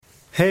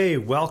Hey,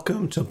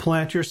 welcome to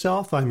Plant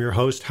Yourself. I'm your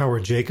host,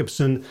 Howard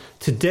Jacobson.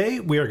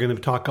 Today, we are going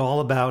to talk all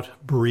about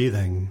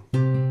breathing.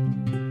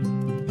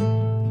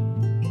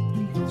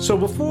 So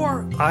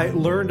before I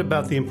learned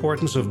about the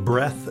importance of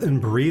breath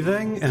and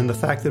breathing and the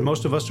fact that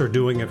most of us are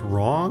doing it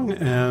wrong,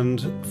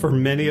 and for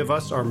many of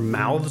us, our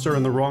mouths are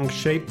in the wrong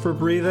shape for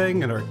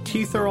breathing, and our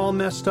teeth are all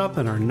messed up,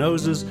 and our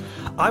noses,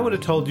 I would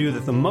have told you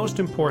that the most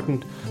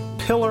important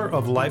pillar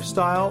of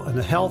lifestyle and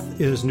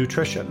health is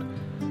nutrition.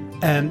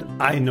 And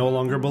I no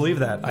longer believe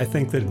that. I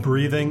think that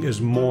breathing is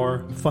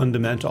more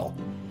fundamental.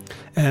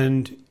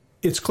 And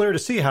it's clear to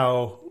see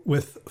how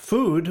with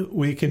food,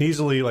 we can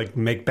easily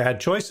make bad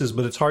choices,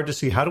 but it's hard to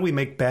see how do we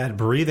make bad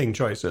breathing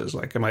choices?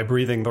 Am I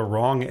breathing the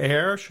wrong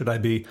air? Should I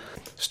be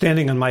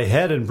standing on my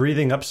head and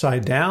breathing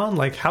upside down?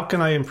 How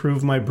can I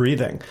improve my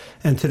breathing?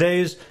 And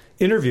today's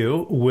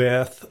interview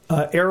with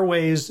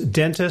airways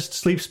dentist,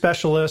 sleep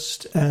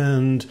specialist,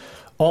 and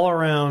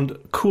all-around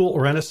cool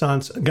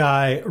Renaissance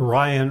guy,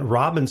 Ryan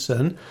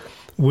Robinson,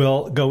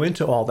 will go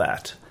into all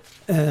that.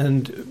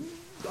 And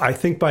I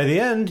think by the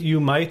end, you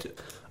might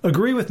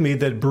agree with me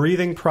that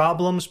breathing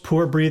problems,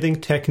 poor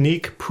breathing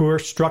technique, poor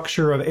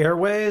structure of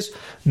airways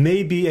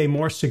may be a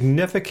more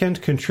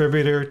significant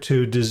contributor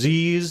to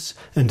disease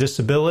and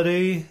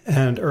disability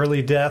and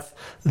early death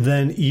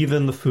than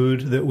even the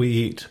food that we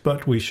eat.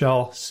 But we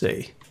shall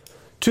see.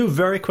 Two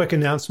very quick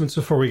announcements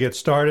before we get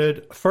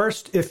started.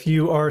 First, if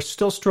you are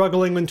still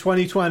struggling in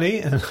 2020,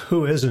 and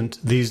who isn't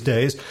these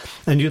days,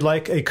 and you'd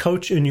like a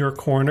coach in your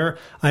corner,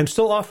 I'm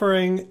still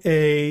offering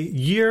a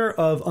year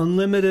of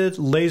unlimited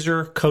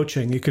laser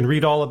coaching. You can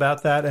read all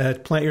about that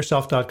at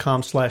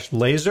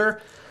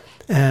plantyourself.com/laser.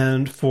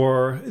 And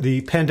for the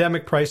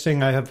pandemic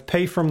pricing, I have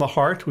pay from the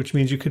heart, which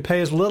means you could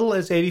pay as little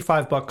as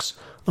 $85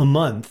 a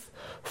month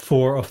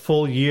for a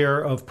full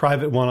year of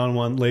private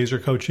one-on-one laser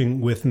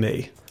coaching with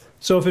me.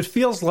 So if it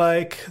feels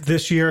like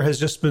this year has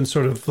just been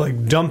sort of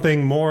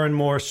dumping more and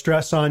more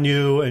stress on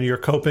you and you're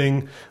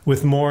coping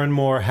with more and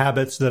more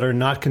habits that are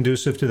not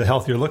conducive to the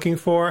health you're looking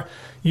for,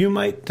 you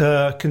might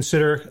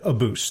consider a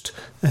boost.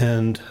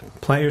 And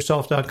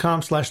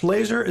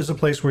plantyourself.com/laser is a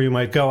place where you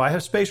might go. I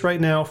have space right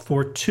now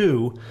for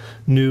 2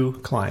 new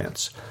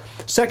clients.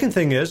 Second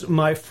thing is,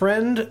 my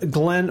friend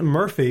Glenn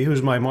Murphy,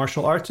 who's my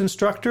martial arts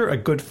instructor, a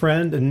good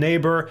friend, a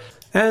neighbor,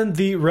 and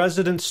the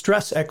resident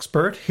stress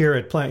expert here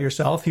at Plant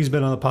Yourself. He's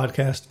been on the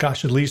podcast,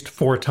 at least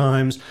 4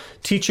 times,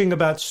 teaching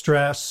about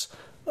stress,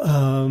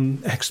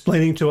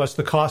 explaining to us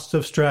the costs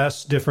of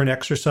stress, different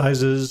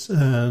exercises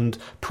and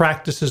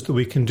practices that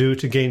we can do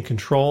to gain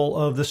control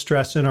of the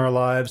stress in our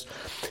lives.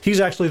 He's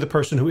actually the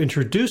person who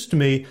introduced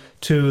me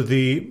to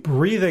the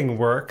breathing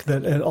work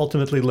that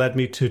ultimately led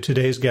me to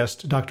today's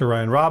guest, Dr.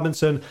 Ryan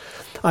Robinson.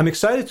 I'm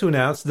excited to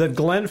announce that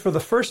Glenn, for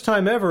the first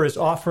time ever, is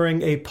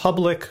offering a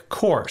public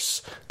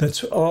course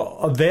that's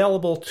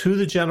available to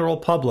the general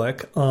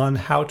public on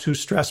how to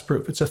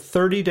stress-proof. It's a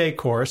 30-day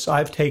course.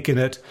 I've taken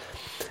it,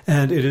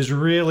 and it is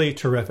really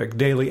terrific.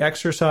 Daily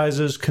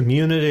exercises,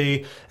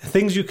 community,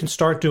 things you can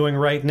start doing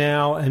right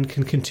now and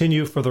can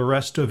continue for the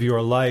rest of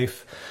your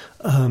life.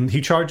 He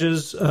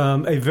charges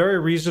a very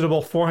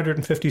reasonable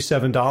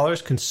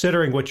 $457,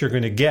 considering what you're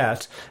going to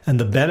get and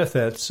the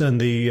benefits and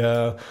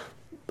the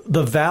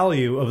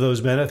value of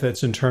those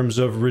benefits in terms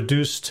of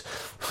reduced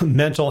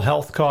mental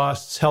health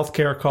costs,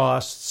 healthcare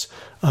costs,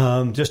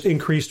 just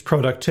increased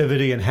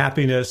productivity and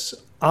happiness.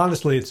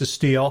 Honestly, it's a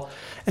steal.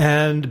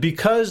 And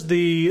because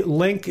the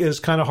link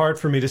is kind of hard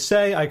for me to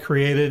say, I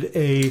created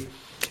a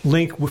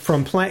link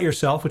from Plant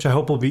Yourself, which I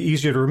hope will be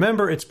easier to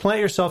remember. It's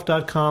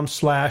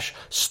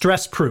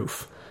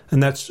plantyourself.com/stressproof.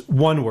 And that's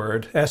one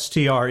word,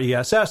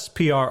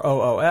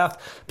 STRESSPROOF,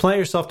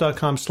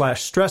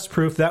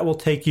 plantyourself.com/stressproof. That will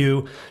take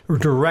you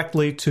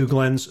directly to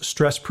Glenn's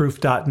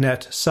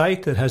stressproof.net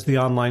site that has the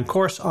online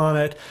course on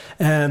it.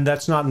 And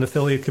that's not an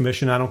affiliate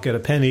commission. I don't get a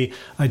penny.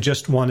 I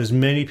just want as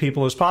many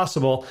people as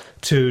possible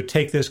to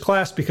take this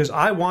class because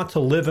I want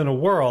to live in a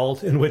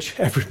world in which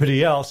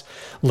everybody else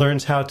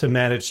learns how to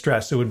manage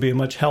stress. It would be a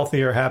much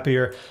healthier,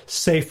 happier,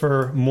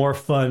 safer, more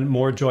fun,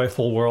 more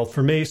joyful world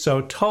for me. So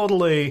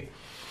totally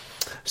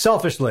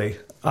selfishly,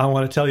 I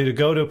want to tell you to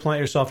go to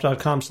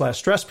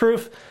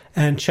plantyourself.com/stressproof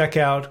and check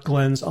out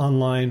Glenn's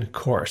online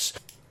course.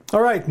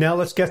 All right, now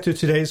let's get to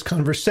today's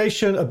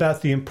conversation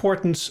about the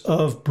importance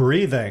of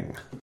breathing.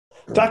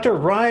 Dr.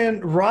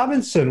 Ryan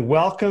Robinson,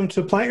 welcome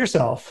to Plant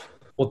Yourself.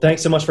 Well,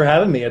 thanks so much for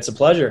having me. It's a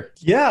pleasure.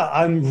 Yeah,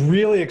 I'm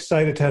really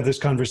excited to have this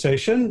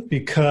conversation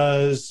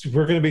because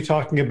we're going to be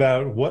talking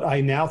about what I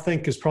now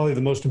think is probably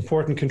the most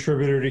important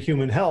contributor to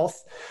human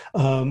health,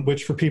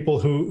 which for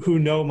people who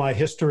know my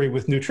history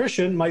with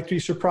nutrition might be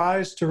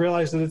surprised to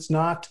realize that it's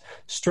not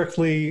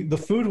strictly the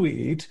food we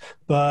eat,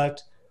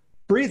 but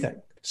breathing.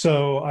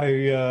 So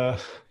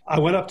I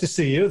went up to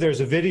see you.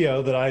 There's a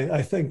video that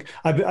I think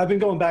I've been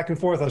going back and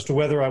forth as to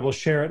whether I will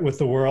share it with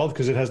the world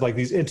because it has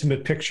these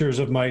intimate pictures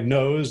of my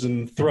nose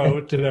and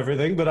throat and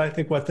everything. But I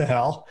think, what the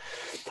hell?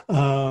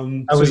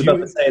 I was about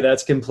to say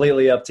that's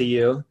completely up to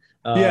you.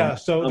 Yeah,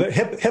 so the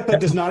HIPAA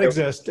does not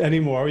exist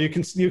anymore. I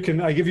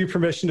give you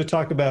permission to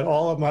talk about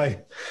all of my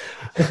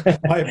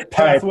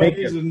pathways All right,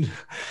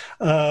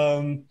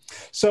 and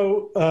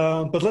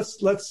but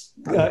let's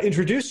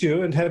introduce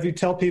you and have you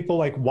tell people,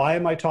 like, why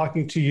am I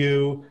talking to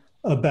you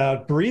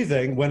about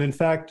breathing when in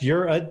fact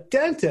you're a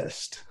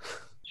dentist?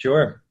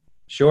 Sure.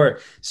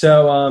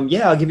 So,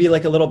 I'll give you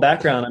like a little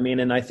background. I mean,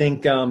 and I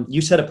think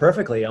you said it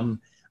perfectly. I'm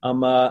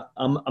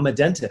a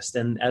dentist,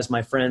 and as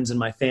my friends and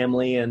my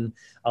family and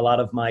a lot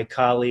of my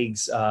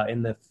colleagues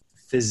in the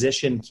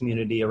physician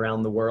community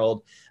around the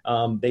world,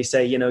 they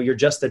say, you're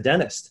just a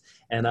dentist.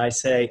 And I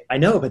say, I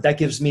know, but that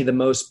gives me the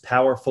most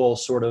powerful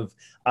sort of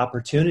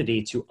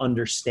opportunity to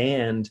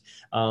understand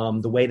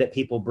the way that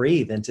people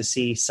breathe and to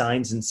see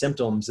signs and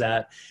symptoms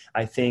that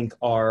I think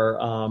are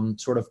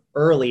sort of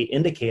early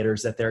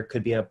indicators that there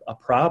could be a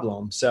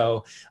problem.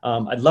 So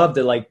I'd love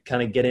to like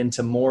kind of get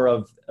into more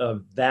of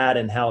that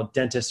and how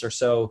dentists are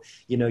so,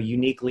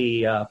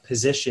 uniquely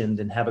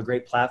positioned and have a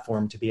great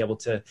platform to be able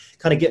to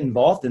kind of get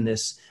involved in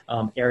this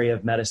area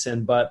of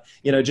medicine. But,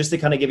 just to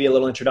kind of give you a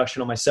little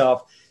introduction on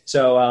myself.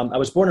 So I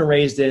was born and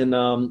raised in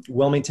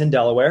Wilmington,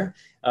 Delaware,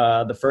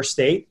 the first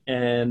state.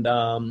 And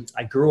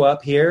I grew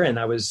up here, and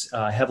I was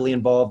heavily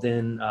involved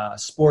in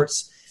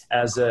sports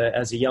as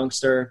a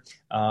youngster.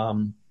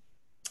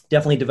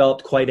 Definitely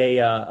developed quite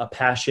a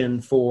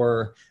passion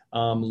for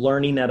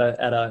learning at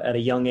a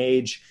young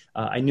age.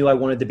 I knew I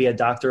wanted to be a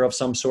doctor of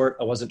some sort.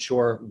 I wasn't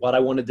sure what I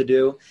wanted to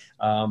do.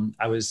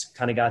 I was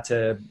kind of got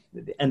to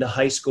the end of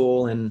high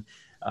school and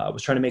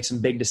was trying to make some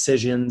big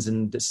decisions,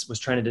 and was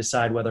trying to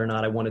decide whether or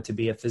not I wanted to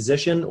be a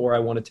physician or I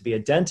wanted to be a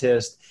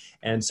dentist.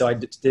 And so I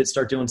did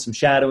start doing some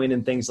shadowing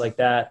and things like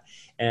that.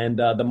 And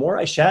the more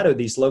I shadowed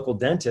these local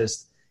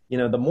dentists,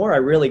 the more I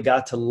really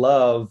got to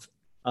love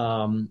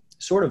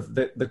sort of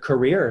the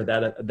career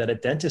that a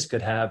dentist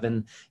could have,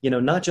 and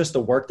not just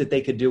the work that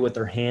they could do with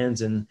their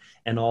hands and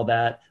all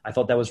that. I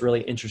thought that was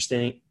really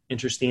interesting,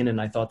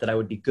 and I thought that I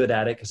would be good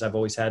at it because I've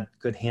always had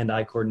good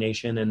hand-eye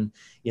coordination and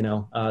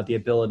the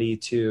ability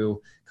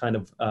to kind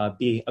of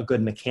be a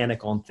good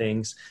mechanic on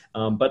things.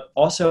 But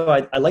also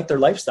I like their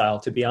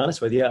lifestyle, to be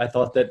honest with you. I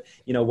thought that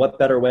what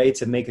better way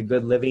to make a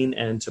good living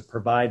and to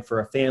provide for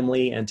a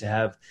family and to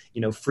have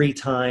free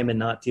time and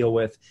not deal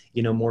with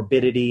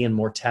morbidity and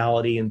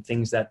mortality and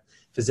things that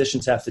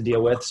physicians have to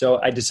deal with. So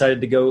I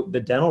decided to go the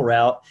dental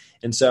route,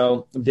 and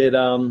so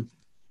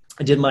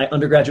I did my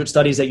undergraduate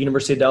studies at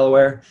University of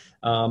Delaware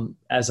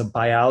as a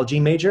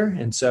biology major.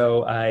 And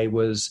so I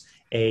was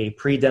a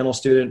pre-dental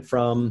student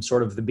from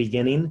sort of the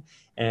beginning.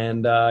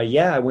 And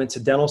I went to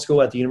dental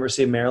school at the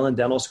University of Maryland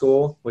Dental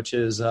School, which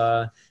is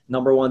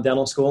number one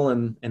dental school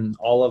in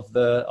all of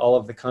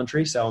the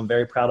country. So I'm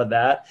very proud of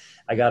that.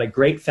 I got a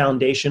great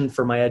foundation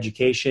for my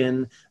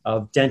education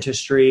of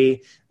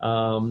dentistry.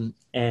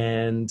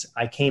 And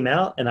I came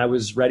out and I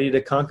was ready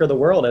to conquer the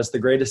world as the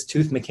greatest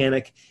tooth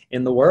mechanic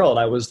in the world.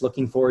 I was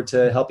looking forward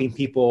to helping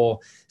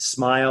people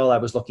smile. I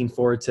was looking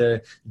forward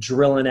to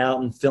drilling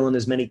out and filling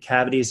as many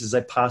cavities as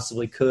I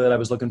possibly could. I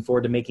was looking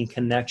forward to making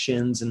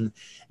connections and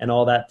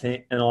all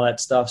that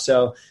stuff.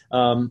 So,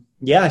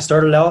 I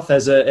started off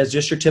as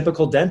just your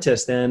typical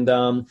dentist. And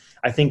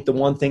I think the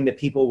one thing that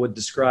people would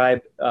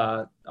describe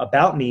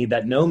about me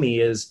that know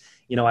me is,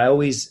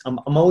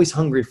 I'm always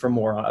hungry for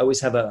more. I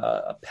always have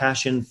a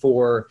passion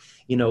for,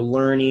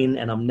 learning,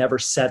 and I'm never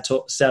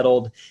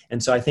settled.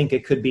 And so I think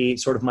it could be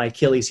sort of my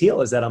Achilles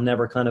heel is that I'm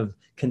never kind of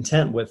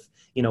content with,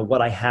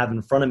 what I have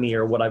in front of me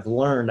or what I've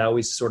learned. I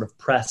always sort of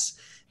press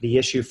the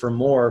issue for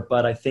more.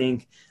 But I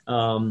think,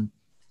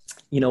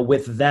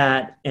 with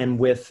that and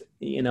with,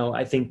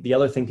 I think the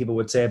other thing people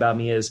would say about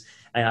me is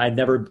I've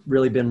never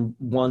really been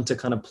one to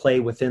kind of play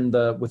within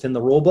the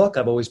rule book.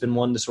 I've always been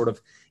one to sort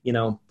of,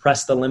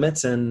 press the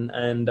limits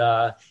and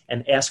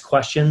ask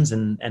questions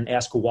and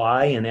ask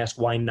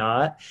why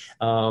not.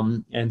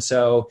 And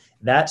so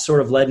that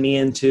sort of led me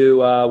into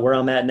where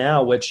I'm at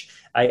now, which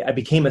I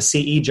became a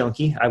CE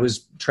junkie. I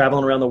was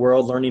traveling around the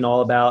world, learning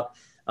all about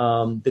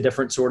the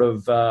different sort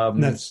of,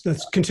 that's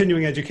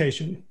continuing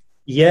education.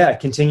 Yeah,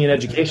 continuing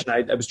education.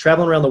 I was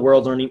traveling around the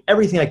world learning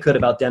everything I could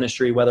about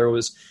dentistry, whether it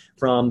was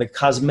from the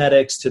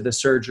cosmetics to the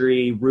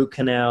surgery, root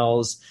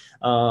canals,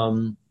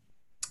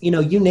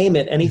 you name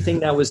it, anything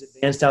that was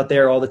advanced out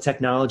there, all the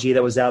technology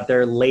that was out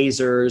there,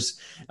 lasers,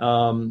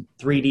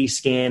 3D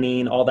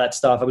scanning, all that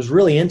stuff. I was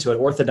really into it,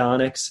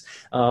 orthodontics.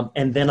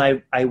 And then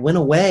I went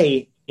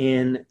away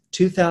in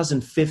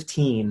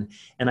 2015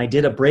 and I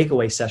did a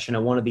breakaway session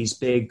at one of these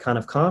big kind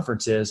of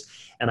conferences.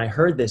 And I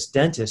heard this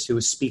dentist who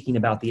was speaking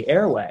about the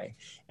airway,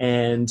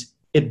 and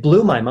it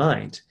blew my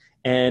mind.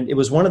 And it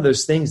was one of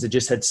those things that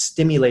just had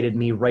stimulated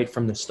me right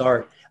from the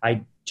start.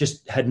 I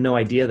just had no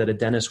idea that a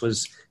dentist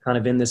was kind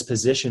of in this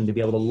position to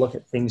be able to look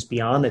at things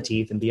beyond the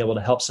teeth and be able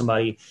to help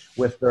somebody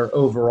with their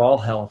overall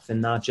health and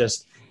not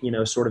just,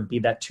 sort of be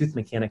that tooth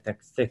mechanic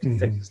that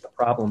fixes the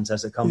problems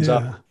as it comes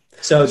up.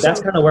 So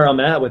that's kind of where I'm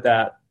at with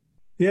that.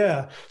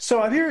 Yeah.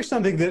 So I'm hearing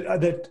something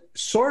that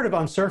sort of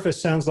on surface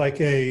sounds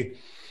like a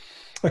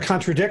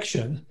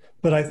contradiction,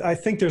 But I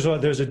think there's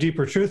a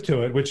deeper truth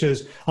to it, which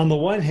is on the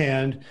one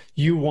hand,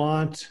 you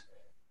want,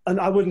 and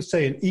I wouldn't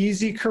say an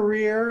easy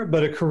career,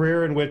 but a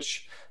career in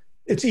which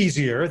it's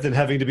easier than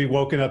having to be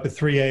woken up at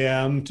 3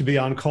 a.m. to be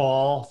on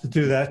call, to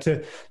do that,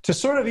 to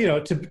sort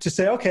of, to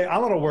say, okay, I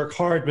want to work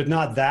hard, but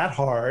not that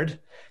hard.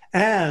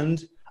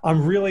 And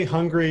I'm really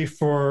hungry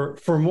for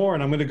more,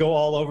 and I'm going to go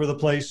all over the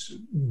place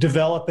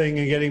developing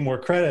and getting more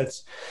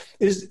credits.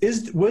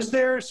 Was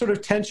there sort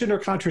of tension or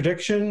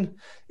contradiction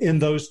in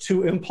those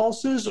two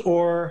impulses,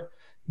 or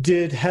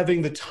did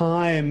having the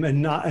time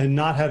and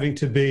not having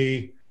to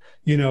be,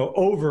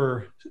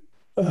 over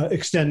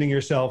extending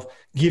yourself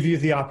give you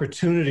the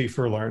opportunity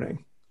for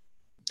learning?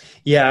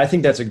 Yeah, I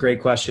think that's a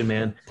great question,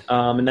 man.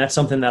 And that's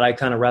something that I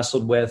kind of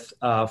wrestled with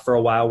for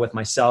a while with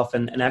myself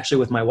and actually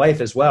with my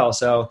wife as well.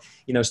 So,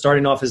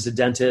 starting off as a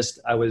dentist,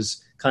 I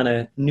was kind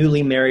of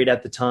newly married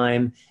at the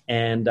time.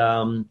 And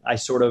I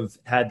sort of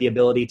had the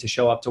ability to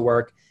show up to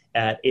work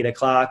at 8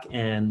 o'clock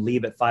and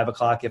leave at 5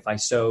 o'clock if I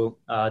so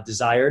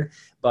desired.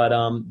 But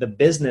the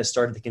business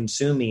started to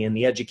consume me, and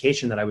the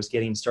education that I was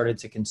getting started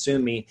to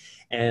consume me.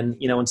 And,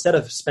 instead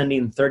of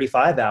spending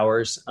 35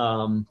 hours,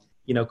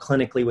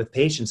 clinically with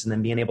patients and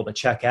then being able to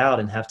check out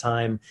and have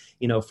time,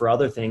 for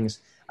other things,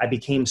 I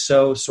became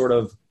so sort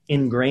of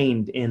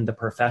ingrained in the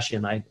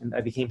profession.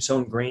 I became so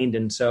ingrained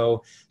and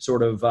so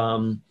sort of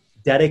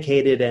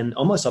dedicated and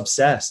almost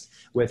obsessed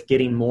with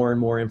getting more and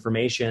more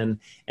information.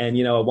 And,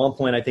 at one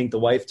point, I think the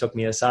wife took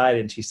me aside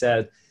and she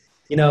said,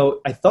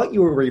 I thought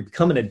you were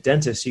becoming a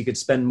dentist so you could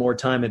spend more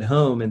time at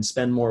home and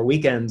spend more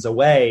weekends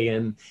away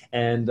and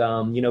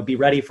be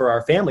ready for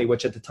our family,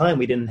 which at the time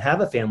we didn't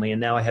have a family. And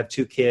now I have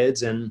 2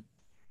 kids, and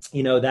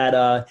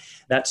that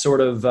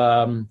sort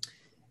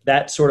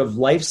of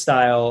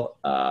lifestyle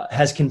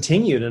has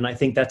continued. And I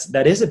think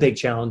that is a big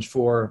challenge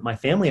for my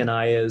family and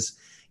I is,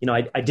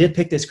 I did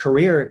pick this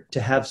career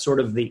to have sort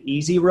of the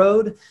easy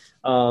road.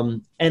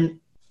 And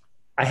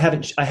I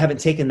haven't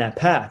taken that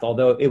path,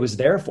 although it was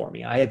there for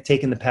me. I have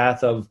taken the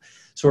path of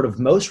sort of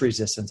most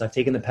resistance. I've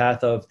taken the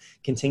path of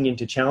continuing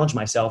to challenge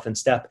myself and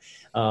step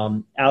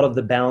out of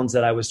the bounds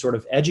that I was sort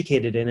of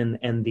educated in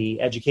and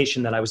the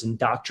education that I was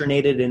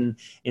indoctrinated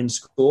in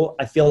school.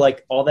 I feel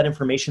like all that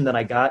information that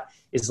I got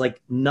is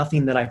like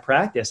nothing that I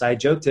practice. I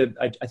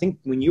think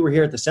when you were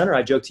here at the center,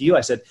 I joked to you,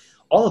 I said,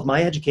 all of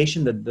my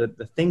education,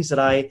 the things that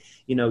I,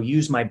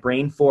 use my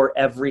brain for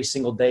every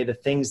single day, the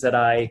things that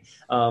I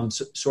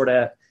sort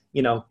of,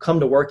 come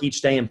to work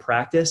each day and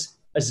practice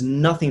is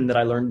nothing that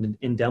I learned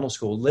in dental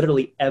school.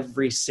 Literally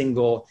every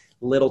single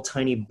little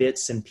tiny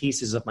bits and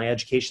pieces of my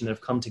education that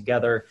have come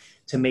together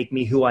to make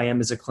me who I am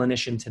as a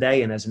clinician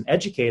today and as an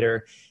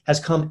educator has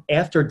come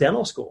after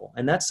dental school.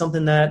 And that's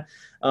something that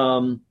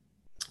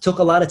took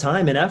a lot of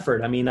time and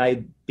effort. I mean,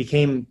 I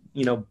became,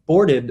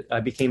 boarded.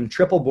 I became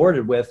triple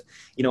boarded with,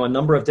 a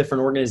number of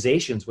different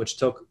organizations, which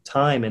took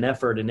time and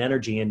effort and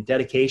energy and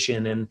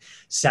dedication and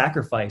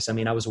sacrifice. I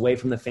mean, I was away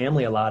from the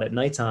family a lot at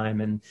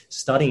nighttime and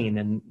studying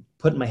and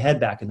putting my head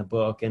back in the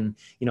book and,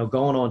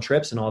 going on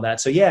trips and all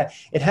that. So yeah,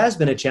 it has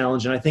been a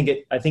challenge. And I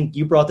think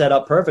you brought that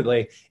up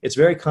perfectly. It's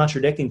very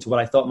contradicting to what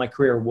I thought my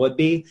career would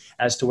be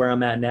as to where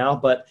I'm at now.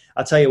 But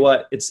I'll tell you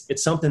what,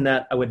 it's something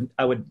that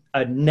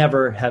I'd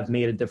never have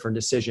made a different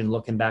decision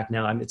looking back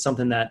now. I mean, it's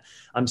something that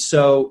I'm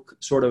so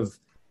sort of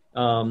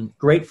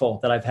grateful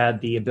that I've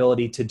had the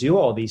ability to do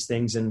all these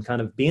things and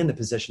kind of be in the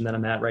position that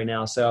I'm at right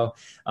now. So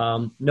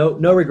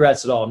no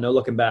regrets at all. No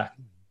looking back.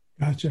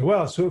 Gotcha.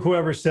 Well, so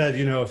whoever said,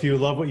 if you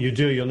love what you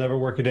do, you'll never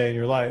work a day in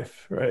your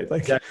life, right?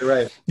 Like, exactly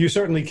right. You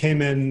certainly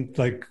came in,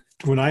 like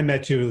when I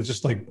met you, it was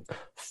just like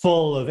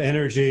full of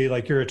energy,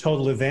 like you're a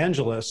total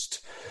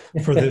evangelist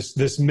for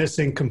this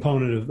missing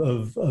component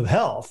of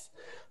health.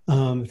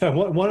 In fact,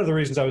 one of the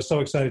reasons I was so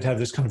excited to have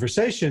this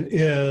conversation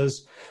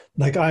is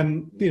like I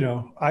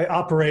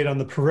operate on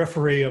the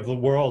periphery of the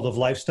world of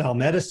lifestyle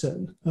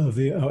medicine, of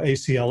the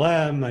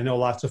ACLM. I know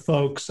lots of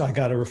folks. I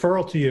got a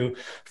referral to you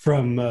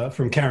from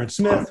Karen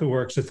Smith, who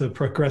works at the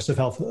Progressive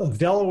Health of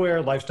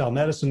Delaware, lifestyle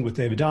medicine with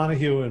David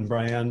Donahue and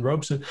Brian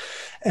Robeson.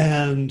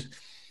 And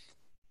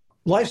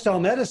lifestyle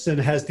medicine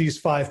has these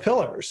 5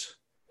 pillars,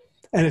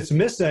 and it's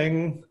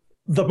missing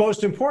the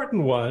most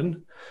important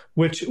one,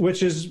 which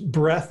is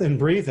breath and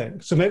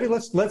breathing. So maybe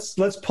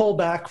let's pull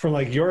back from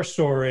like your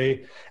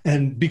story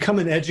and become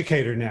an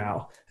educator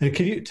now. And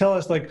can you tell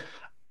us like,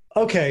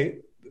 okay,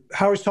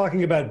 Howard's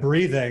talking about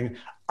breathing.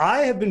 I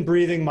have been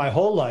breathing my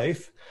whole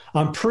life.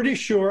 I'm pretty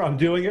sure I'm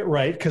doing it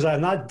right because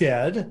I'm not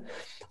dead.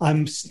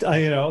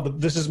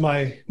 This is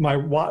my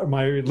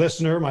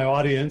listener, my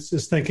audience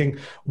is thinking,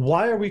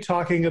 why are we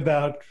talking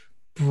about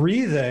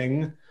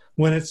breathing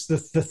when it's the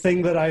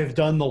thing that I've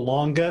done the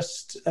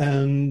longest,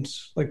 and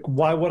like,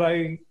 why would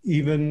I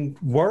even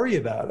worry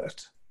about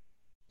it?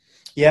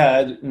 Yeah,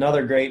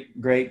 another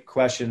great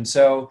question.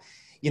 So,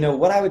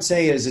 what I would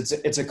say is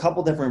it's a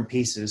couple different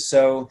pieces.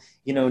 So,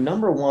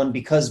 number one,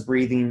 because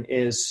breathing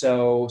is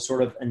so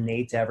sort of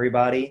innate to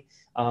everybody,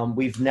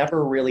 we've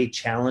never really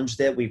challenged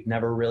it. We've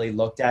never really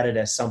looked at it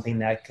as something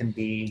that can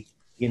be,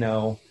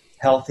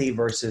 healthy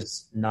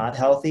versus not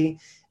healthy.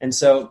 And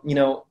so,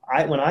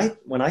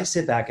 when I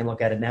sit back and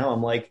look at it now,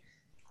 I'm like,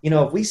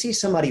 if we see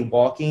somebody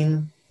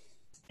walking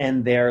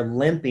and they're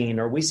limping,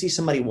 or we see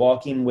somebody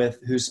walking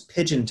who's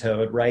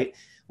pigeon-toed, right?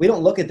 We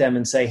don't look at them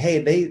and say, hey,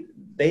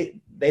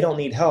 they don't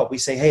need help. We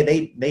say,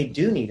 hey, they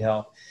do need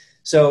help.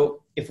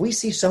 So if we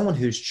see someone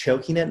who's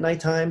choking at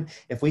nighttime,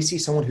 if we see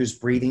someone who's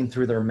breathing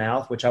through their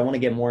mouth, which I want to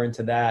get more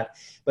into that,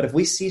 but if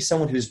we see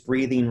someone who's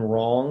breathing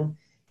wrong,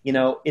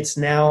 it's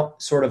now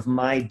sort of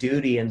my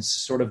duty and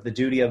sort of the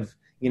duty of,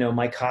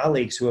 my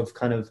colleagues who have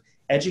kind of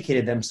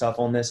educated themselves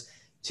on this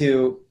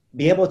to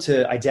be able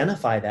to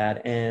identify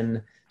that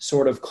and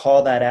sort of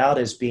call that out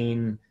as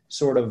being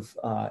sort of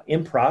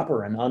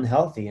improper and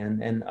unhealthy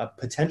and a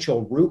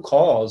potential root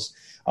cause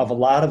of a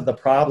lot of the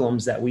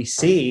problems that we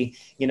see,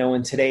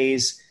 in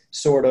today's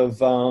sort of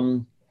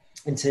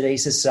in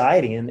today's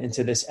society and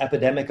into this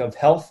epidemic of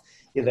health,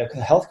 the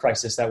health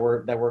crisis that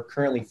we're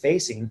currently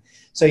facing.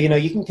 So,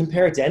 you can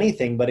compare it to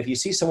anything, but if you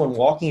see someone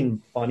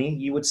walking funny,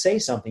 you would say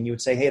something. You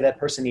would say, hey, that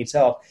person needs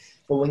help.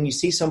 But when you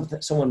see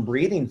someone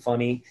breathing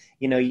funny,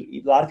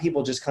 a lot of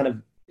people just kind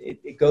of,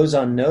 it goes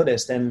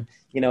unnoticed. And,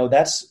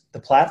 that's the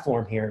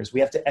platform here is we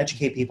have to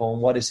educate people on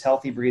what is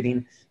healthy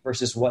breathing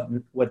versus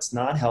what's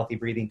not healthy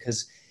breathing.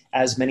 Because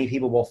as many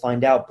people will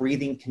find out,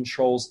 breathing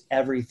controls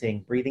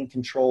everything. Breathing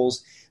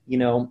controls,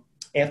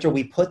 after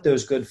we put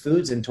those good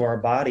foods into our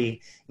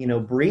body,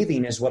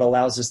 breathing is what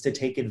allows us to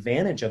take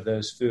advantage of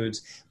those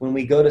foods. When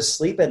we go to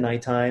sleep at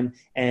nighttime,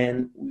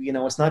 and,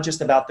 it's not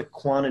just about the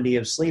quantity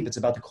of sleep, it's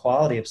about the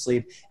quality of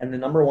sleep. And the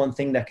number one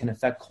thing that can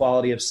affect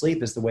quality of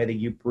sleep is the way that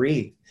you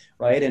breathe,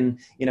 right? And,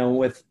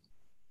 with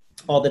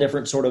all the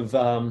different sort of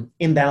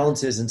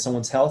imbalances in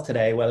someone's health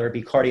today, whether it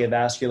be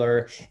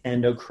cardiovascular,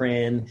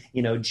 endocrine,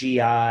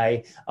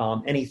 GI,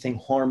 anything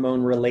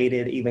hormone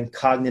related, even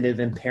cognitive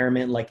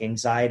impairment like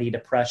anxiety,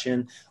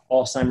 depression,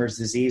 Alzheimer's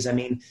disease. I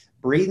mean,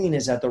 breathing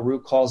is at the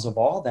root cause of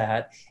all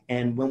that.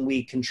 And when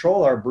we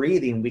control our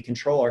breathing, we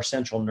control our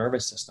central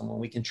nervous system, when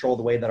we control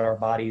the way that our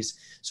bodies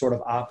sort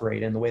of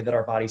operate and the way that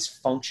our bodies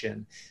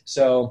function.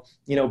 So,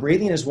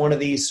 breathing is one of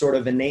these sort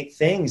of innate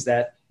things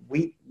that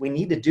we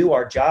need to do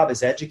our job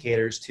as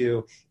educators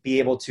to be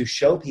able to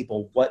show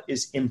people what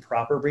is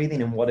improper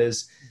breathing and what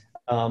is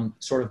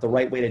sort of the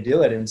right way to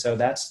do it. And so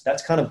that's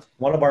kind of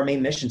one of our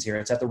main missions here.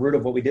 It's at the root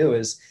of what we do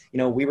is,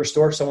 we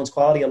restore someone's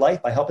quality of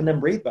life by helping them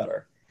breathe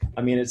better.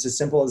 I mean, it's as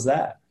simple as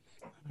that.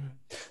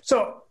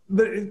 So,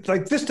 but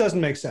this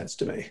doesn't make sense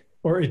to me,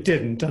 or it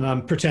didn't, and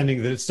I'm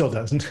pretending that it still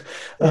doesn't.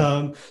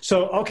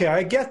 Okay,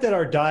 I get that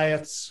our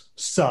diets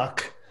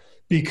suck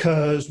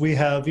because we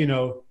have,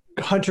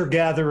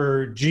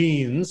 hunter-gatherer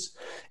genes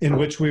in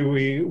which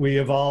we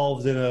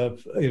evolved in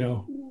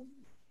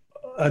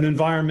an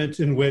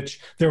environment in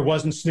which there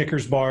wasn't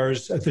Snickers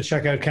bars at the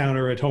checkout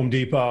counter at Home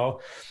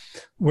Depot,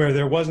 where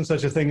there wasn't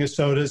such a thing as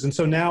sodas. And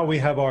so now we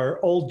have our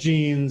old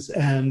genes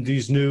and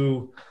these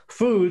new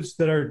foods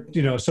that are,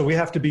 so we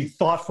have to be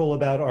thoughtful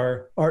about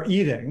our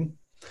eating.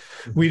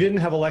 We didn't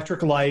have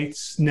electric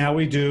lights. Now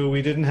we do.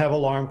 We didn't have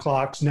alarm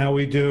clocks. Now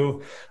we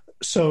do.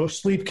 So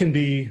sleep can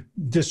be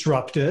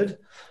disrupted,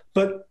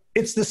 but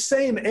it's the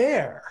same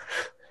air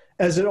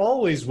as it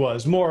always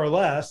was, more or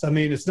less. I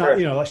mean, it's not,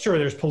 sure,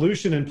 there's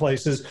pollution in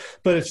places,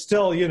 but it's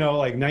still,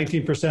 like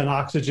 19%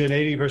 oxygen,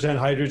 80%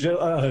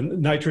 hydrogen,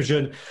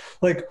 nitrogen.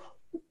 Like,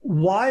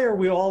 why are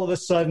we all of a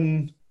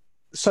sudden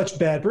such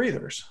bad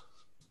breathers?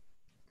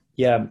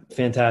 Yeah,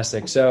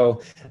 fantastic.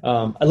 So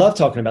I love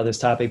talking about this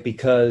topic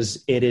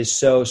because it is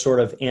so sort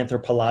of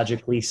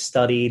anthropologically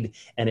studied,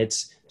 and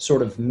it's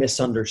sort of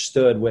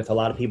misunderstood with a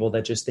lot of people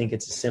that just think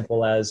it's as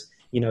simple as,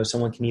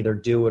 someone can either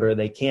do it or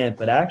they can't.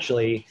 But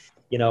actually,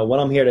 what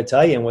I'm here to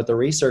tell you and what the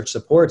research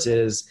supports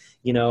is,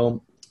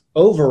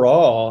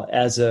 overall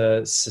as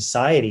a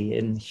society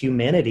and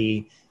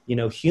humanity,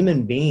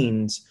 human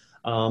beings,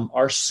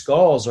 our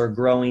skulls are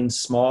growing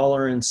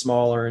smaller and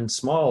smaller and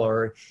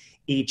smaller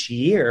each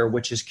year,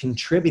 which is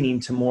contributing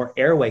to more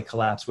airway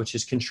collapse, which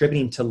is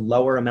contributing to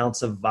lower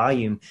amounts of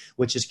volume,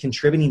 which is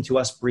contributing to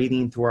us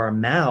breathing through our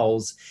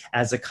mouths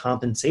as a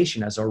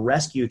compensation, as a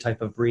rescue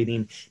type of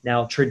breathing.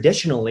 Now,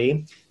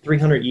 traditionally,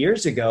 300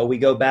 years ago, we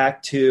go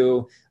back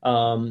to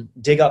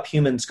dig up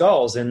human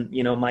skulls. And,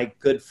 my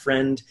good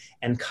friend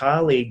and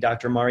colleague,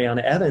 Dr.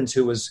 Mariana Evans,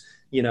 who was,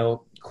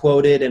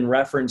 quoted and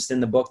referenced in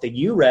the book that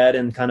you read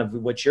and kind of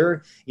what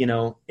your,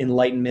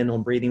 enlightenment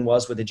on breathing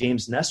was with the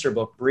James Nestor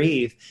book,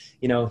 Breathe,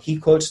 he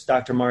quotes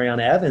Dr.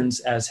 Mariana Evans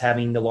as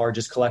having the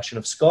largest collection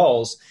of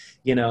skulls,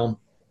 in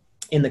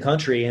the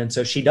country. And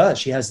so she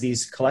has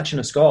these collection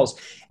of skulls,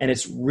 and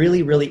it's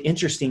really, really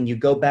interesting. You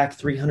go back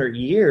 300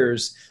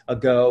 years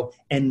ago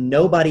and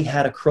nobody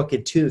had a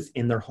crooked tooth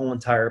in their whole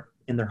entire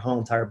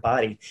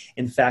body.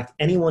 In fact,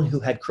 anyone who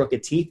had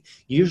crooked teeth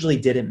usually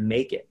didn't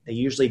make it. They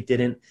usually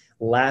didn't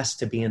last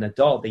to be an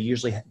adult. They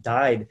usually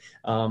died,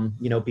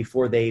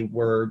 before they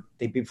were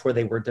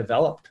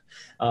developed,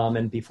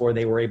 and before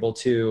they were able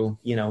to,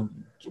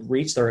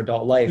 reach their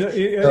adult life.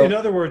 In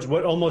other words,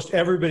 what almost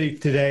everybody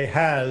today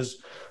has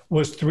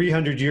was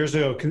 300 years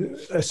ago,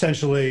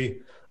 essentially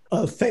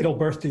a fatal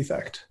birth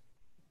defect.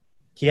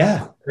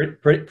 Yeah,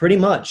 pretty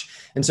much.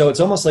 And so it's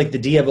almost like the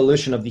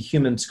de-evolution of the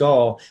human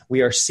skull.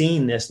 We are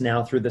seeing this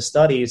now through the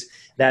studies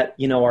that,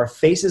 our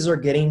faces are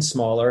getting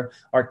smaller,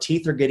 our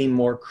teeth are getting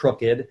more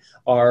crooked.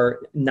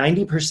 Our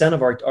 90%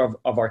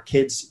 of our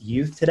kids'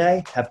 youth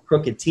today have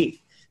crooked teeth.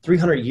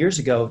 300 years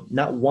ago,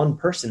 not one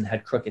person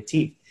had crooked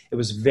teeth. It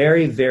was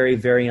very, very,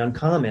 very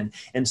uncommon.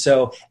 And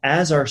so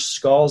as our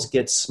skulls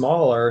get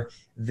smaller,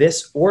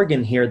 this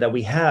organ here that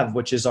we have,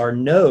 which is our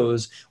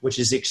nose, which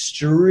is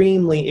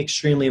extremely,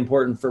 extremely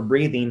important for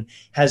breathing,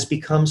 has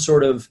become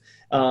sort of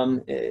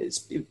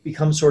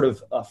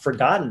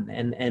forgotten,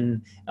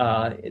 and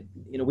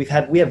we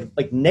have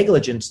like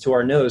negligence to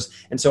our nose,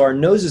 and so our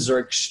noses are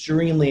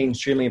extremely,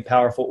 extremely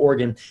powerful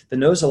organ. The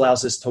nose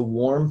allows us to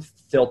warm,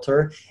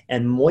 filter,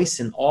 and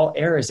moisten all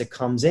air as it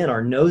comes in.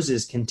 Our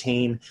noses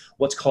contain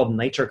what's called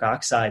nitric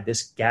oxide,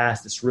 this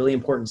gas, this really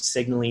important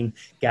signaling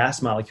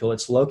gas molecule.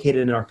 It's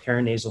located in our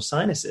paranasal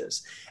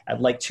sinuses at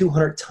like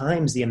 200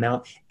 times the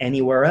amount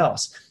anywhere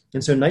else.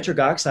 And so nitric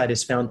oxide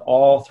is found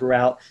all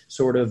throughout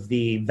sort of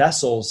the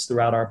vessels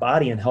throughout our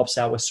body and helps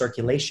out with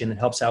circulation. It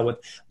helps out with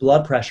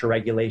blood pressure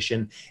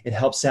regulation. It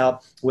helps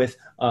out with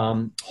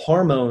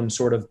hormone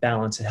sort of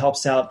balance. It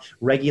helps out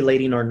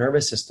regulating our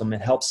nervous system. It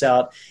helps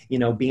out,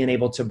 being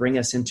able to bring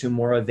us into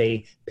more of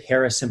a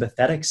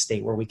parasympathetic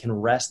state where we can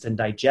rest and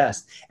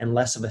digest, and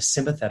less of a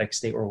sympathetic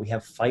state where we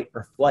have fight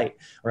or flight,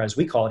 or as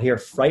we call it here,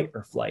 fright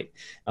or flight.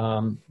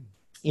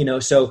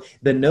 So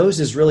the nose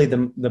is really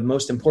the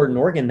most important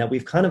organ that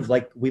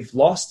we've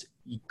lost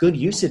good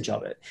usage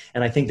of it.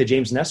 And I think the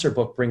James Nestor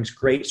book brings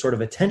great sort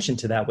of attention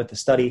to that with the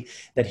study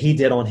that he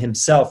did on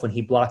himself when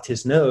he blocked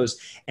his nose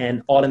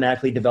and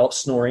automatically developed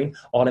snoring,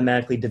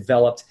 automatically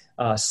developed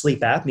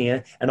sleep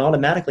apnea, and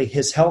automatically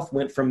his health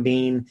went from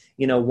being,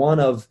 one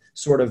of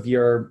sort of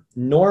your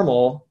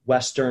normal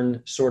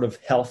Western sort of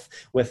health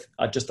with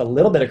just a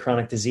little bit of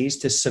chronic disease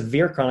to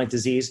severe chronic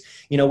disease,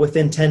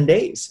 within 10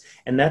 days.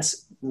 And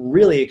that's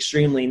really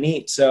extremely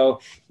neat. So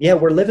yeah,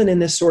 we're living in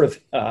this sort of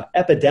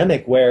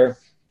epidemic where,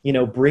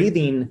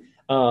 breathing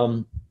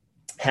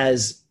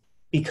has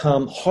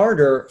become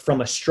harder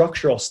from a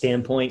structural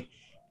standpoint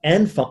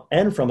and from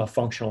a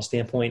functional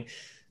standpoint.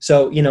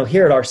 So,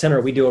 here at our center,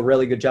 we do a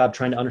really good job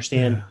trying to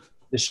understand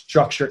the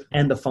structure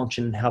and the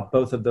function and how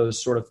both of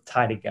those sort of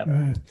tie together.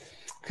 Right.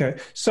 Okay.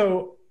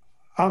 So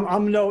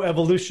I'm no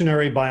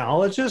evolutionary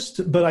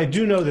biologist, but I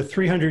do know that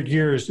 300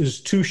 years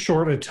is too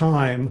short a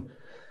time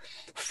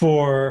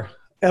for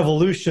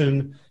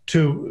evolution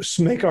to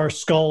make our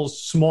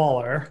skulls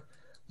smaller.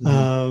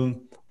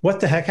 What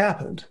the heck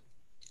happened?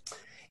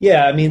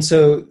 Yeah, I mean,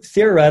 so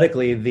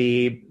theoretically,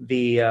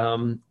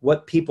 the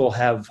what people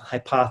have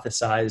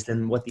hypothesized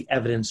and what the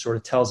evidence sort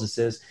of tells us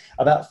is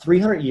about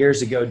 300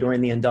 years ago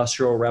during the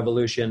Industrial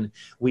Revolution,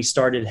 we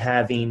started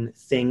having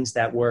things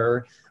that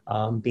were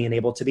being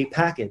able to be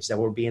packaged, that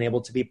were being able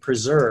to be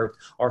preserved.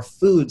 Our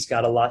foods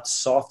got a lot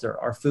softer.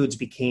 Our foods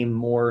became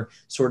more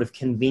sort of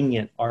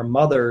convenient. Our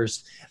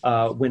mothers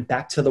went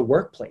back to the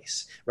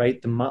workplace,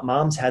 right? The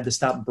moms had to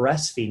stop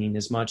breastfeeding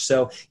as much.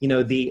 So,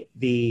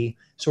 the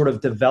sort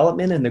of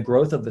development and the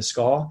growth of the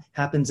skull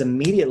happens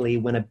immediately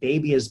when a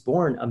baby is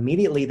born.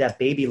 Immediately that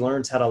baby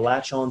learns how to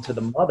latch on to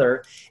the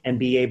mother and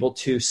be able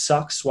to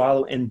suck,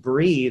 swallow, and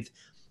breathe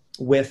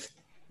with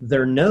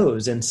their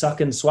nose and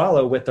suck and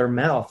swallow with their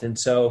mouth. And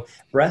so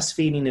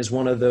breastfeeding is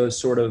one of those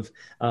sort of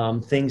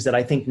things that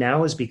I think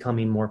now is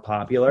becoming more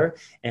popular.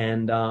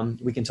 And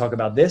we can talk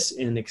about this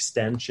in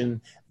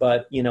extension.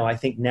 But, I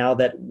think now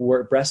that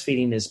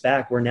breastfeeding is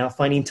back, we're now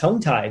finding tongue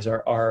ties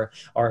are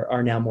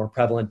now more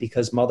prevalent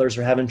because mothers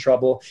are having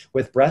trouble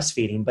with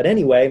breastfeeding. But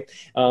anyway,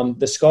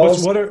 the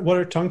skulls. What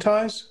are tongue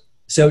ties?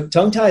 So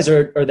tongue ties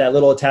are that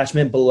little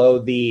attachment below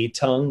the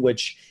tongue,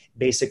 which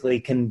basically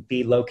can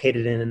be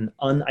located in an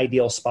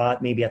unideal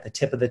spot, maybe at the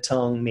tip of the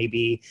tongue,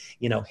 maybe,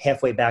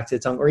 halfway back to the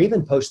tongue, or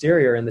even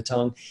posterior in the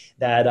tongue.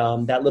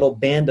 That little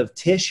band of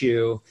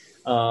tissue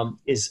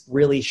is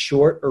really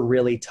short or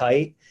really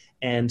tight.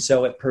 And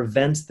so it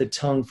prevents the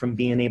tongue from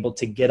being able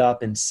to get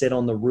up and sit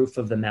on the roof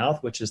of the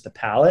mouth, which is the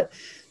palate.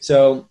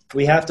 So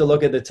we have to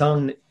look at the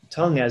tongue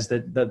as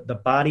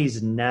the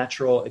body's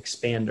natural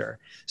expander.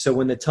 So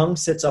when the tongue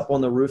sits up on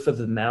the roof of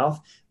the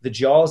mouth, the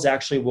jaws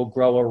actually will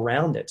grow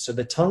around it. So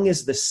the tongue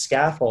is the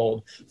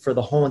scaffold for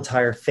the whole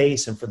entire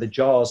face and for the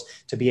jaws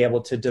to be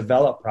able to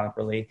develop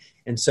properly.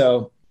 And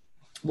so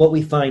what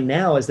we find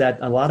now is that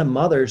a lot of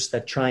mothers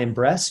that try and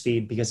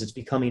breastfeed, because it's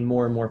becoming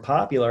more and more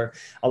popular,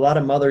 a lot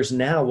of mothers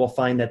now will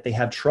find that they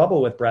have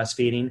trouble with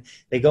breastfeeding.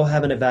 They go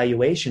have an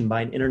evaluation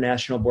by an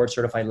international board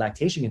certified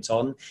lactation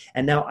consultant.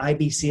 And now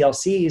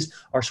IBCLCs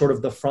are sort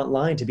of the front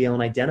line to be able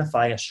to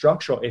identify a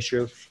structural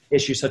issue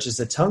such as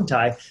a tongue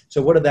tie.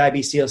 So what do the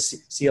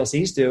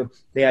IBCLCs do?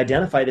 they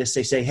identify this,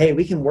 they say, hey,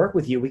 we can work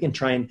with you. We can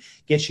try and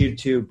get you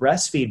to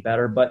breastfeed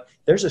better, but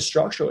there's a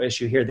structural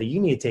issue here that you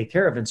need to take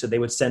care of. And so they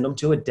would send them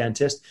to a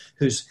dentist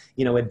who's,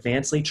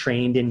 advancedly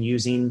trained in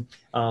using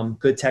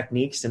good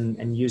techniques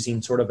and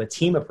using sort of a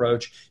team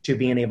approach to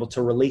being able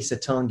to release a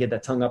tongue, get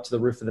that tongue up to the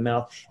roof of the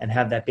mouth, and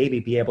have that baby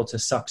be able to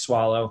suck,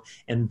 swallow,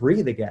 and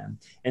breathe again.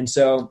 And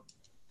so,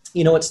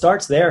 it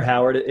starts there,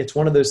 Howard. It's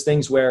one of those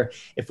things where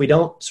if we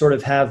don't sort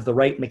of have the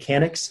right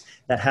mechanics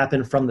that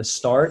happen from the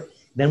start,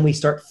 then we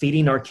start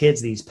feeding our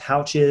kids these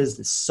pouches,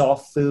 this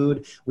soft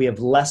food. We have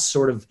less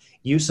sort of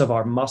use of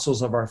our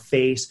muscles of our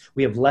face.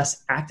 We have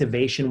less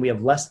activation. We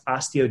have less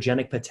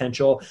osteogenic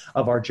potential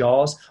of our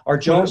jaws. Our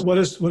jaws. What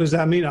does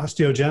that mean,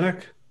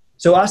 osteogenic?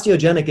 So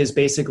osteogenic is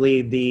basically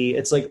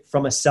it's like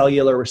from a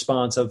cellular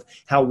response of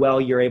how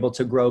well you're able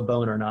to grow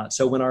bone or not.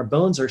 So when our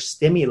bones are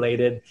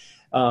stimulated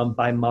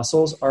by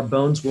muscles, our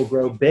bones will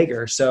grow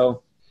bigger.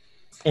 So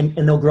And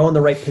they'll grow in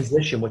the right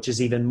position, which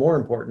is even more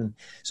important.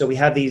 So we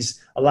have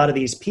a lot of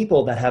these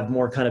people that have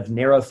more kind of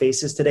narrow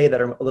faces today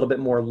that are a little bit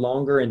more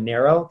longer and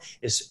narrow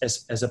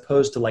as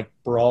opposed to like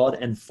broad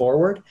and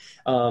forward.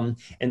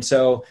 And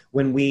so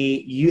when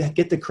you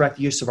get the correct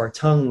use of our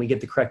tongue, we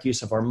get the correct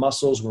use of our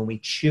muscles, when we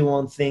chew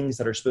on things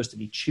that are supposed to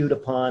be chewed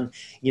upon,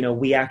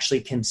 we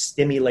actually can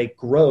stimulate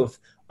growth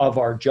of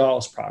our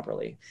jaws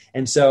properly.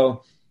 And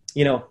so,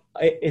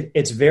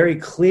 it's very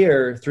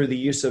clear through the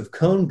use of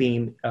cone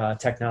beam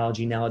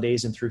technology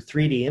nowadays and through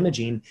 3D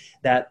imaging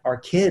that our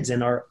kids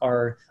and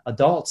our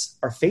adults,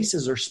 our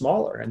faces are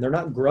smaller and they're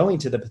not growing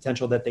to the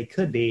potential that they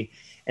could be.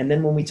 And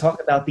then when we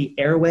talk about the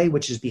airway,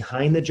 which is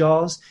behind the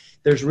jaws,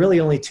 there's really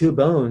only two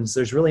bones.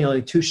 There's really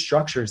only two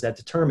structures that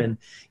determine,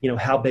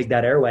 how big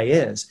that airway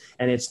is.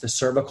 And it's the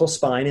cervical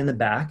spine in the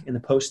back, in the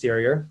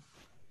posterior,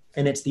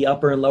 and it's the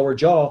upper and lower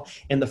jaw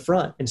in the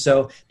front. And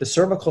so the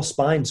cervical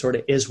spine sort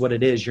of is what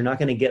it is. You're not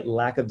going to get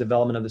lack of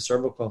development of the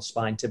cervical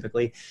spine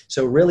typically.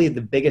 So really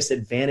the biggest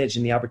advantage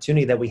and the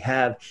opportunity that we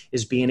have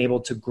is being able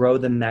to grow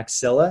the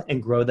maxilla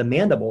and grow the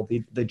mandible,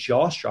 the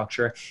jaw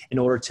structure, in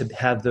order to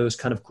have those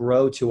kind of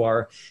grow to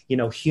our,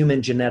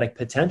 human genetic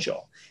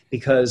potential.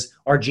 Because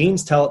our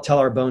genes tell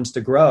our bones to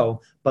grow,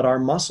 but our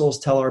muscles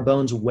tell our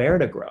bones where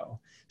to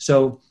grow.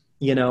 So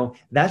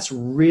that's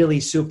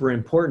really super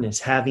important, is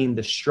having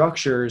the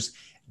structures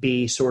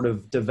be sort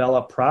of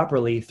developed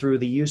properly through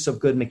the use of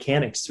good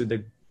mechanics, through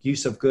the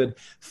use of good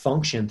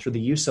function, through the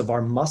use of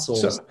our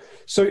muscles.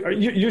 So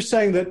you're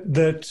saying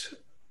that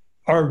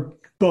our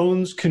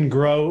bones can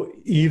grow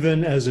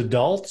even as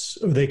adults,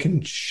 or they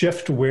can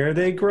shift where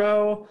they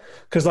grow?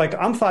 Because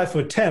I'm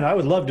 5'10", I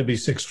would love to be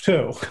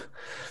 6'2",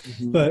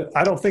 but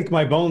I don't think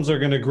my bones are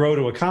going to grow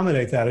to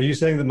accommodate that. Are you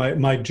saying that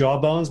my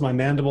jaw bones, my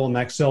mandible and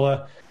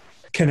maxilla,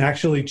 can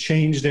actually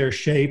change their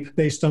shape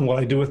based on what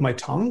I do with my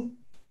tongue?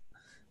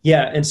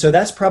 Yeah. And so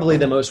that's probably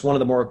one of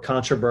the more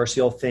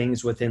controversial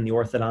things within the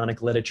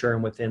orthodontic literature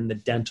and within the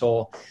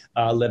dental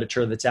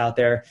literature that's out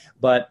there.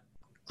 But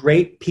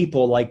great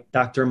people like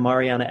Dr.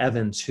 Mariana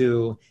Evans,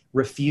 who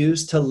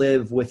refused to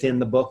live within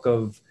the book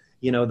of,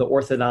 the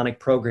orthodontic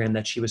program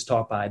that she was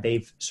taught by.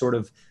 They've sort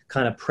of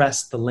kind of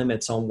pressed the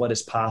limits on what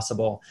is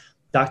possible.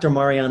 Dr.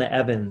 Mariana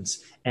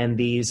Evans and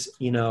these,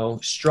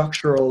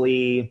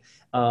 structurally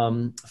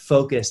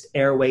focused,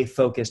 airway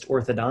focused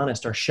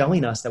orthodontists are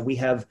showing us that we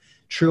have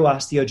true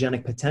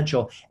osteogenic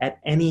potential at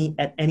any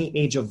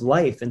age of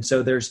life. And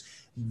so there's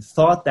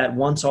thought that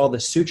once all the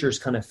sutures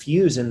kind of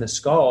fuse in the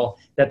skull,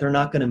 that they're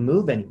not going to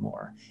move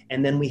anymore.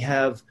 And then we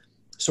have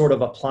sort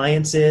of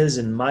appliances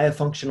and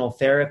myofunctional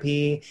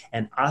therapy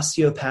and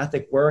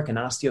osteopathic work and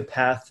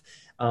osteopath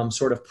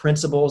sort of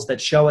principles that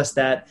show us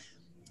that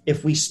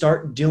if we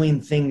start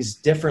doing things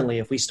differently,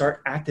 if we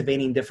start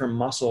activating different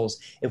muscles,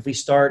 if we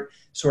start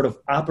sort of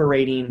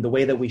operating the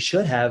way that we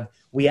should have,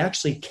 we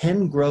actually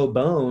can grow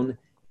bone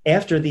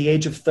after the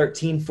age of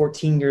 13,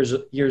 14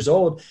 years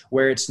old,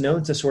 where it's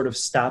known to sort of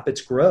stop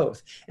its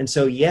growth. And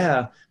so,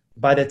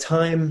 by the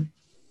time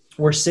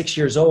we're 6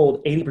 years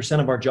old, 80%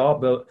 of our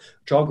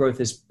jaw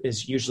growth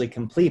is usually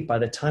complete. By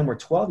the time we're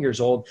 12 years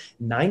old,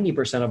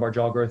 90% of our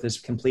jaw growth is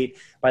complete.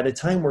 By the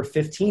time we're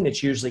 15,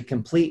 it's usually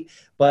complete.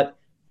 But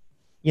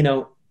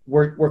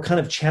we're kind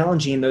of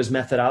challenging those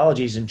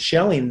methodologies and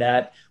showing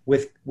that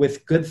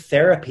with good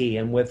therapy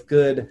and with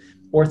good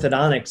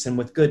orthodontics and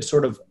with good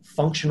sort of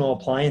functional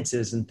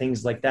appliances and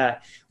things like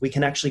that, we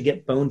can actually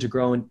get bone to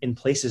grow in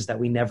places that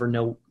we never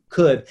know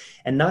could.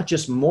 And not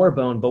just more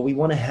bone, but we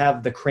want to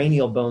have the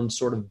cranial bone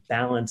sort of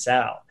balance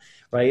out,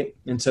 right?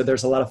 And so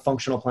there's a lot of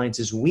functional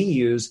appliances we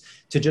use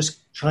to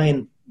just try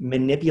and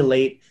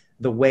manipulate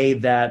the way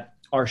that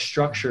our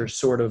structures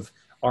sort of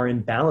are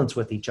in balance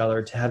with each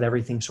other to have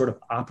everything sort of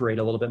operate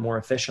a little bit more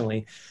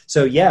efficiently.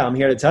 So I'm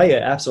here to tell you,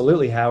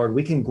 absolutely, Howard,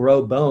 we can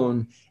grow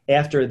bone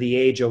after the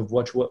age of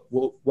what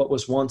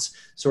was once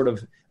sort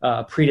of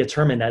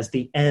predetermined as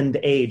the end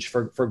age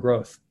for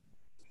growth.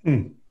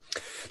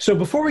 So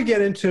before we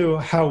get into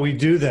how we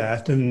do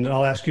that, and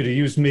I'll ask you to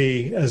use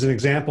me as an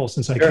example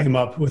since I came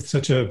up with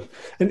such an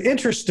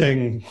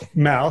interesting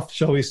mouth,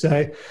 shall we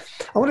say,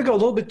 I want to go a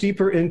little bit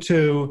deeper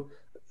into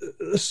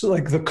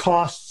like the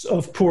costs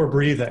of poor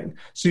breathing.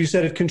 So you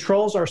said it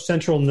controls our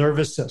central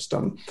nervous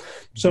system.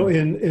 So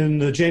in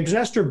the James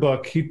Nestor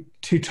book, he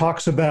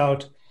talks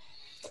about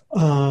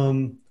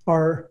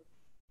our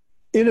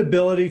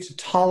inability to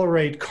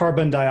tolerate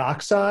carbon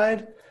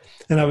dioxide.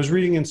 And I was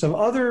reading in some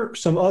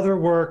other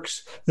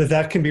works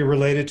that can be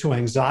related to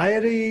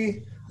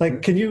anxiety.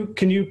 Like, can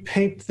you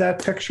paint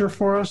that picture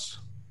for us?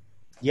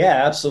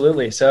 Yeah,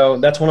 absolutely. So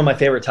that's one of my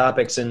favorite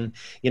topics. And,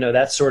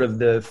 that's sort of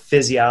the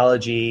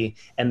physiology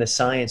and the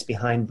science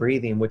behind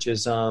breathing, which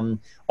is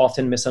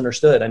often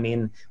misunderstood. I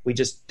mean, we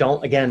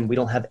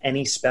don't have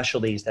any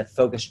specialties that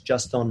focus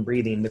just on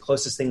breathing. The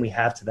closest thing we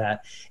have to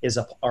that is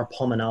our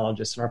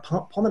pulmonologists. And our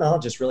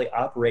pulmonologists really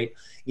operate,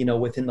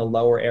 within the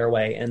lower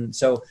airway. And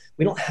so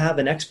we don't have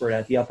an expert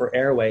at the upper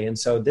airway. And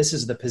so this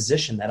is the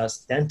position that us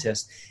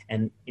dentists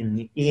and in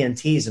the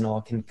ENTs and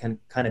all can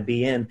kind of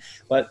be in.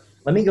 But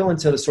let me go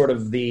into the sort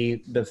of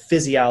the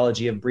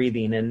physiology of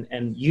breathing,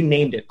 and you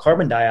named it.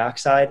 Carbon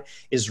dioxide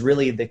is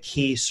really the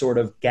key sort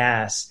of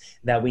gas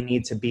that we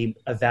need to be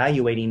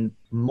evaluating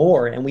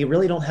more, and we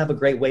really don't have a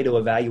great way to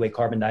evaluate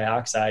carbon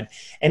dioxide.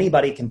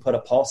 Anybody can put a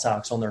pulse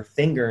ox on their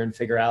finger and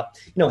figure out,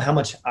 how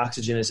much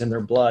oxygen is in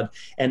their blood,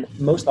 and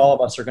most all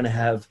of us are going to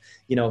have,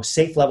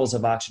 safe levels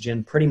of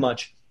oxygen pretty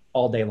much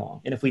all day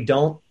long. And if we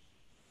don't,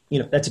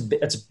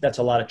 that's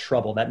a lot of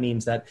trouble. That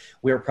means that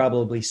we're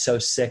probably so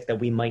sick that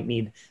we might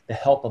need the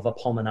help of a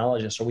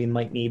pulmonologist, or we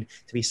might need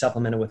to be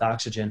supplemented with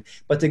oxygen.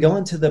 But to go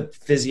into the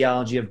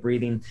physiology of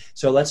breathing,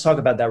 so let's talk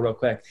about that real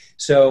quick.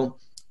 So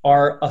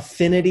our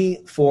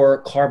affinity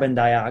for carbon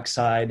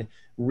dioxide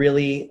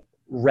really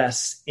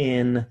rests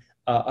in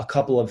a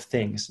couple of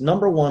things.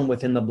 Number one,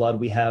 within the blood,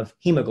 we have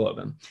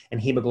hemoglobin,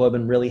 and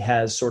hemoglobin really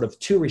has sort of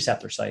two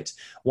receptor sites.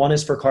 One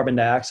is for carbon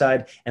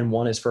dioxide and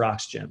one is for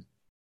oxygen.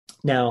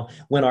 Now,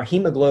 when our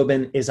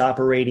hemoglobin is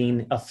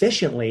operating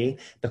efficiently,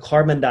 the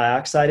carbon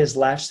dioxide is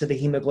latched to the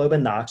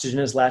hemoglobin, the oxygen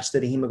is latched to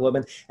the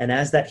hemoglobin, and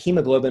as that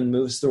hemoglobin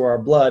moves through our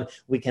blood,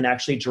 we can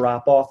actually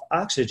drop off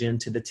oxygen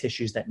to the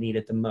tissues that need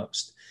it the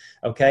most.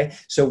 Okay?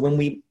 So when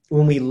we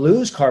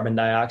lose carbon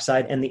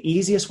dioxide, and the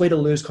easiest way to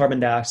lose carbon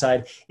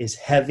dioxide is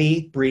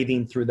heavy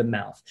breathing through the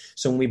mouth.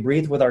 So when we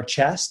breathe with our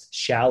chest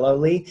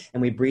shallowly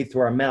and we breathe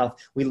through our mouth,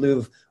 we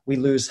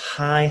lose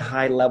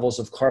high levels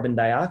of carbon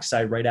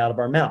dioxide right out of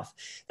our mouth.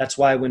 That's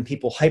why when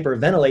people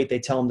hyperventilate, they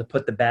tell them to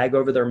put the bag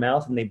over their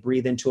mouth and they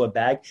breathe into a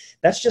bag.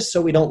 That's just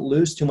so we don't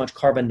lose too much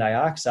carbon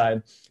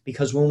dioxide,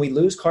 because when we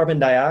lose carbon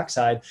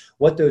dioxide,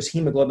 what those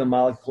hemoglobin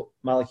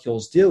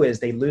molecules do is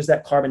they lose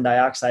that carbon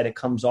dioxide. It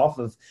comes off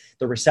of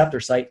the receptor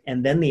site,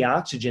 and then the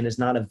oxygen is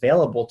not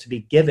available to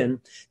be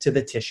given to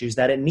the tissues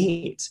that it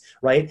needs,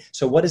 right?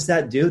 So what does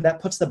that do? That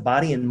puts the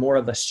body in more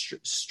of a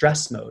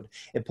stress mode.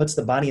 It puts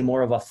the body in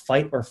more of a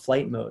fight or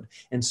flight mode.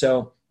 And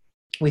so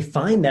we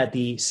find that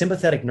the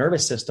sympathetic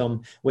nervous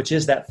system, which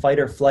is that fight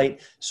or flight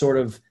sort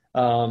of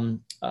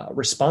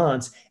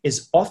response,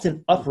 is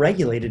often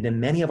upregulated in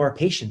many of our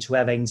patients who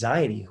have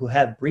anxiety, who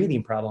have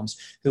breathing problems,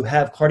 who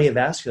have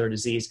cardiovascular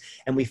disease.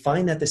 And we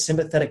find that the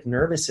sympathetic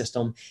nervous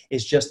system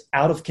is just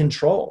out of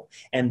control.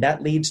 And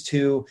that leads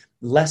to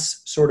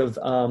less sort of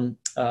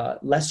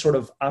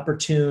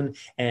opportune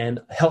and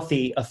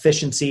healthy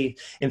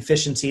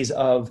efficiencies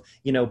of,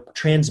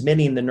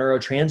 transmitting the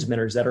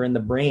neurotransmitters that are in the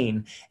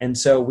brain. And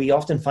so we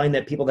often find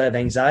that people that have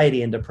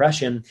anxiety and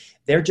depression,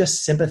 they're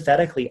just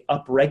sympathetically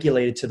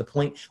upregulated to the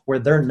point where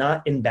they're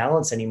not in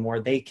balance anymore.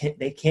 They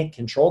can't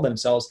control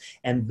themselves.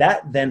 And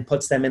that then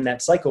puts them in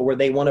that cycle where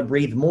they want to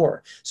breathe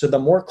more. So the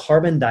more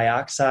carbon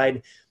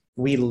dioxide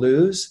we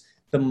lose,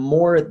 the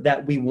more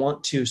that we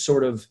want to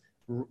sort of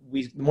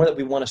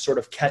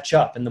catch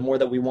up, and the more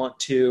that we want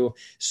to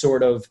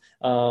sort of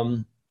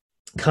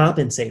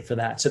compensate for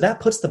that. So that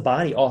puts the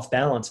body off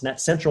balance, and that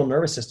central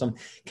nervous system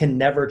can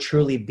never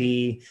truly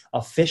be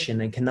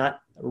efficient and cannot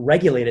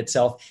regulate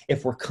itself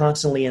if we're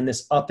constantly in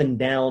this up and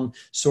down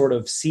sort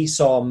of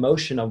seesaw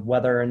motion of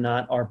whether or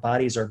not our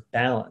bodies are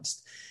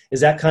balanced. Does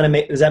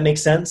that make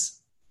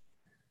sense?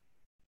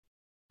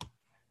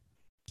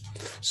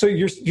 So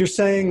you're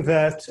saying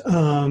that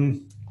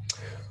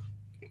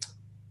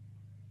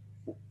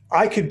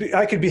I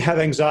could have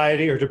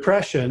anxiety or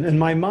depression, and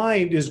my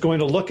mind is going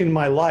to look in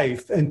my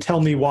life and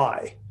tell me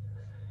why,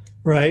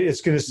 right?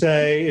 It's going to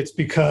say it's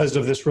because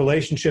of this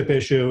relationship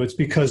issue. It's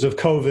because of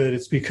COVID.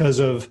 It's because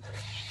of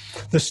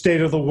the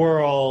state of the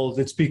world.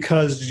 It's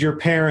because your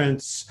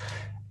parents.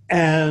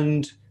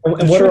 And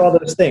what are all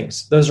those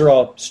things? Those are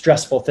all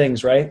stressful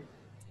things, right?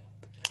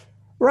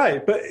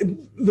 Right. But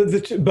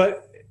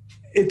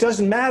it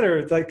doesn't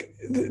matter. Like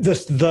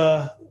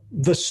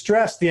the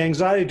stress, the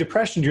anxiety,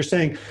 depression you're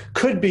saying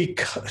could be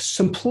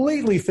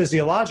completely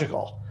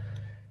physiological.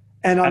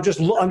 And I'm just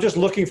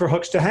looking for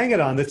hooks to hang it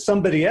on. That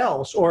somebody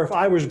else, or if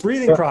I was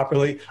breathing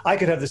properly, I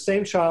could have the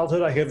same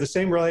childhood, I could have the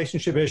same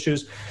relationship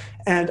issues,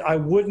 and I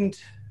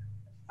wouldn't,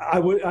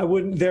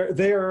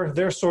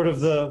 they're sort of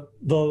the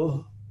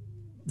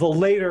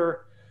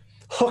later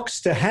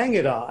hooks to hang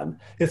it on.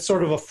 It's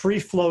sort of a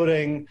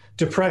free-floating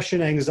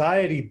depression,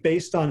 anxiety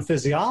based on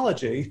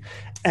physiology.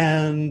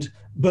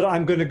 But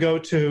I'm going to go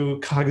to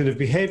cognitive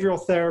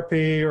behavioral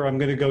therapy, or I'm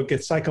going to go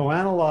get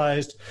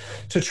psychoanalyzed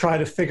to try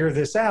to figure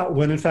this out,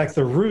 when in fact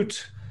the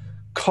root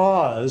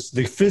cause,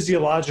 the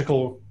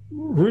physiological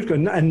root,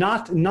 and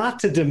not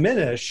to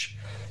diminish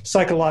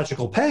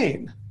psychological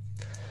pain.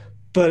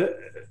 But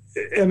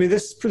I mean,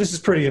 this is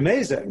pretty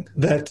amazing,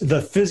 that the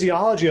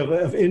physiology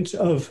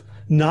of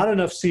not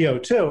enough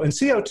CO2, and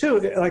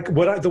CO2, like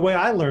the way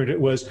I learned it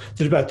was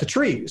about the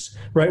trees,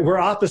 right? We're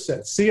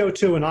opposites.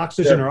 CO2 and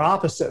oxygen are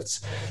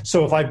opposites.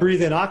 So if I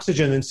breathe in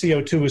oxygen, then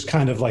CO2 is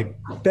kind of like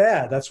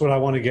bad. That's what I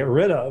want to get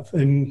rid of.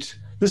 And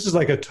this is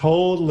like a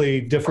totally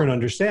different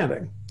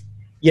understanding.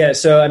 Yeah.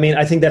 So, I mean,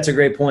 I think that's a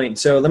great point.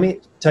 So let me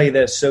tell you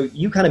this. So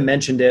you kind of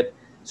mentioned it.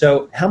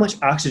 So how much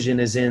oxygen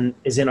is in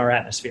our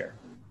atmosphere?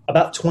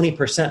 About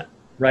 20%,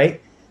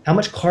 right? How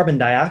much carbon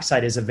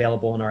dioxide is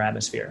available in our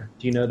atmosphere?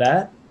 Do you know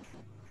that?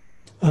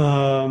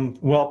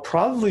 Well,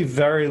 probably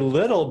very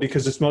little,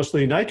 because it's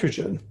mostly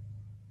nitrogen.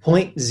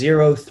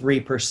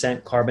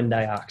 0.03% carbon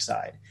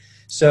dioxide.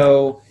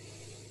 So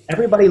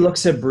everybody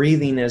looks at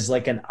breathing as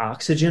like an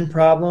oxygen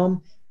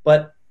problem,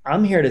 but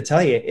I'm here to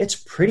tell you, it's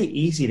pretty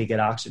easy to get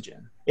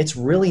oxygen. It's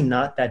really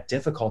not that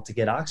difficult to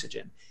get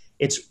oxygen.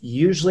 It's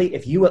usually,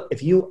 if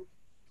you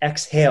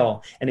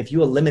exhale, and if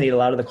you eliminate a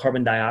lot of the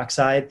carbon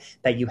dioxide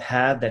that you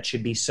have that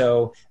should be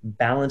so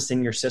balanced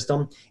in your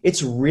system,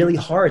 it's really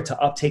hard to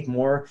uptake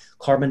more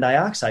carbon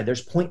dioxide.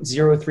 There's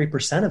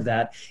 0.03% of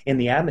that in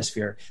the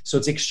atmosphere. So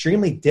it's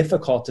extremely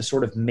difficult to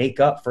sort of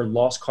make up for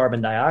lost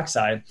carbon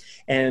dioxide.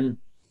 And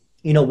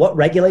you know what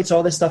regulates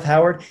all this stuff,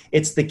 Howard?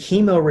 It's the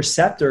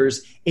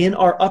chemoreceptors in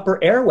our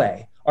upper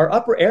airway. Our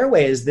upper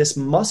airway is this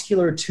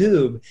muscular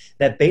tube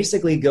that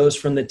basically goes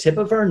from the tip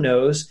of our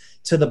nose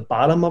to the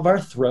bottom of our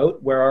throat,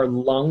 where our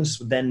lungs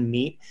then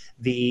meet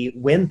the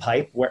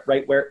windpipe,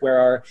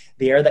 where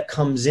the air that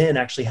comes in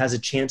actually has a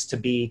chance to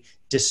be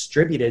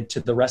distributed to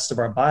the rest of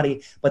our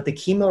body. But the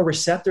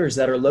chemoreceptors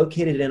that are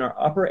located in our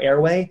upper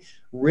airway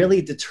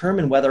really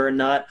determine whether or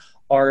not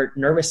our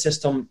nervous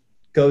system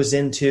goes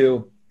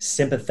into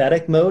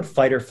sympathetic mode,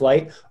 fight or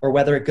flight, or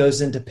whether it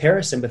goes into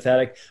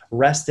parasympathetic,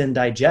 rest and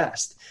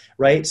digest,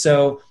 right?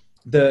 So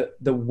the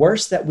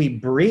worse that we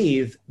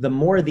breathe, the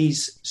more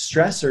these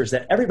stressors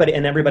that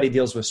everybody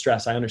deals with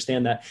stress. I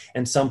understand that.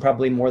 And some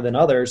probably more than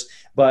others,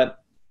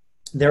 but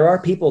there are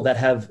people that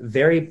have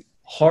very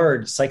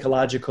hard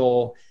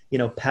psychological,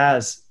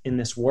 paths in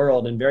this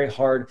world, and very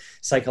hard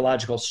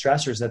psychological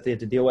stressors that they have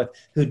to deal with,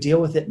 who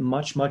deal with it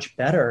much, much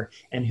better,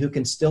 and who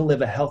can still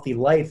live a healthy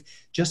life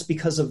just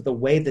because of the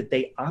way that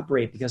they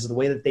operate, because of the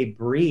way that they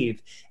breathe.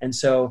 And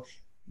so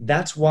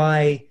that's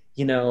why,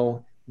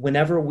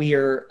 whenever we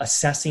are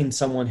assessing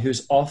someone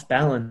who's off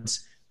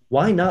balance,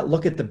 why not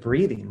look at the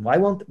breathing? Why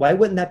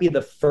wouldn't that be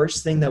the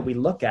first thing that we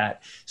look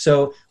at?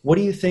 So what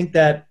do you think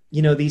that,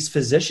 these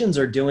physicians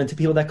are doing to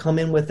people that come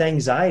in with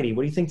anxiety?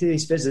 What do you think that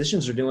these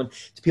physicians are doing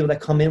to people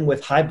that come in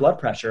with high blood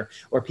pressure,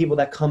 or people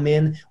that come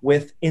in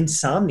with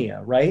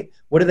insomnia, right?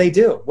 What do they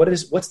do?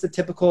 What's the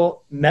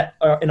typical in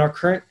our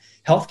current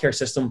healthcare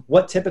system?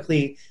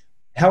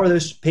 How are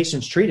those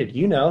patients treated?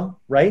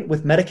 Right?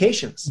 With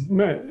medications.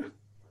 Right.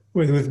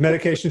 With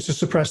medications to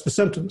suppress the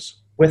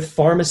symptoms. With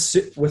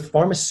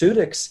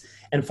pharmaceutics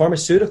and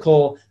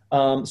pharmaceutical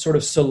sort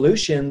of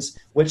solutions,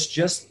 which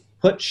just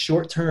put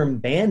short-term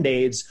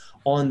Band-Aids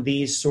on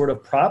these sort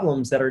of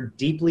problems that are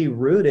deeply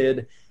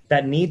rooted,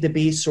 that need to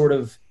be sort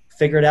of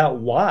figured out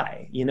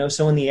why.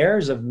 So in the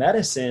eras of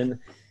medicine,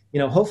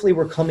 hopefully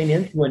we're coming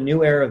into a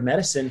new era of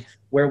medicine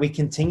where we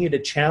continue to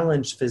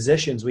challenge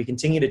physicians. We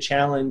continue to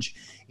challenge,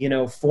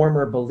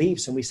 former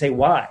beliefs, and we say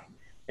why.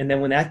 And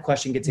then when that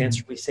question gets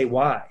answered, we say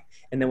why.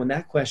 And then when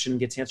that question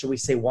gets answered, we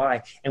say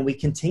why. And we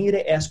continue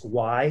to ask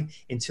why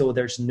until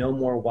there's no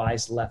more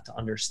whys left to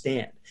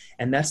understand.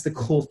 And that's the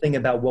cool thing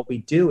about what we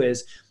do,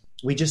 is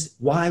we just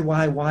why.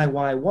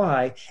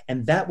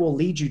 And that will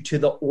lead you to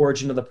the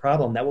origin of the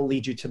problem. That will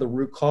lead you to the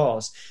root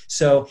cause.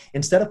 So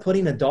instead of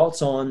putting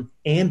adults on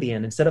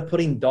Ambien, instead of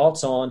putting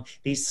adults on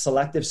these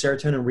selective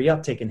serotonin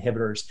reuptake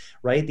inhibitors,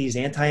 right? These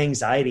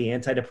anti-anxiety,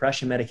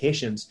 antidepressant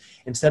medications,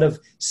 instead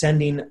of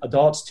sending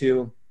adults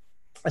to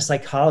a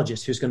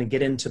psychologist who's going to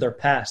get into their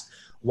past,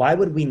 why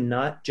would we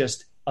not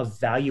just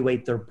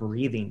evaluate their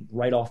breathing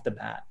right off the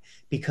bat?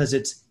 Because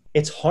it's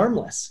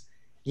harmless.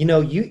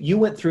 You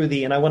went through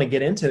and I want to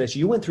get into this,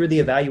 you went through the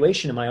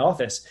evaluation in my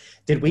office.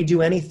 Did we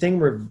do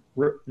anything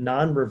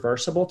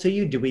non-reversible to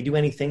you? Did we do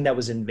anything that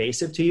was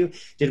invasive to you?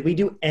 Did we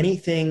do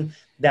anything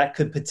that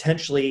could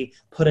potentially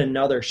put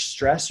another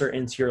stressor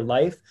into your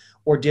life?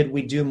 Or did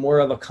we do more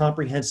of a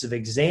comprehensive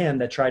exam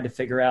that tried to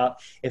figure out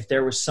if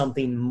there was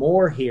something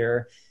more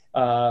here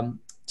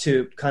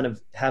to kind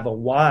of have a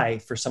why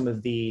for some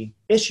of the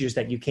issues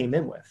that you came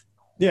in with?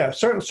 Yeah,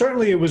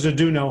 certainly it was a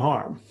do no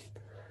harm.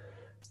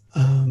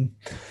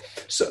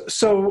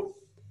 So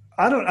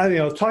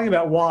talking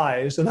about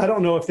whys, and I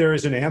don't know if there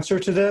is an answer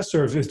to this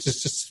or if it's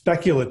just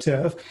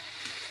speculative,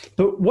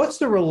 But what's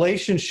the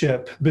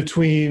relationship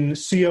between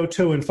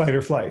CO2 and fight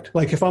or flight?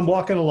 Like if I'm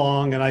walking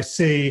along and I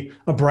see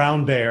a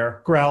brown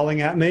bear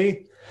growling at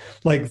me,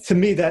 like to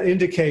me that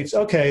indicates,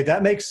 okay,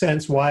 that makes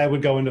sense why I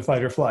would go into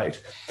fight or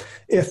flight.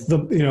 If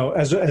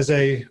as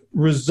a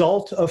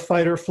result of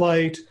fight or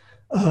flight,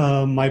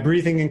 my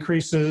breathing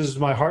increases,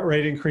 my heart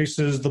rate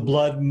increases, the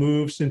blood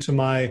moves into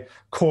my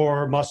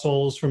core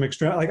muscles from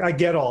extreme, like I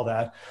get all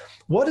that.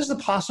 What is the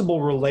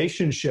possible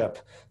relationship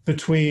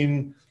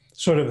between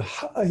sort of,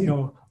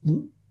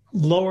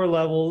 lower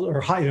level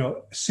or high,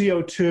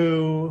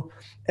 CO2,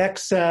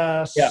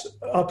 excess,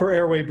 upper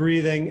airway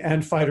breathing,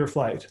 and fight or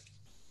flight?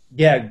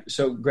 Yeah,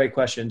 so great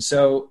question.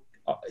 So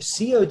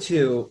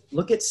CO2,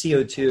 look at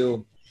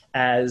CO2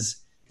 as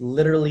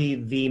literally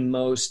the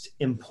most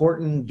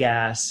important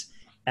gas,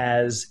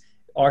 as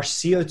our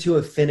CO2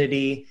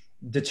 affinity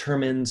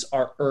determines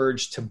our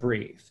urge to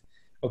breathe.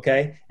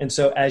 Okay. And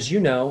so as you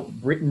know,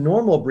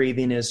 normal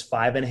breathing is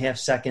 5.5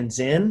 seconds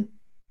in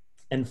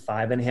and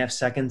 5.5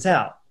 seconds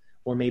out,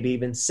 or maybe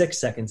even 6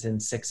 seconds in,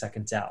 6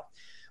 seconds out.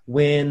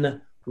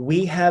 When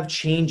we have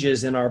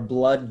changes in our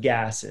blood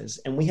gases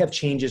and we have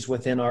changes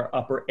within our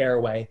upper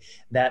airway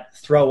that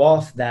throw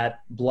off that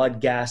blood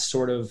gas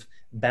sort of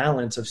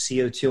balance of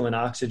CO2 and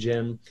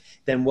oxygen,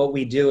 then what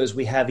we do is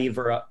we have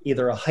either a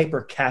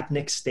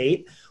hypercapnic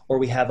state or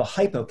we have a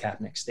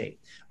hypocapnic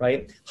state,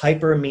 right?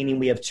 Hyper meaning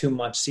we have too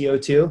much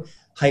CO2.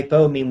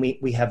 Hypo meaning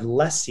we have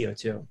less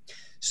CO2.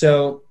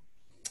 So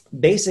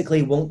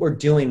basically what we're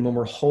doing when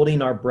we're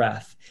holding our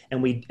breath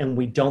and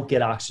we don't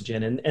get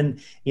oxygen,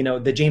 and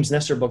the James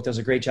Nestor book does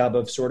a great job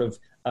of sort of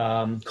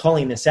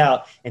calling this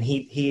out, and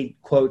he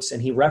quotes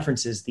and he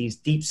references these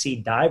deep sea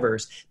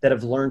divers that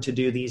have learned to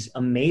do these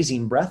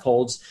amazing breath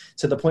holds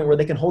to the point where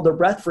they can hold their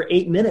breath for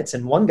 8 minutes,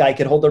 and one guy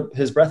could hold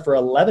his breath for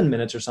 11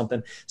 minutes or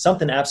something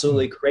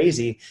absolutely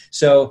crazy.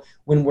 So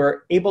when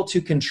we're able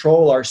to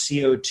control our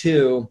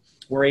CO2,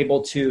 we're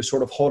able to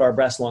sort of hold our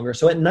breath longer.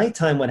 So at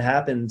nighttime, what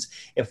happens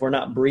if we're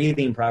not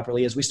breathing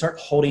properly is we start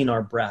holding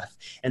our breath.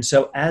 And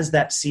so as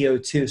that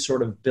CO2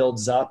 sort of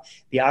builds up,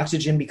 the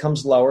oxygen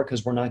becomes lower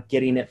because we're not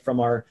getting it from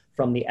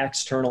the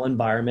external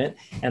environment,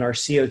 and our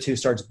CO2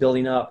 starts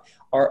building up.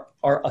 Our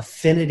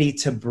affinity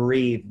to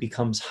breathe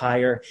becomes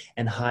higher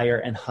and higher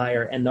and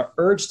higher, and the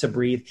urge to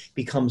breathe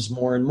becomes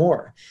more and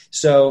more.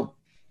 So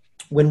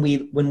when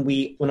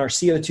our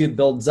CO2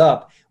 builds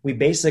up, we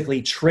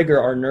basically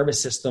trigger our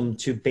nervous system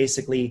to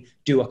basically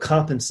do a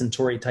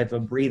compensatory type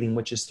of breathing,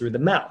 which is through the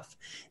mouth.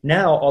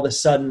 Now, all of a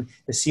sudden,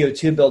 the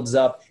CO2 builds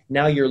up.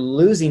 Now you're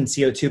losing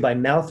CO2 by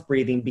mouth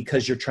breathing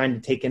because you're trying to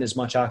take in as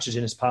much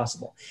oxygen as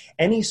possible.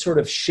 Any sort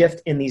of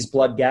shift in these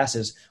blood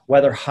gases,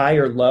 whether high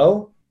or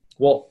low,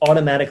 will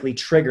automatically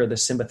trigger the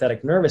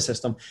sympathetic nervous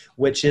system,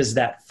 which is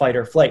that fight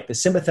or flight. The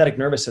sympathetic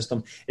nervous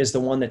system is the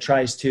one that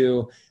tries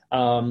to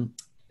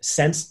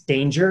sense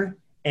danger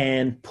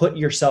and put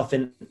yourself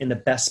in the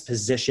best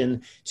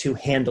position to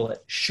handle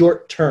it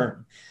short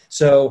term.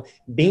 So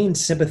being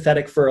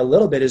sympathetic for a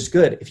little bit is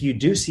good. If you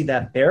do see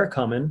that bear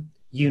coming,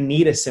 you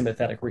need a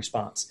sympathetic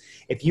response.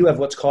 If you have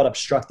what's called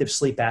obstructive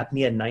sleep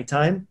apnea at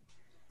nighttime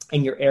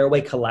and your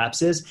airway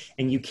collapses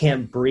and you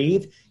can't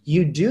breathe,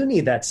 you do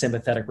need that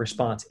sympathetic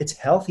response. It's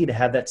healthy to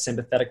have that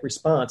sympathetic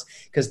response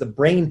because the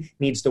brain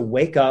needs to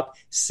wake up,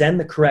 send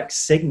the correct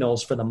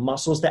signals for the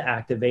muscles to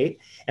activate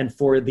and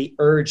for the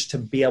urge to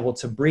be able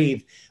to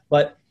breathe.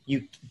 But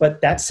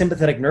that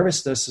sympathetic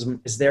nervous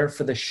system is there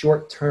for the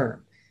short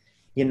term.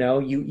 You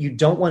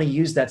don't want to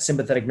use that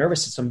sympathetic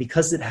nervous system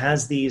because it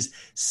has these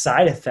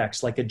side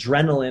effects like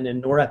adrenaline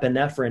and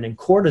norepinephrine and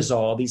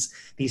cortisol,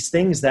 these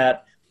things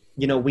that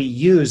we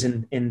use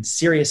in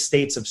serious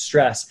states of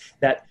stress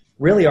that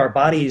really our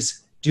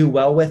bodies do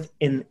well with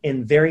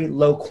in very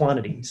low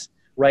quantities,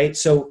 right?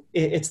 So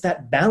it's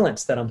that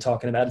balance that I'm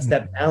talking about. It's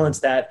that balance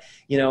that,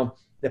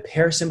 the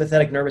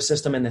parasympathetic nervous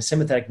system and the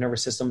sympathetic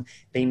nervous system,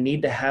 they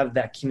need to have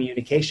that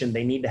communication.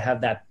 They need to have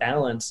that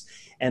balance.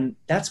 And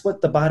that's what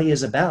the body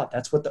is about.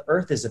 That's what the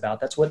earth is about.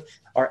 That's what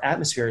our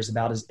atmosphere is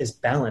about is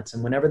balance.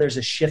 And whenever there's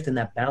a shift in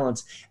that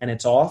balance and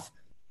it's off,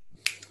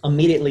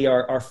 immediately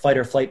our fight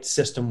or flight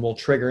system will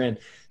trigger in.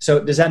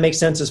 So does that make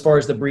sense as far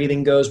as the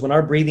breathing goes? When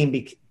our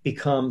breathing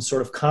becomes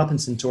sort of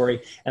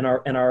compensatory and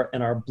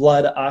our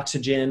blood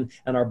oxygen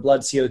and our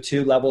blood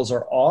CO2 levels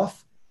are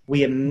off,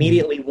 we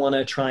immediately want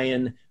to try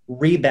and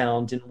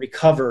rebound and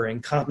recover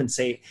and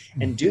compensate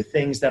and do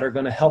things that are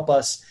going to help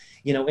us,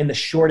 in the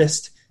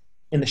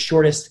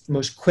shortest,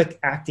 most quick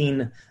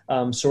acting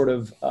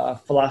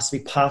philosophy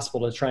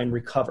possible to try and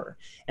recover.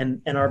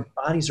 And our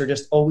bodies are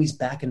just always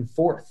back and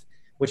forth,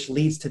 which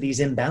leads to these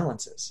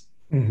imbalances.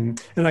 Mm-hmm.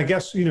 And I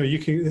guess,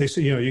 they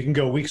say, you can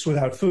go weeks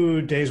without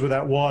food, days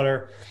without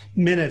water,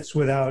 minutes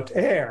without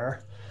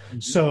air. Mm-hmm.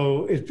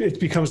 So it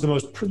becomes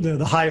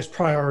the highest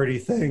priority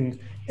thing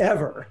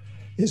ever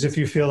is if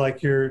you feel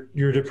like you're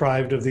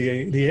deprived of the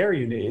air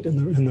you need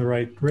in the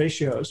right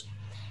ratios.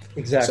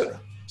 Exactly.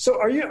 So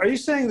are you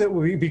saying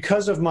that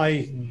because of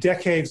my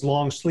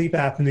decades-long sleep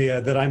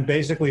apnea, that I'm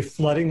basically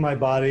flooding my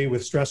body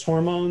with stress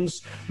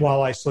hormones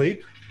while I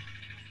sleep?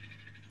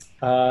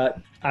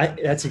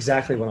 That's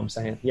exactly what I'm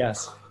saying.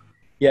 Yes.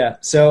 Yeah.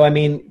 So, I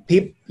mean,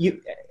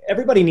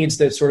 everybody needs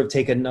to sort of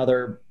take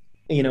another,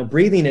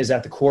 breathing is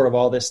at the core of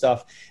all this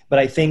stuff. But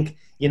I think,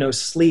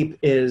 sleep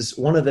is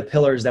one of the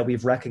pillars that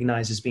we've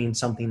recognized as being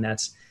something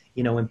that's,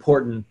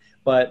 important.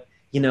 But,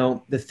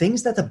 the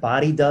things that the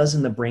body does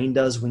and the brain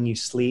does when you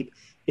sleep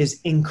is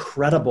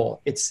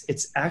incredible.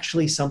 It's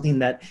actually something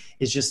that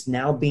is just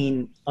now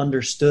being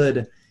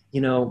understood,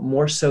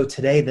 more so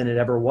today than it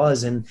ever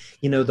was. And,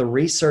 the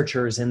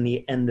researchers and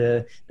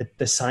the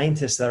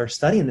scientists that are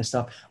studying this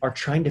stuff are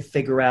trying to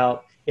figure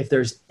out if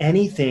there's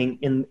anything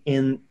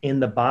in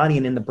the body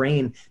and in the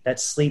brain that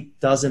sleep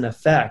doesn't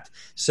affect.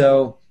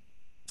 So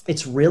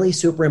it's really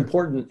super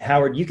important,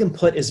 Howard. You can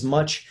put as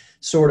much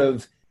sort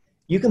of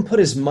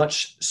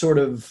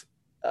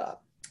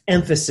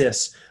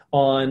emphasis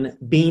on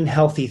being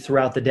healthy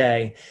throughout the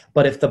day.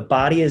 But if the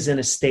body is in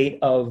a state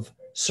of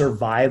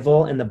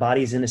survival and the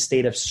body's in a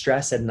state of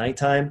stress at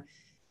nighttime,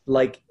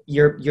 like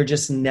you're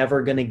just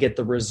never going to get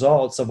the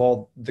results of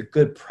all the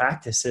good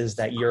practices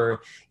that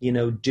you're,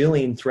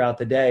 doing throughout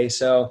the day.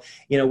 So,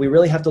 we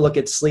really have to look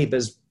at sleep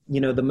as,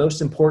 the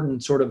most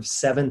important sort of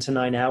 7 to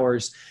 9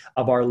 hours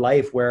of our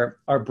life, where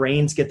our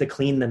brains get to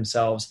clean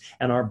themselves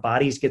and our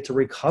bodies get to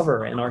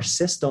recover and our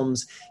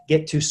systems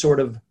get to sort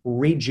of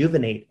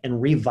rejuvenate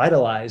and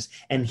revitalize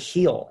and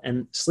heal.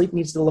 And sleep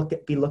needs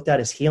to be looked at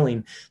as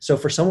healing. So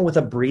for someone with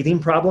a breathing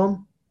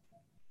problem,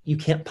 you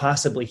can't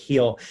possibly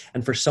heal.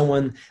 And for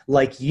someone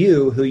like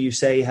you, who you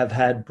say have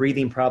had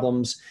breathing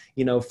problems,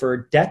 for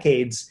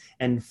decades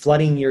and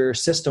flooding your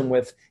system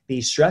with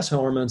these stress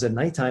hormones at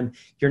nighttime,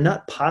 you're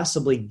not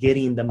possibly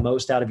getting the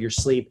most out of your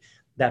sleep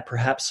that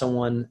perhaps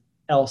someone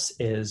else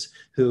is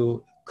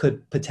who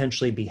could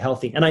potentially be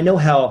healthy. And I know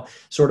how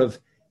sort of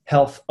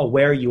health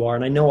aware you are.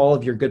 And I know all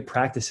of your good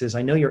practices.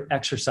 I know your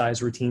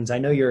exercise routines. I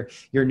know your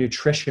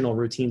nutritional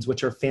routines,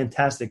 which are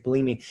fantastic.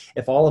 Believe me,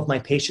 if all of my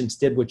patients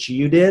did what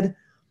you did,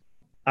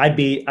 I'd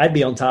be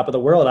on top of the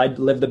world. I'd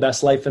live the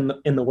best life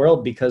in the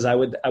world, because I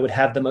would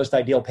have the most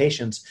ideal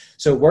patients.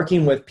 So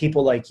working with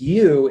people like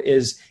you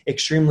is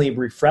extremely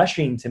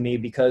refreshing to me,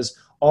 because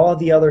all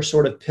the other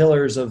sort of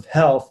pillars of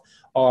health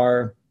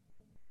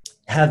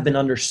have been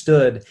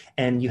understood,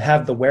 and you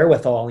have the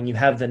wherewithal and you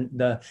have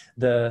the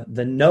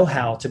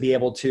know-how to be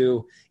able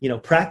to,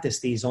 practice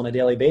these on a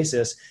daily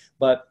basis.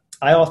 But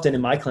I often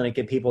in my clinic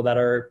get people that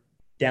are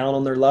down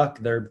on their luck,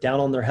 they're down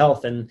on their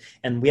health, and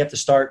we have to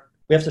start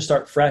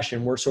fresh.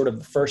 And we're sort of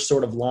the first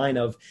sort of line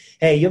of,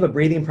 hey, you have a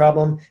breathing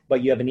problem,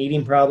 but you have an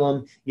eating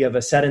problem, you have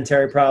a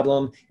sedentary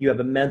problem, you have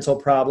a mental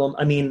problem.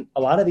 I mean, a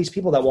lot of these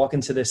people that walk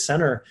into this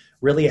center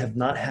really have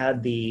not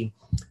had the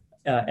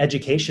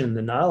education,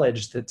 the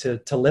knowledge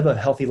to live a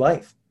healthy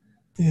life.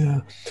 Yeah.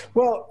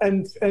 Well,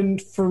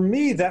 and for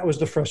me, that was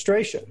the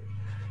frustration,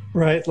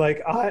 right?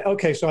 Like,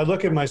 so I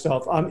look at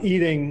myself, I'm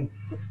eating,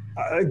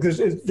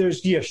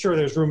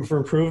 there's room for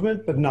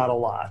improvement, but not a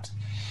lot.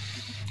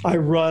 I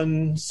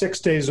run 6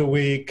 days a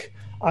week.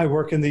 I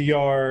work in the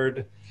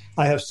yard.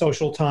 I have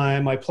social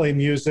time. I play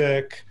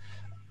music.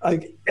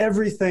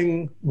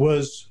 Everything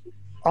was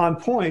on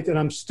point, and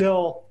I'm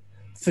still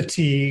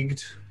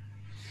fatigued.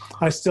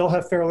 I still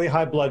have fairly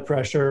high blood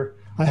pressure.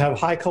 I have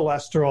high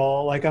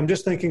cholesterol. Like, I'm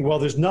just thinking, well,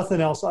 there's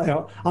nothing else.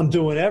 I'm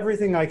doing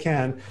everything I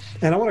can.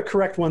 And I want to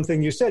correct one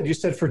thing you said. You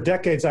said for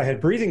decades I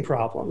had breathing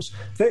problems.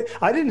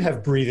 I didn't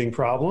have breathing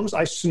problems.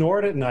 I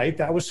snored at night.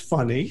 That was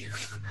funny.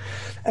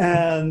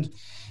 And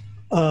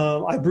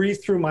I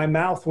breathe through my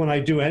mouth when I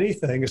do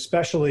anything,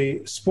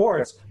 especially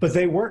sports, but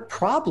they weren't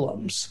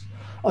problems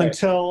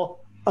until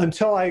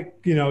I,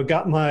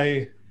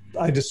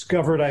 I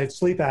discovered I had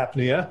sleep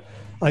apnea.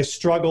 I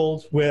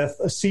struggled with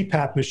a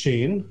CPAP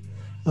machine,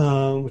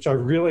 which I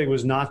really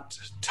was not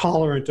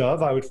tolerant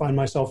of. I would find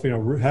myself,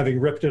 having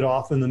ripped it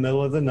off in the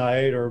middle of the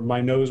night, or my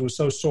nose was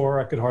so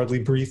sore I could hardly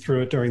breathe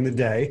through it during the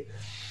day.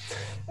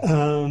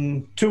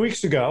 2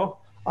 weeks ago,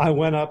 I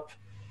went up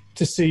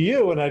to see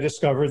you, and I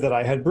discovered that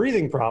I had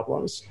breathing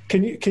problems.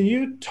 Can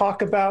you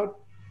talk about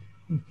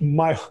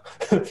my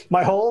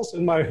my holes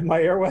in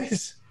my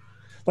airways?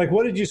 Like,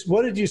 what did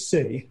you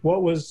see?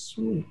 What was,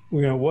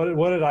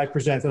 what did I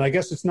present? And I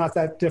guess it's not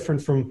that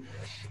different from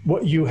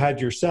what you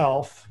had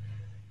yourself.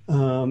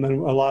 And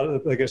a lot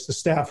of, I guess, the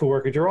staff who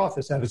work at your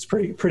office have. It's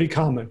pretty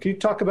common. Can you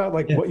talk about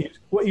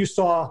what you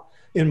saw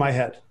in my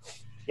head?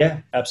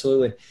 Yeah,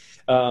 absolutely.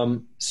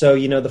 So,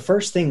 the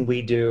first thing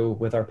we do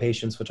with our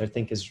patients, which I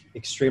think is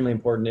extremely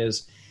important,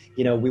 is,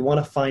 we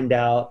want to find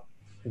out,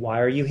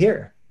 why are you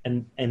here?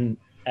 And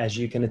as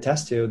you can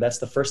attest to, that's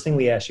the first thing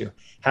we ask you.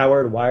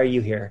 Howard, why are you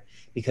here?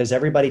 Because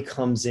everybody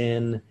comes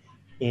in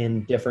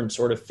different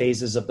sort of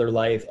phases of their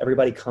life.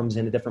 Everybody comes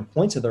in at different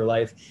points of their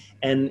life.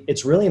 And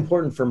it's really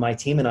important for my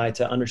team and I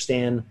to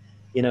understand,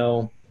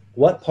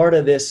 what part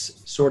of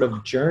this sort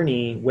of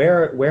journey,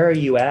 where are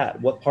you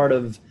at? What part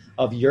of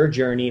your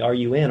journey are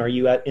you in? Are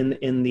you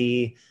in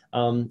the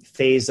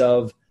phase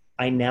of,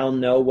 I now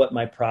know what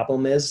my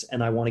problem is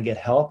and I want to get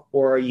help?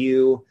 Or are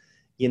you,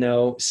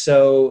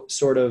 so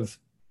sort of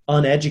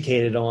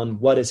uneducated on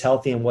what is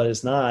healthy and what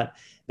is not,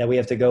 that we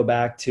have to go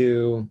back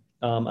to,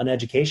 an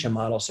education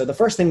model. So the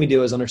first thing we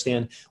do is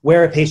understand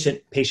where a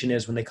patient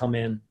is when they come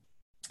in,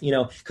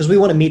 because we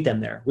want to meet them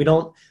there. We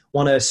don't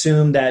want to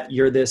assume that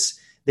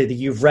that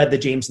you've read the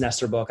James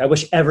Nestor book. I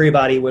wish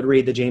everybody would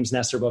read the James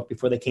Nestor book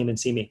before they came and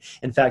see me.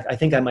 In fact, I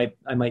think I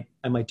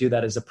might do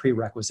that as a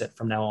prerequisite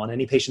from now on.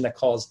 Any patient that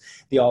calls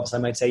the office, I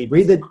might say,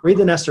 read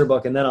the Nestor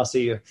book, and then I'll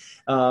see you.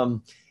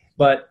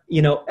 But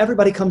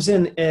everybody comes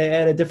in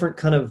at a different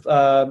kind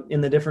of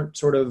in the different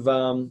sort of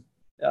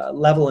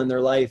level in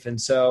their life. And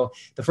so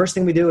the first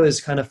thing we do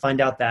is kind of find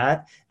out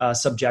that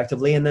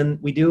subjectively, and then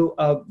we do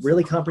a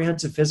really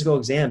comprehensive physical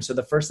exam. So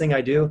the first thing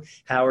I do,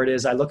 Howard,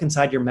 is I look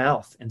inside your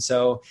mouth. And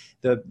so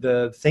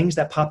the things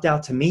that popped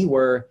out to me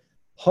were,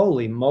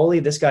 holy moly,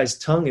 this guy's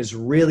tongue is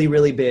really,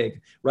 really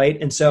big,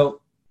 right? And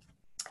so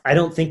I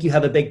don't think you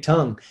have a big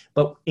tongue,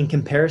 but in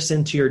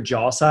comparison to your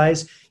jaw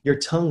size, your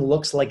tongue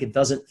looks like it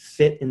doesn't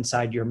fit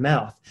inside your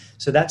mouth.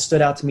 So that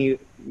stood out to me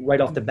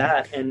right off the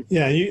bat. And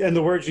yeah, and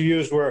the words you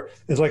used were,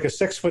 it's like a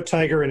 6-foot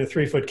tiger in a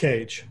 3-foot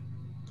cage.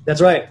 That's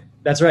right.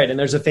 And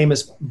there's a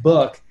famous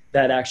book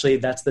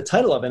that's the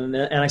title of it. And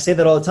I say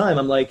that all the time.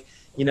 I'm like,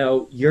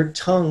 your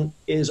tongue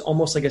is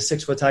almost like a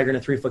 6-foot tiger in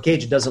a 3-foot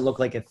cage. It doesn't look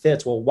like it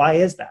fits. Well, why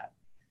is that?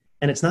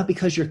 And it's not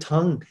because your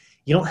tongue,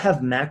 you don't have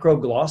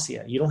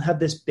macroglossia. You don't have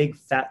this big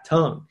fat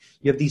tongue.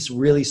 You have these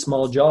really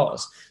small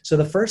jaws. So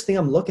the first thing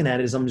I'm looking at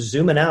is I'm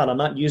zooming out. I'm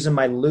not using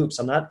my loops.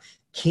 I'm not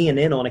keying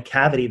in on a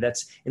cavity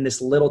that's in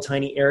this little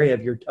tiny area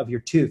of your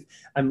tooth.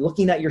 I'm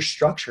looking at your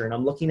structure, and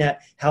I'm looking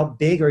at how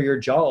big are your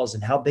jaws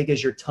and how big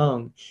is your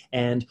tongue,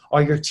 and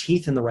are your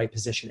teeth in the right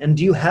position, and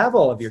do you have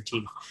all of your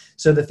teeth?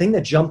 So the thing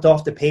that jumped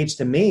off the page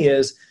to me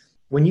is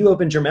when you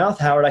opened your mouth,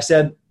 Howard, I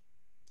said,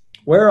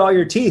 where are all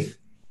your teeth?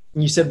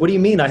 And you said, what do you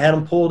mean? I had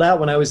them pulled out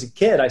when I was a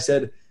kid. I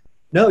said,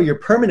 no, your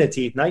permanent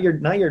teeth, not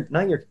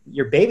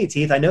your baby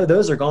teeth. I know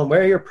those are gone.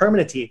 Where are your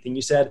permanent teeth? And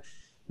you said,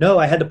 no,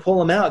 I had to pull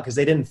them out because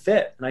they didn't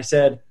fit. And I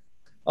said,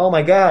 oh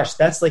my gosh,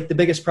 that's like the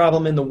biggest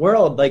problem in the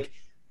world. Like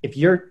if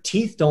your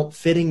teeth don't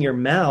fit in your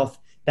mouth,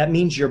 that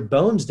means your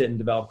bones didn't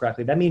develop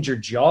correctly. That means your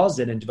jaws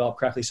didn't develop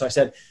correctly. So I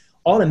said,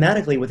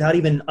 automatically, without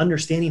even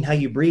understanding how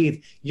you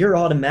breathe, you're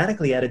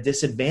automatically at a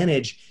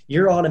disadvantage.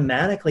 You're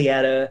automatically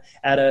at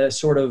a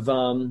sort of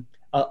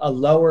a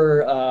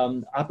lower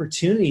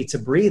opportunity to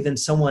breathe than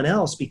someone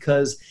else,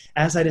 because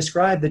as I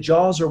described, the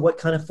jaws are what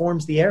kind of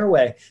forms the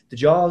airway. The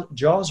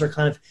jaws are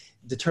kind of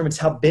determines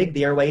how big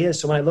the airway is.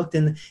 So when I looked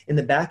in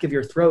the back of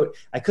your throat,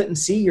 I couldn't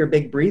see your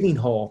big breathing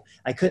hole.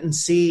 I couldn't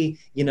see,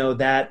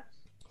 that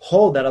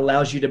hole that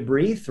allows you to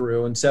breathe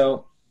through. And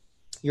so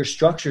your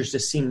structures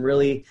just seem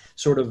really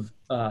sort of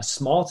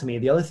small to me.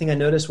 The other thing I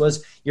noticed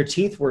was your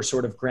teeth were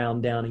sort of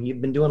ground down, and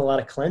you've been doing a lot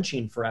of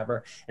clenching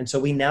forever. And so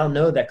we now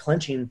know that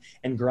clenching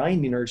and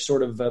grinding are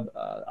sort of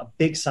a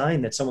big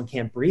sign that someone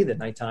can't breathe at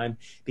nighttime,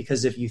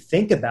 because if you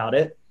think about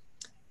it,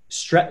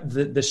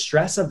 the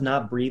stress of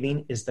not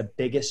breathing is the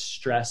biggest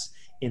stress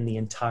in the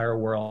entire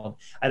world.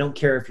 I don't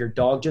care if your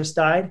dog just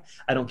died.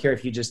 I don't care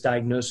if you just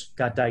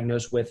got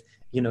diagnosed with,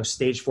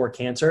 stage 4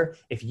 cancer.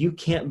 If you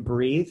can't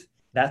breathe,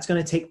 that's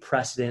going to take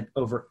precedent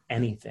over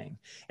anything.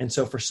 And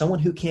so for someone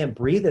who can't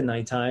breathe at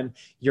nighttime,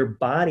 your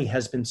body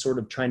has been sort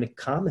of trying to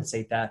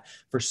compensate that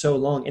for so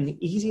long. And the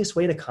easiest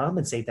way to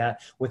compensate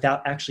that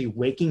without actually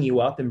waking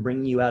you up and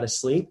bringing you out of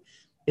sleep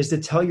is to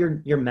tell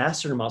your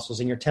masseter muscles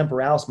and your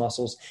temporalis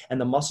muscles and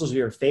the muscles of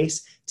your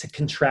face to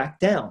contract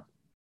down.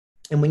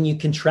 And when you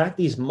contract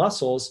these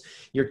muscles,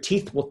 your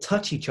teeth will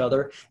touch each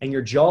other and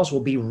your jaws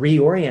will be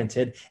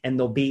reoriented and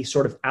they'll be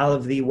sort of out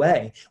of the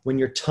way. When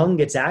your tongue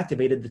gets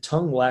activated, the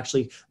tongue will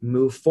actually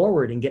move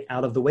forward and get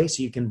out of the way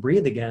so you can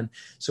breathe again.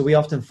 So we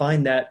often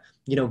find that,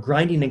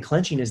 grinding and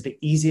clenching is the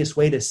easiest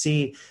way to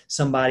see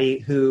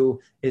somebody to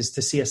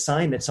see a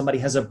sign that somebody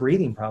has a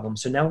breathing problem.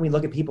 So now when we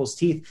look at people's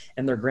teeth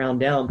and they're ground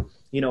down,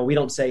 we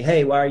don't say,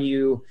 hey, why are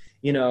you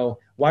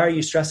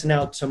stressing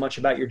out so much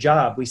about your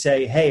job? We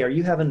say, hey, are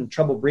you having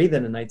trouble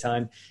breathing at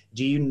nighttime?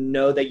 Do you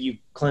know that you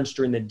clench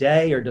during the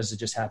day, or does it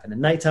just happen at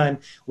nighttime?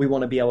 We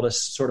want to be able to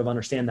sort of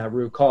understand that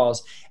root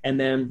cause. And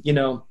then,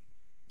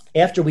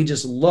 after we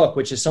just look,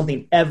 which is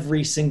something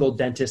every single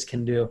dentist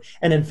can do.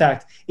 And in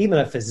fact, even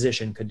a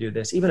physician could do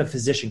this. Even a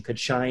physician could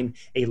shine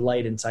a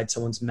light inside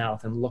someone's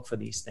mouth and look for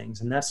these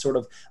things. And that's sort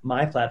of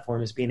my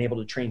platform, is being able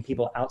to train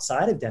people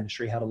outside of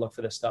dentistry how to look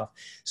for this stuff.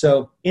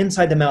 So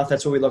inside the mouth,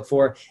 that's what we look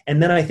for.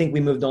 And then I think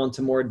we moved on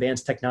to more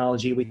advanced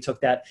technology. We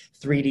took that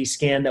 3D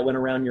scan that went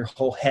around your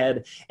whole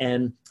head.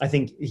 And I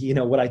think,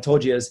 what I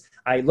told you is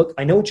I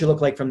know what you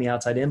look like from the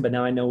outside in, but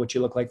now I know what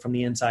you look like from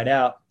the inside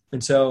out.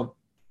 And so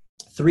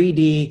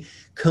 3D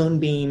cone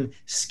beam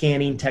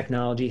scanning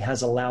technology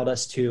has allowed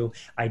us to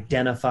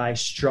identify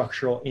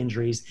structural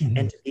injuries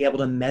and to be able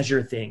to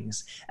measure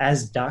things.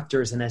 As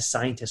doctors and as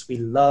scientists, we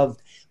love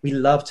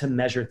to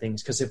measure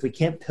things, because if we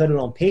can't put it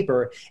on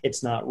paper,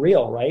 it's not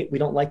real, right? We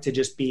don't like to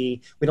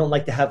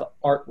have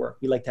artwork.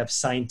 We like to have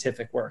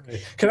scientific work.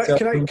 Can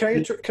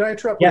I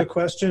interrupt with a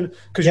question?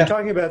 Because you're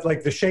talking about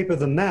like the shape of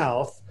the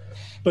mouth.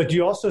 But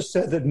you also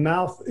said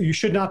that you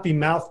should not be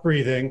mouth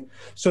breathing.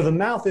 So the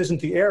mouth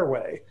isn't the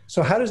airway.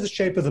 So how does the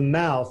shape of the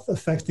mouth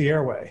affect the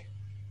airway?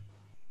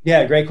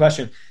 Yeah, great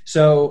question.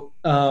 So,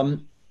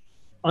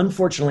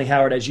 unfortunately,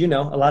 Howard, as you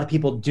know, a lot of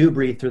people do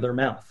breathe through their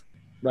mouth,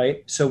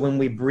 right? So when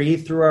we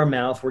breathe through our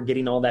mouth, we're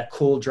getting all that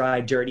cool,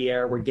 dry, dirty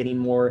air. We're getting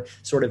more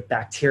sort of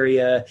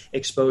bacteria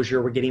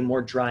exposure. We're getting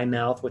more dry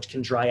mouth, which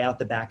can dry out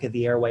the back of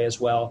the airway as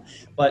well.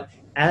 But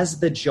as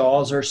the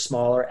jaws are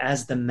smaller,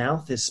 as the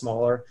mouth is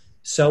smaller,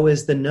 so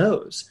is the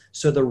nose.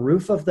 So the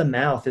roof of the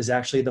mouth is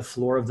actually the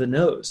floor of the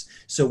nose.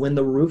 So when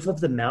the roof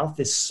of the mouth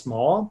is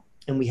small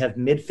and we have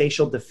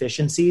midfacial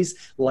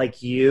deficiencies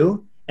like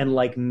you and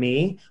like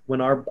me,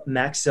 when our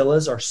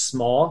maxillas are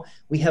small,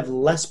 we have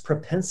less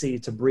propensity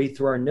to breathe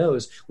through our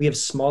nose. We have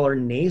smaller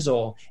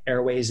nasal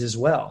airways as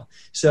well.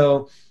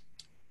 So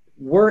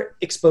we're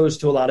exposed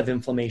to a lot of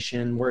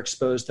inflammation. We're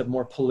exposed to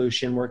more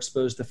pollution. We're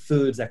exposed to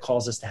foods that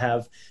cause us to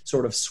have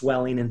sort of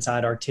swelling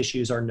inside our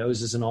tissues, our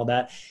noses and all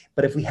that.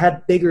 But if we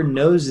had bigger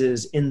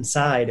noses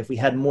inside, if we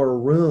had more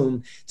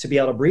room to be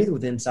able to breathe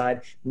with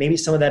inside, maybe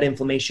some of that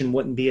inflammation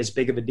wouldn't be as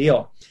big of a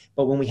deal.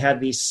 But when we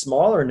have these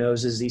smaller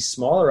noses, these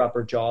smaller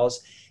upper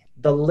jaws,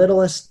 the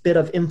littlest bit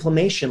of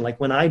inflammation, like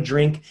when I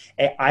drink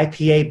an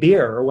IPA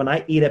beer or when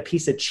I eat a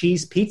piece of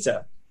cheese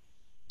pizza,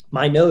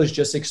 my nose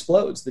just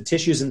explodes. The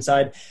tissues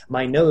inside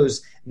my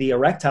nose, the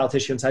erectile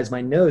tissue inside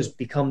my nose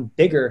become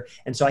bigger.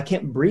 And so I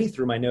can't breathe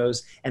through my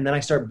nose. And then I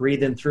start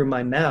breathing through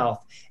my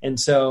mouth. And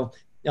so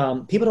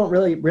people don't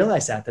really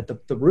realize that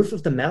the roof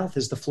of the mouth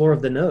is the floor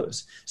of the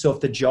nose. So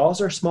if the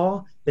jaws are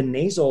small, the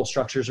nasal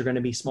structures are going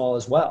to be small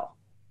as well.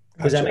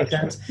 Does that make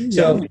sense? Yeah.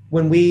 So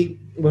when we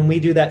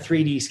do that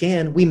 3D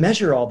scan, we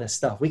measure all this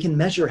stuff. We can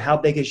measure how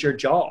big is your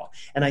jaw.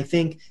 And I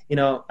think,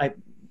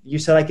 you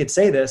said I could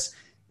say this,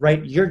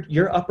 right?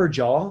 Your upper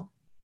jaw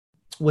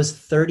was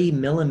 30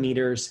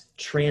 millimeters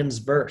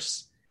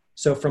transverse.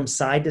 So from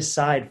side to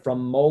side,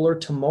 from molar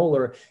to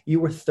molar, you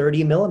were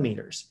 30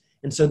 millimeters.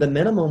 And so the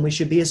minimum we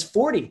should be is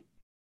 40.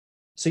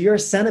 So you're a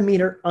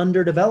centimeter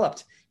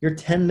underdeveloped. You're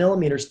 10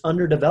 millimeters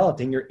underdeveloped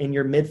in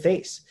your mid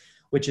face,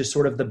 which is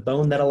sort of the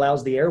bone that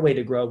allows the airway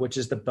to grow, which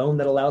is the bone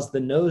that allows the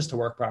nose to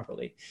work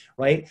properly,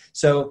 right?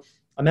 So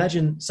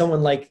imagine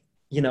someone like,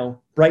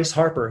 Bryce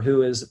Harper,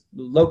 who is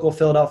local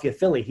Philadelphia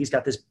Philly. He's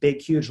got this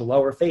big, huge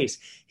lower face.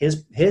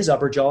 His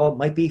upper jaw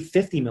might be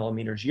 50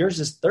 millimeters. Yours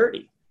is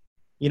 30.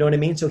 You know what I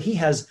mean? So he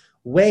has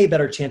way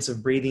better chance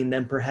of breathing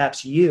than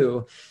perhaps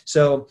you.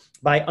 So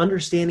by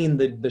understanding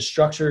the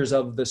structures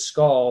of the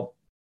skull,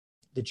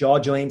 the jaw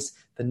joints,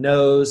 the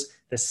nose,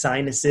 the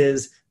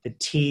sinuses, the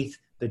teeth,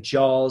 the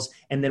jaws,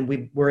 and then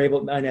we were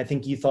able, and I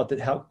think you thought that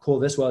how cool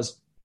this was,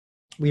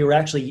 we were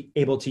actually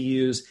able to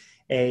use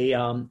a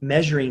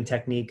measuring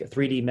technique,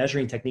 3D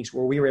measuring techniques,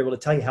 where we were able to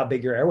tell you how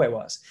big your airway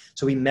was.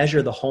 So we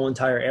measure the whole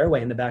entire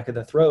airway in the back of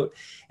the throat.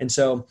 And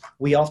so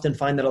we often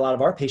find that a lot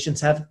of our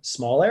patients have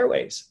small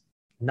airways.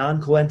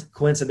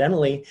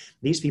 Non-coincidentally,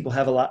 these people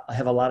have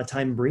a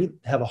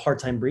hard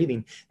time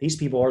breathing. These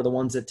people are the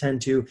ones that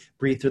tend to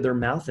breathe through their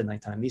mouth at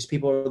nighttime. These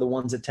people are the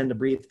ones that tend to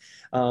breathe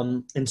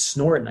and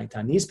snore at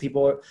nighttime. These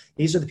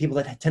are the people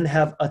that tend to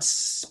have a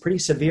pretty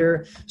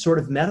severe sort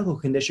of medical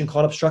condition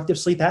called obstructive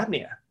sleep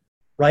apnea,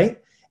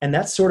 right? And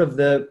that's sort of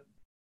the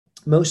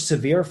most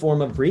severe form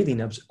of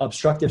breathing,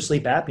 obstructive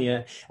sleep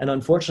apnea. And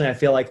unfortunately, I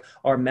feel like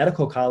our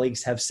medical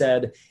colleagues have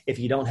said, if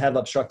you don't have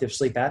obstructive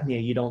sleep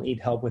apnea, you don't need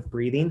help with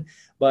breathing.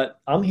 But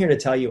I'm here to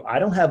tell you, I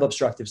don't have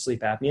obstructive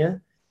sleep apnea,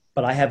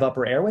 but I have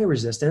upper airway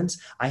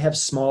resistance. I have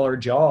smaller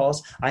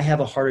jaws. I have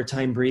a harder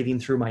time breathing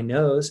through my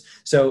nose.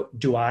 So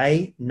do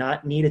I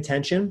not need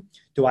attention?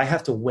 Do I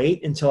have to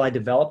wait until I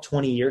develop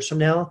 20 years from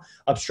now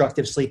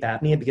obstructive sleep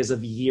apnea because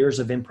of years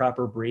of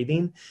improper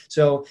breathing?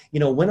 So,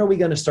 when are we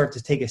going to start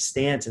to take a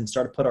stance and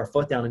start to put our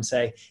foot down and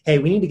say, hey,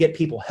 we need to get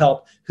people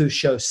help who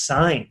show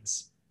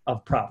signs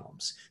of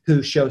problems,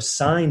 who show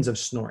signs of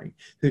snoring,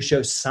 who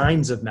show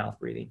signs of mouth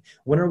breathing?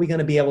 When are we going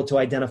to be able to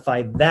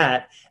identify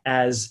that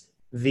as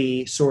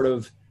the sort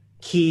of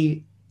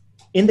key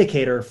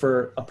indicator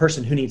for a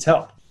person who needs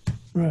help?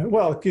 Right.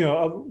 Well,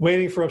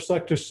 waiting for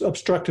obstructive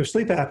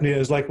sleep apnea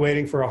is like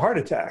waiting for a heart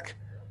attack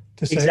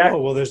to say, exactly.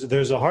 Oh, well,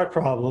 there's a heart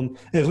problem.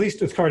 At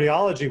least with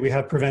cardiology, we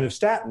have preventive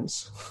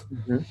statins.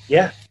 Mm-hmm.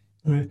 Yeah.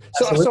 Right.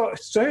 So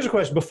here's a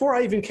question. Before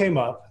I even came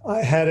up,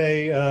 I had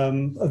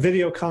a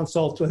video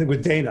consult, I think,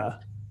 with Dana.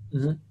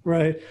 Mm-hmm.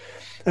 Right.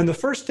 And the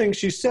first thing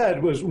she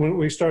said was, when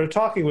we started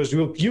talking, was,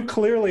 you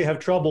clearly have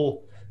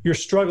trouble. You're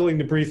struggling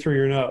to breathe through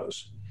your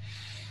nose.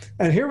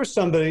 And here was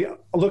somebody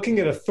looking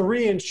at a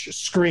 3-inch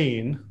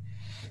screen,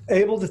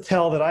 able to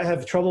tell that I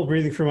have trouble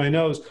breathing through my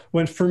nose,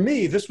 when for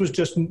me, this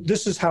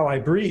is how I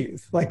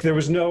breathe. Like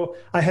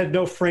I had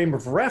no frame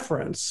of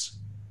reference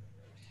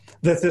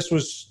that this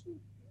was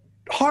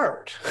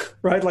hard,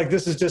 right? Like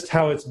this is just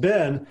how it's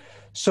been.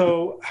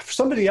 So for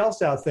somebody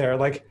else out there,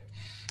 like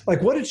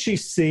what did she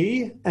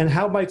see, and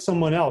how might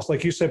someone else,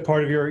 like you said,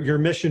 part of your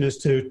mission is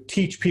to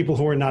teach people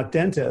who are not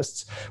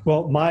dentists.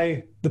 Well,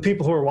 the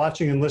people who are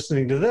watching and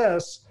listening to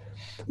this,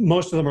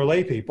 most of them are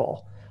lay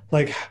people.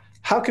 Like,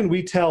 how can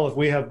we tell if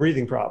we have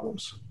breathing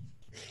problems?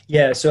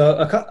 Yeah, so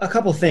a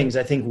couple things.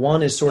 I think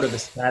one is sort of a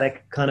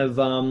static kind of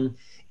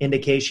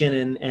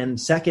indication. And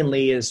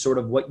secondly is sort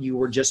of what you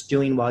were just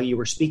doing while you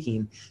were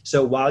speaking.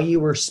 So while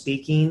you were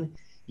speaking,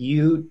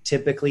 you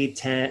typically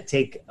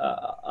take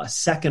a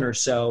second or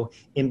so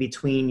in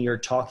between your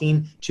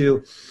talking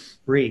to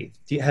breathe.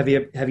 Have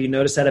you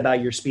noticed that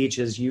about your speech?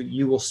 Is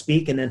you will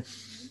speak and then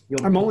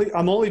I'm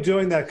only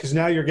doing that because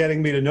now you're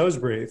getting me to nose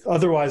breathe.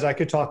 Otherwise, I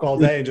could talk all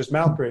day and just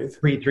mouth breathe.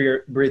 Breathe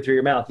through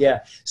your mouth.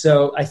 Yeah.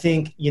 So I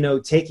think,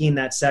 taking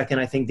that second,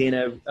 I think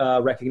Dana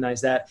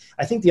recognized that.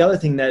 I think the other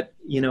thing that,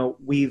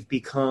 we've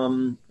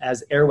become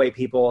as airway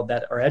people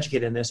that are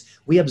educated in this,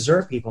 we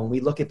observe people and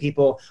we look at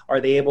people. Are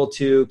they able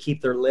to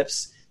keep their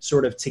lips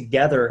sort of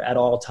together at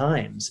all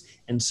times?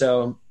 And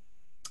so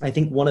I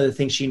think one of the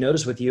things she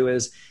noticed with you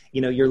is,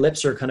 your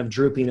lips are kind of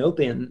drooping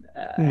open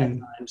at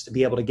times to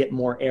be able to get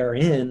more air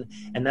in.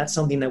 And that's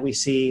something that we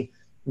see,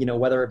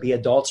 whether it be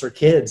adults or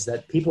kids,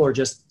 that people are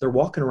they're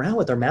walking around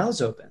with their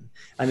mouths open.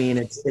 I mean,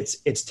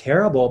 it's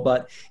terrible,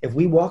 but if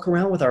we walk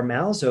around with our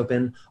mouths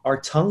open,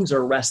 our tongues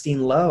are resting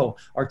low.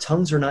 Our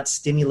tongues are not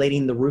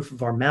stimulating the roof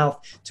of our mouth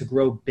to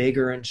grow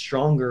bigger and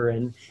stronger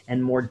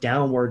and more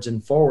downwards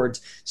and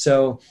forwards.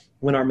 So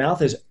when our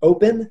mouth is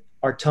open,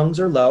 our tongues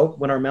are low.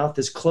 When our mouth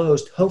is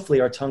closed, hopefully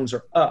our tongues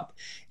are up.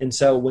 And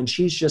so when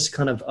she's just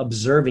kind of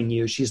observing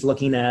you, she's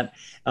looking at,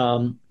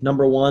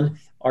 number one,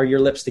 are your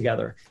lips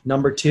together?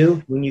 Number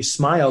two, when you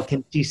smile,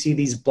 can you see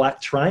these black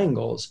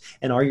triangles?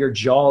 And are your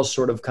jaws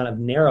sort of kind of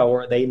narrow,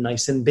 or are they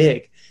nice and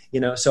big?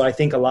 So I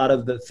think a lot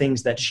of the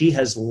things that she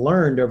has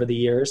learned over the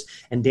years,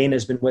 and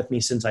Dana's been with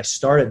me since I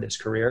started this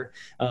career,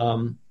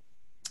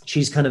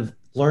 she's kind of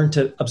learn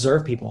to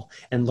observe people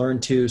and learn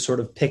to sort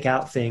of pick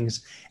out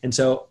things. And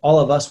so all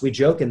of us, we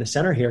joke in the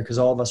center here because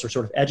all of us are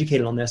sort of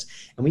educated on this,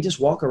 and we just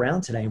walk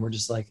around today and we're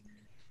just like,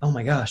 oh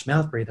my gosh,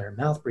 mouth breather,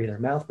 mouth breather,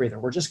 mouth breather.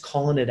 We're just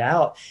calling it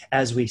out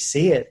as we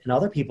see it. And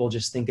other people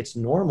just think it's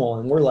normal.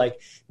 And we're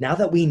like, now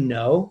that we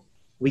know,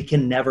 we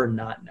can never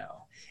not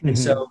know. And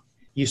so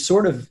you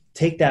sort of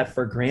take that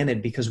for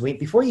granted because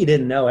before you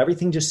didn't know,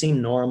 everything just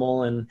seemed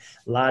normal and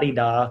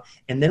la-di-da.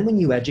 And then when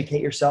you educate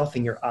yourself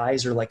and your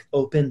eyes are like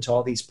open to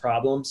all these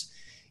problems,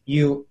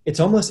 it's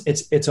almost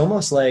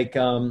like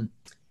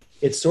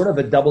it's sort of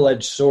a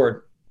double-edged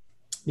sword,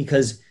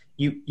 because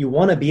you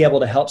want to be able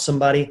to help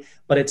somebody,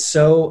 but it's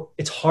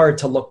hard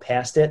to look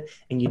past it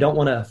and you don't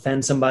want to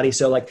offend somebody.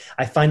 So like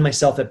I find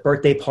myself at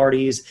birthday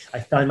parties, I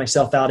find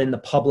myself out in the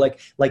public,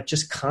 like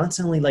just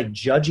constantly like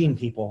judging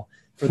people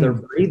for their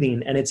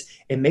breathing. And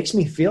it makes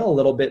me feel a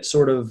little bit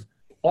sort of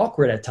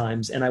awkward at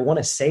times. And I want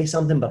to say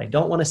something, but I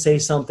don't want to say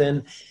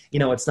something.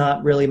 It's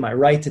not really my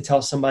right to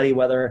tell somebody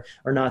whether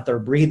or not they're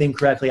breathing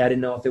correctly. I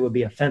didn't know if it would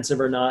be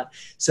offensive or not.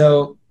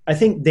 So I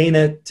think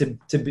Dana,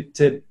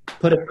 to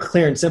put it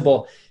clear and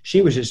simple,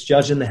 she was just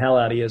judging the hell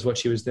out of you is what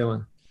she was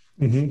doing.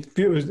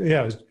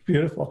 It was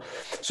beautiful.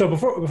 So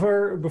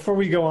before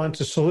we go on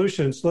to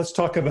solutions, let's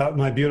talk about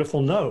my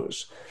beautiful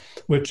nose,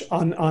 which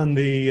on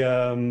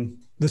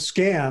the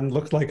scan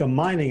looked like a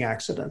mining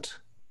accident.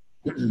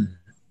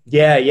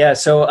 Yeah.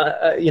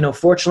 So,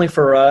 fortunately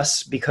for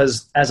us,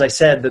 because as I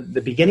said,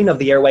 the beginning of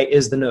the airway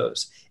is the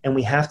nose, and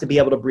we have to be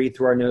able to breathe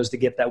through our nose to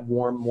get that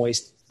warm,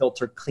 moist,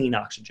 filtered, clean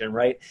oxygen,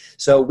 right?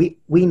 So we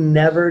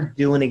never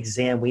do an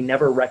exam. We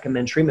never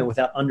recommend treatment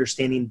without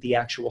understanding the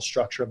actual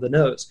structure of the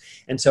nose.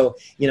 And so,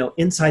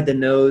 inside the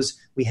nose,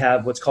 we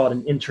have what's called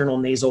an internal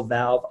nasal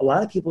valve. A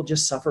lot of people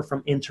just suffer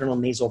from internal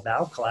nasal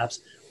valve collapse,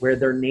 where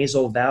their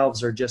nasal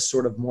valves are just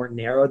sort of more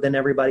narrow than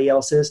everybody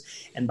else's.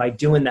 And by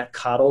doing that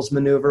Cottle's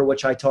maneuver,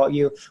 which I taught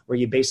you, where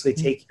you basically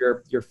take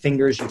your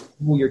fingers, you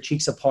pull your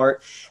cheeks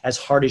apart as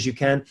hard as you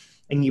can,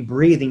 and you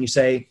breathe and you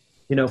say,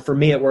 for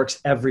me, it works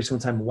every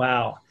single time.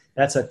 Wow,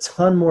 that's a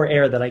ton more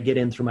air that I get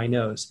in through my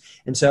nose.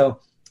 And so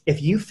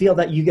if you feel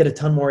that you get a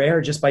ton more air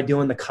just by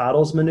doing the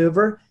Cottle's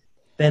maneuver,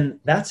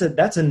 then that's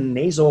a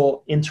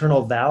nasal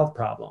internal valve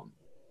problem.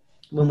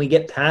 When we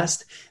get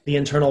past the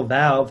internal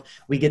valve,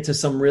 we get to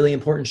some really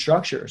important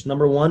structures.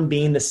 Number one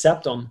being the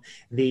septum,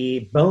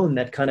 the bone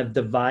that kind of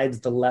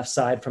divides the left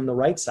side from the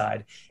right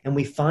side. And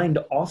we find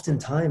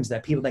oftentimes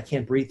that people that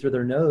can't breathe through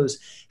their nose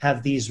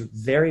have these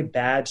very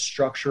bad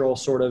structural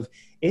sort of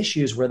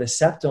issues where the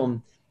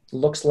septum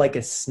looks like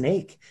a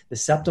snake. The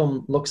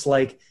septum looks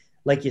like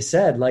you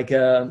said, like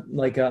a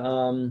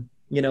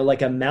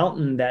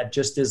mountain that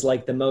just is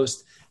like the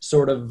most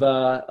sort of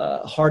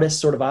hardest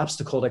sort of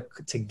obstacle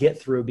to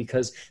get through,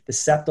 because the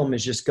septum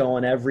is just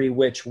going every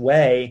which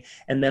way.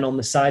 And then on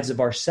the sides of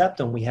our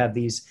septum, we have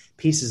these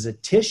pieces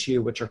of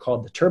tissue, which are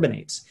called the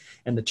turbinates.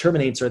 And the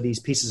turbinates are these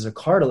pieces of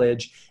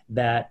cartilage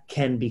that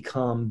can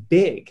become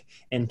big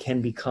and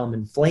can become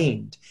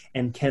inflamed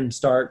and can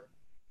start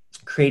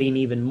creating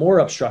even more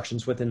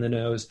obstructions within the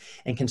nose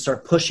and can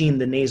start pushing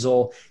the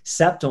nasal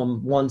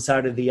septum one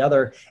side or the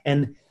other.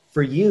 And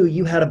for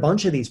you had a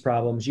bunch of these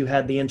problems. You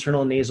had the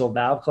internal nasal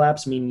valve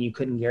collapse, meaning you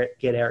couldn't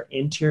get air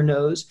into your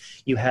nose.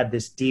 You had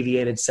this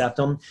deviated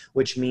septum,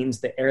 which means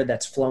the air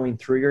that's flowing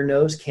through your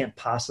nose can't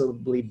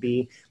possibly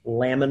be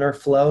laminar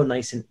flow,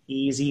 nice and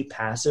easy,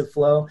 passive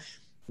flow.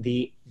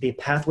 the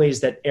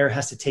pathways that air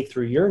has to take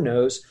through your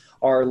nose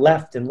are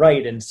left and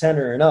right and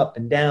center and up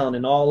and down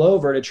and all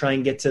over to try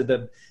and get to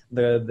the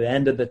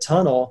end of the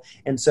tunnel.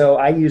 And so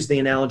I use the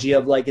analogy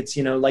of like, it's,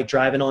 like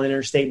driving on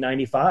Interstate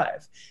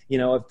 95.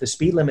 If the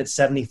speed limit's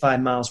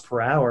 75 miles per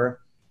hour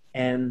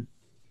and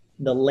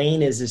the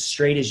lane is as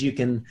straight as you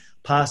can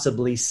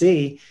possibly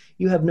see,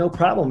 you have no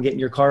problem getting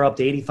your car up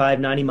to 85,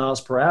 90 miles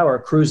per hour,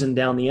 cruising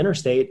down the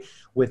interstate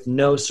with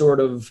no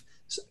sort of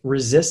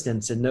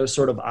resistance and no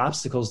sort of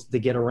obstacles to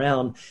get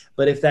around.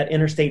 But if that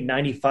Interstate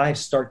 95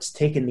 starts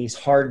taking these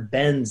hard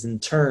bends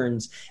and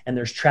turns, and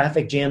there's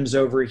traffic jams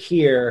over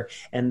here,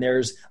 and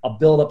there's a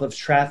buildup of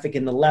traffic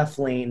in the left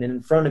lane and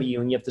in front of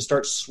you, and you have to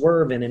start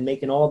swerving and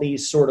making all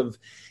these sort of,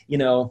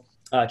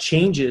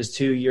 changes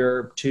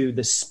to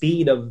the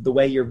speed of the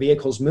way your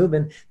vehicle's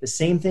moving, the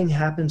same thing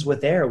happens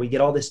with air. We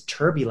get all this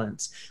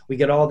turbulence. We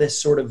get all this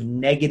sort of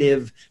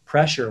negative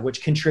pressure,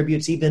 which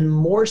contributes even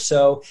more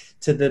so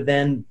to the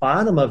then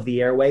bottom of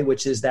the airway,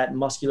 which is that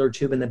muscular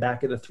tube in the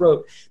back of the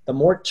throat. The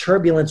more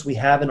turbulence we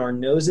have in our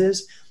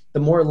noses, the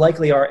more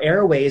likely our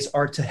airways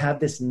are to have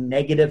this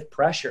negative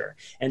pressure,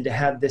 and to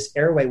have this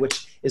airway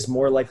which is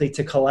more likely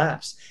to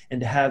collapse,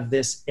 and to have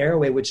this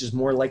airway which is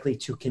more likely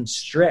to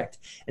constrict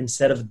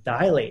instead of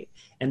dilate,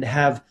 and to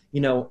have,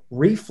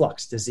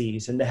 reflux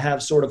disease, and to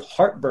have sort of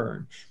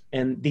heartburn,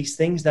 and these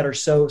things that are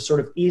so sort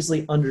of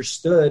easily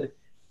understood,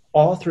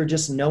 all through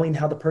just knowing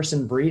how the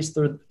person breathes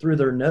through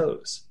their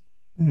nose.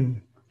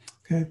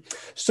 Okay.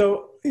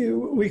 So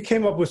we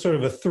came up with sort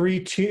of a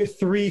three-phase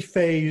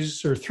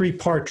or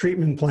three-part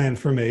treatment plan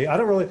for me.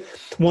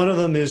 One of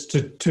them is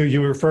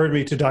you referred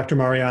me to Dr.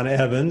 Mariana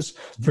Evans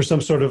for some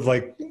sort of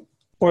like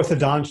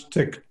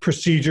orthodontic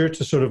procedure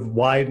to sort of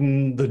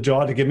widen the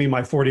jaw to give me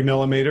my 40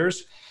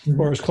 millimeters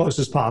or as close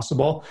as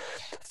possible.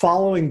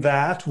 Following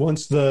that,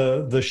 once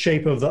the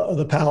shape of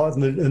the palate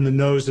and the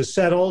nose is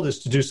settled, is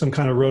to do some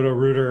kind of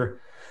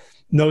roto-rooter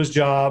nose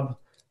job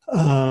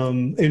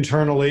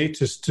internally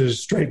to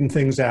straighten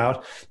things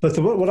out. But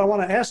what I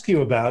want to ask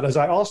you about is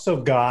I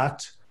also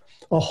got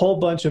a whole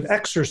bunch of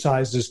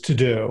exercises to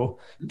do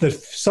that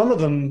some of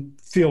them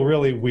feel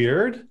really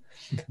weird.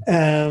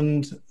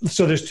 And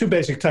so there's two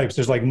basic types.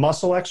 There's like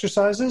muscle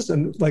exercises,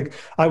 and like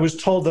I was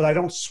told that I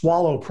don't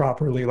swallow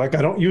properly. Like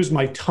I don't use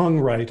my tongue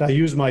right. I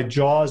use my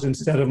jaws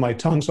instead of my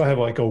tongue. So I have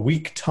like a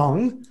weak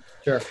tongue.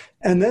 Sure.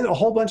 And then a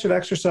whole bunch of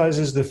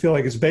exercises that feel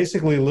like it's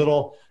basically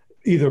little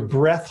either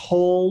breath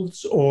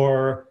holds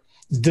or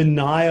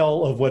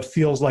denial of what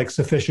feels like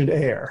sufficient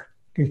air.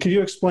 Can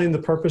you explain the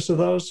purpose of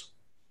those?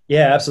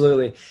 Yeah,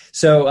 absolutely.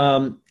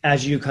 So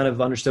as you kind of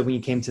understood when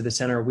you came to the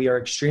center, we are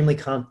extremely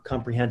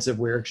comprehensive.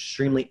 We're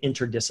extremely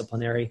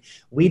interdisciplinary.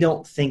 We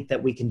don't think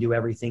that we can do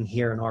everything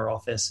here in our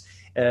office.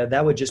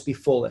 That would just be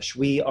foolish.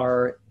 We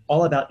are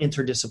all about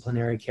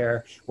interdisciplinary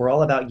care. We're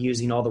all about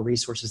using all the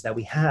resources that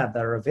we have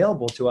that are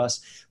available to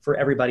us for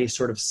everybody's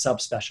sort of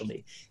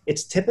subspecialty.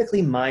 It's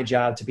typically my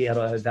job to be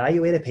able to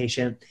evaluate a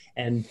patient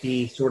and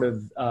be sort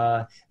of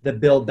the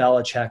Bill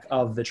Belichick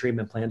of the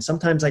treatment plan.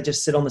 Sometimes I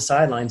just sit on the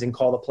sidelines and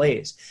call the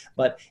plays.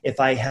 But if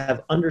I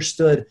have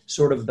understood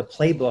sort of the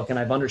playbook and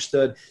I've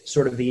understood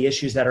sort of the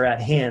issues that are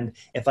at hand,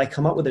 if I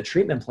come up with a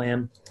treatment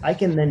plan, I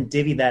can then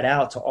divvy that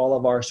out to all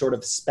of our sort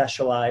of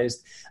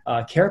specialized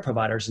care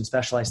providers and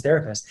specialized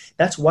therapists.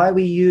 That's why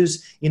we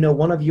use,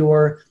 one of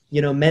your,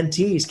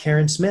 mentees,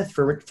 Karen Smith,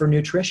 for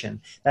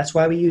nutrition. That's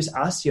why we use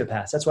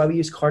osteopaths. That's why we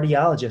use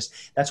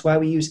cardiologists. That's why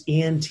we use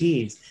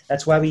ENTs.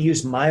 That's why we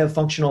use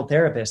myofunctional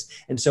therapists.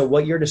 And so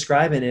what you're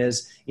describing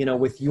is,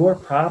 with your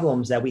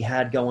problems that we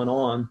had going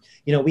on,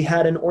 we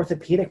had an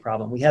orthopedic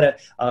problem. We had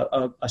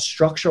a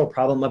structural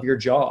problem of your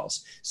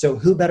jaws. So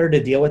who better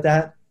to deal with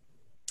that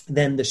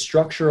than the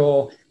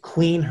structural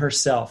queen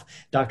herself,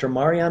 Dr.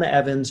 Mariana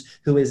Evans,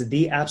 who is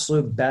the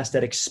absolute best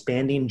at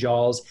expanding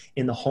jaws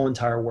in the whole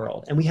entire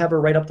world. And we have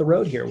her right up the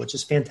road here, which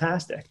is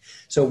fantastic.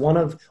 So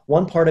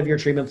one part of your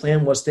treatment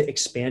plan was to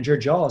expand your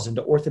jaws and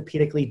to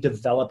orthopedically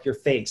develop your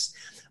face.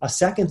 A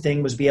second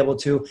thing was be able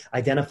to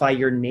identify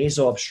your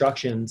nasal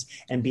obstructions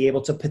and be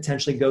able to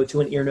potentially go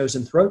to an ear, nose,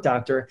 and throat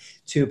doctor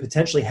to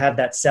potentially have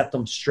that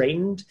septum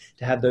straightened,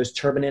 to have those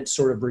turbinates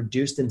sort of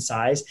reduced in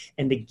size,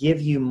 and to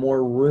give you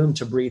more room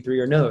to breathe through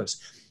your nose.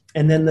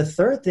 And then the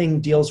third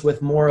thing deals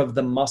with more of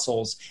the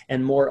muscles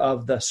and more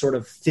of the sort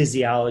of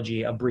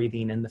physiology of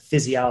breathing and the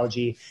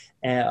physiology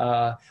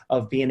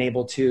of being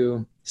able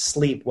to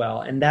sleep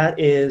well. And that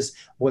is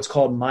what's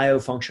called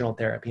myofunctional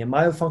therapy. And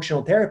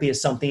myofunctional therapy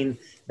is something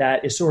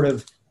that is sort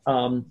of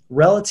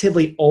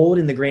relatively old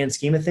in the grand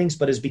scheme of things,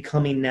 but is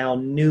becoming now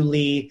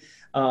newly,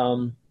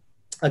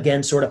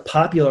 again, sort of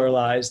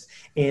popularized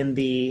in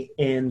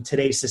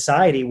today's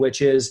society,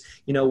 which is,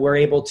 we're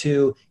able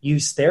to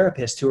use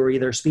therapists who are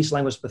either speech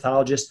language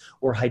pathologists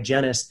or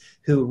hygienists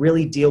who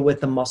really deal with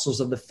the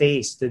muscles of the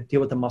face, to deal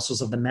with the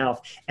muscles of the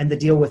mouth, and to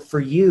deal with, for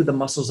you, the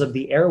muscles of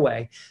the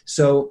airway.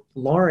 So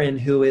Lauren,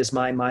 who is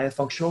my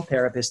myofunctional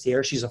therapist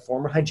here, she's a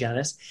former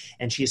hygienist,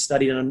 and she has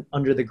studied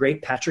under the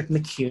great Patrick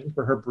McCune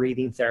for her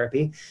breathing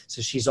therapy.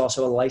 So she's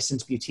also a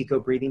licensed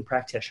Buteyko breathing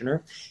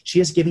practitioner. She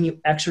is giving you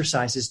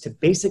exercises to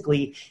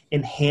basically actually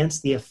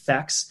enhance the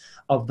effects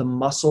of the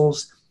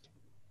muscles,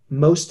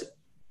 most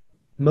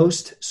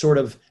sort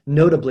of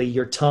notably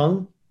your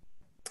tongue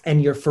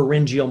and your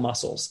pharyngeal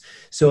muscles.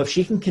 So if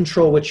she can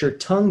control what your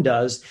tongue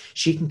does,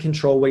 she can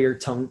control where your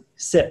tongue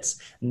sits,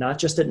 not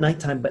just at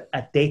nighttime, but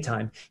at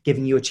daytime,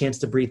 giving you a chance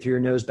to breathe through your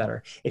nose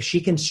better. If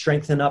she can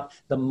strengthen up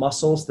the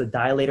muscles, the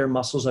dilator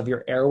muscles of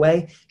your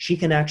airway, she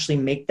can actually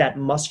make that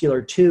muscular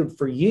tube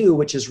for you,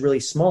 which is really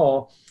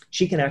small,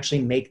 she can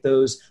actually make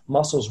those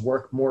muscles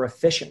work more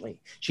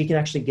efficiently. She can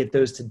actually get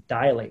those to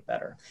dilate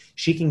better.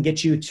 She can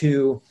get you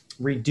to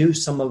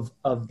reduce some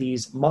of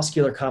these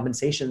muscular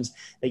compensations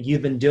that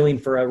you've been doing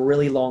for a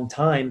really long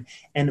time.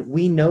 And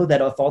we know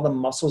that if all the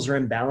muscles are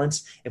in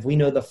balance, if we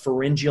know the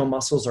pharyngeal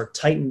muscles are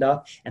tightened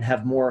up and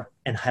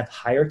have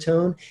higher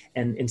tone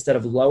and instead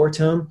of lower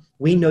tone,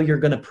 we know you're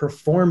going to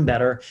perform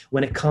better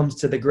when it comes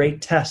to the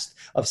great test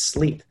of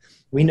sleep.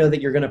 We know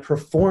that you're going to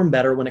perform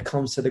better when it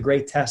comes to the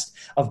great test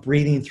of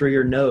breathing through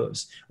your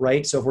nose,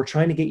 right? So if we're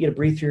trying to get you to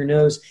breathe through your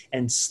nose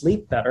and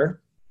sleep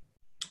better,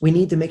 we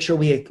need to make sure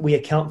we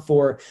account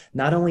for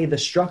not only the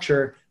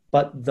structure,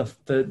 but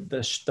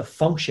the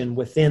function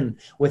within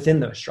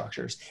those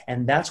structures.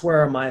 And that's where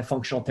our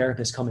myofunctional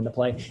therapists come into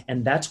play.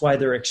 And that's why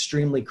they're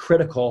extremely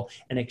critical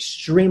and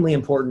extremely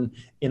important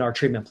in our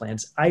treatment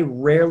plans. I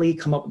rarely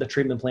come up with a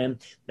treatment plan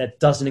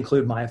that doesn't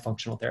include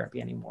myofunctional therapy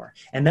anymore.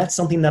 And that's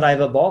something that I've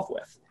evolved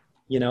with.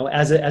 You know,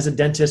 as a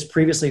dentist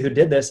previously who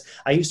did this,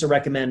 I used to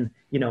recommend,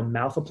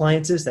 mouth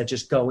appliances that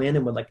just go in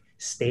and would like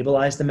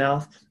stabilize the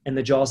mouth and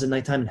the jaws at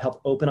nighttime and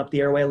help open up the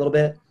airway a little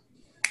bit.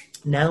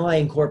 Now I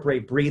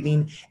incorporate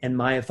breathing and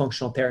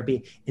myofunctional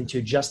therapy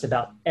into just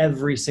about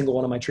every single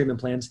one of my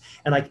treatment plans.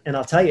 And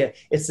I'll tell you,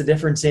 it's the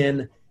difference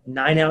in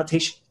 9 out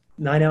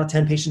of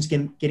 10 patients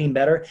getting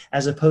better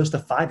as opposed to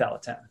 5 out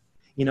of 10.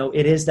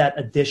 It is that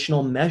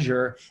additional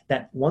measure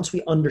that once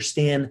we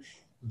understand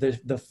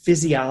the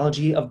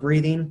physiology of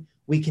breathing,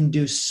 we can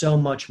do so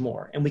much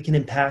more, and we can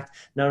impact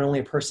not only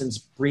a person's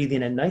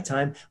breathing at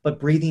nighttime, but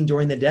breathing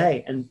during the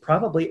day and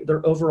probably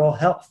their overall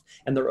health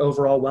and their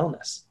overall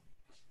wellness.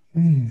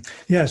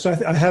 Yeah, so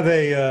I have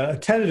a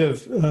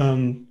tentative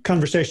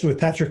conversation with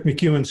Patrick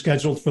McEwen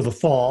scheduled for the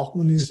fall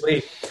when he's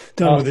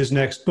done with his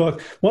next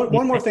book.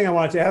 One more thing I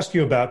wanted to ask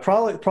you about,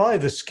 probably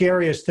the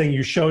scariest thing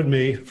you showed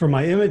me for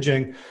my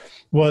imaging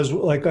was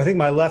like, I think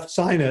my left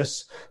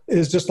sinus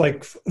is just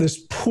like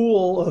this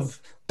pool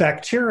of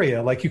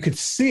bacteria, like you could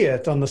see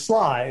it on the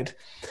slide.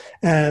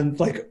 And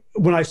like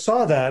when I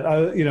saw that,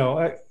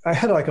 I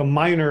had like a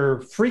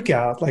minor freak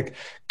out. Like,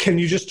 can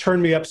you just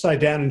turn me upside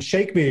down and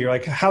shake me? Or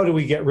like, how do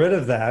we get rid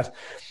of that?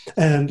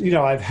 And,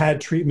 I've had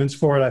treatments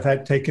for it. I've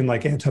had taken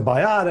like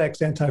antibiotics,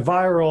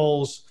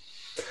 antivirals.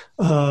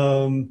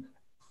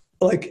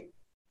 Like,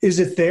 is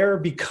it there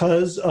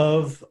because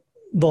of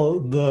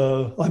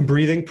the I'm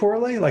breathing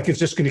poorly? Like it's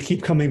just going to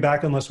keep coming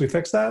back unless we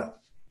fix that?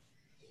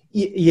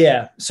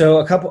 Yeah. So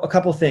a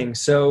couple things.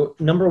 So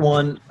number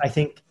one, I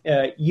think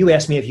you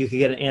asked me if you could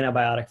get an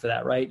antibiotic for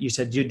that, right? You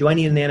said, do I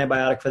need an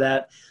antibiotic for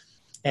that?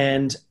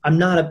 And I'm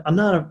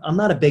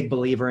not a big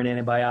believer in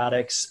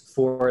antibiotics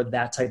for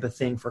that type of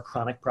thing, for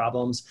chronic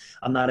problems.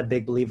 I'm not a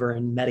big believer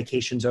in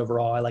medications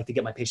overall. I like to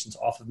get my patients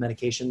off of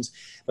medications.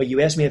 But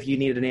you asked me if you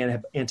needed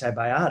an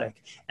antibiotic,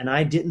 and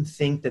I didn't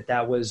think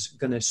that was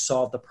going to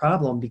solve the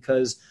problem,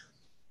 because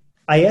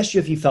I asked you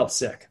if you felt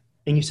sick.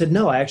 And you said,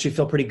 no, I actually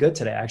feel pretty good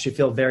today. I actually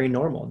feel very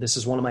normal. This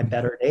is one of my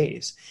better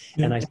days.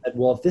 Yeah. And I said,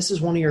 well, if this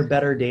is one of your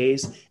better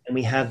days and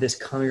we have this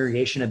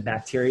congregation of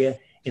bacteria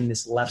in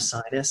this left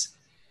sinus,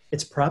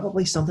 it's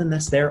probably something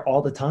that's there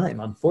all the time,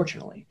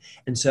 unfortunately.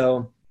 And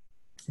so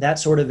that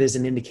sort of is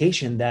an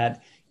indication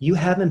that you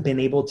haven't been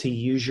able to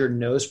use your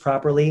nose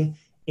properly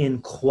in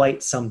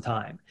quite some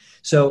time.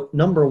 So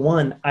number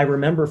one, I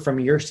remember from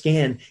your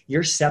scan,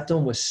 your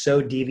septum was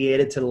so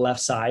deviated to the left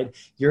side.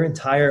 Your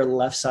entire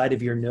left side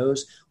of your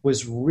nose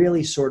was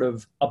really sort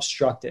of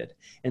obstructed.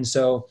 And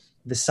so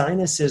the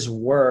sinuses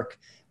work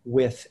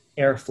with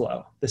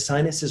airflow. The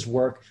sinuses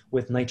work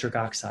with nitric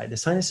oxide. The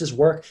sinuses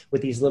work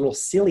with these little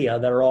cilia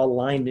that are all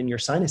lined in your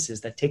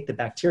sinuses that take the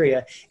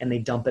bacteria and they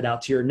dump it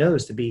out to your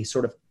nose to be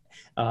sort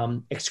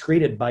of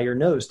excreted by your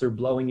nose through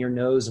blowing your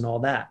nose and all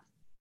that.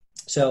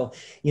 So,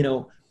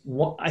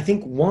 I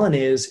think one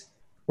is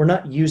we're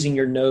not using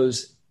your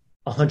nose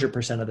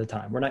 100% of the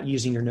time. We're not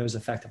using your nose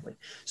effectively.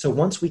 So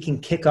once we can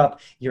kick up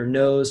your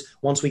nose,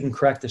 once we can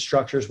correct the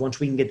structures, once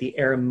we can get the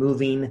air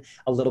moving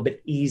a little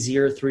bit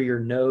easier through your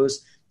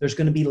nose, there's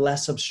going to be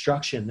less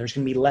obstruction. There's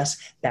going to be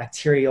less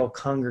bacterial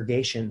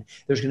congregation.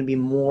 There's going to be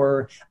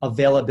more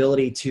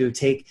availability to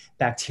take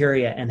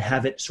bacteria and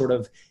have it sort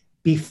of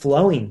be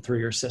flowing through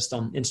your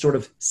system and sort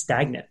of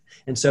stagnant.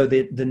 And so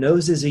the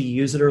nose is a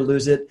use it or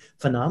lose it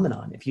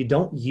phenomenon. If you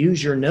don't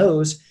use your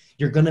nose,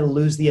 you're going to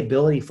lose the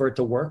ability for it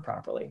to work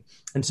properly.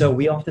 And so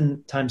we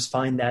oftentimes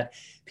find that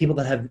people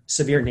that have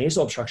severe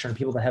nasal obstruction and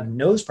people that have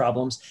nose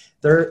problems,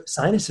 their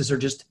sinuses are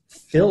just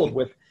filled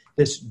with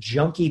this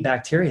junky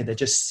bacteria that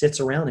just sits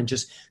around and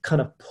just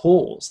kind of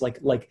pulls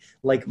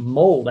like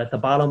mold at the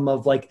bottom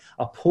of like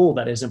a pool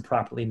that isn't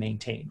properly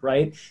maintained,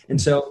 right?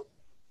 And so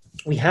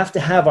we have to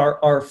have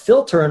our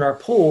filter in our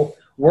pool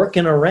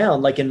working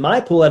around. Like in my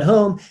pool at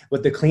home,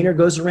 with the cleaner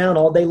goes around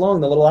all day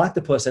long, the little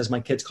octopus, as my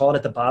kids call it,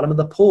 at the bottom of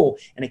the pool,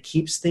 and it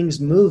keeps things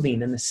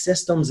moving, and the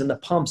systems and the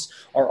pumps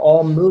are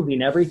all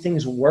moving.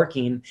 Everything's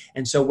working.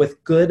 And so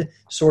with good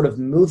sort of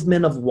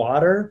movement of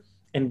water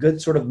and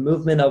good sort of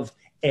movement of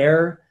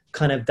air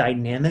kind of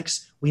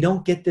dynamics, we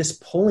don't get this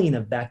pulling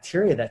of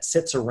bacteria that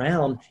sits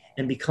around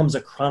and becomes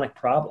a chronic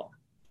problem.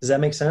 Does that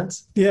make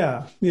sense?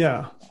 Yeah.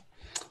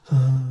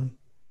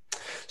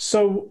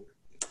 So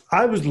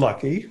I was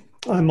lucky.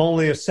 I'm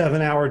only a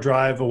 7-hour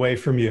drive away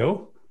from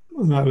you.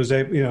 And I was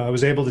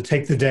able to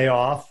take the day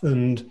off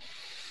and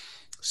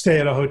stay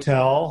at a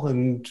hotel,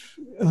 and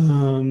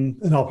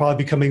I'll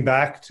probably be coming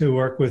back to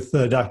work with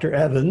Dr.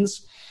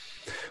 Evans.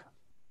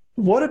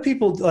 What do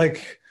people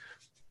like?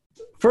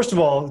 First of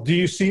all, do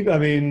you see? I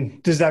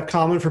mean, is that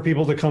common for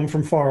people to come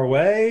from far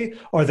away?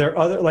 Are there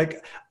other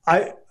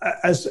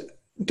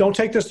don't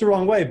take this the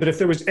wrong way, but if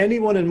there was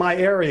anyone in my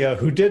area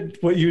who did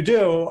what you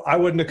do, I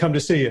wouldn't have come to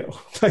see you.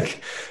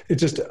 Like, it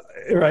just,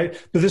 right?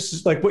 But this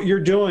is like what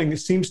you're doing. It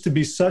seems to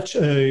be such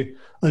a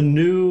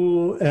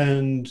new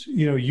and,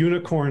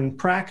 unicorn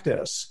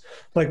practice.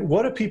 Like,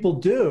 what do people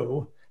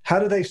do? How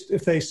do they,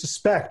 if they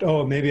suspect,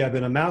 oh, maybe I've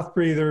been a mouth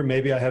breather,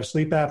 maybe I have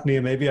sleep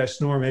apnea, maybe I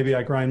snore, maybe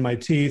I grind my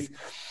teeth,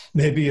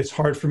 maybe it's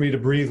hard for me to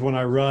breathe when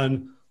I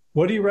run.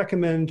 What do you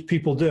recommend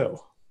people do?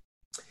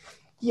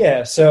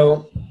 Yeah.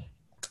 So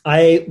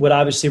I would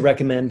obviously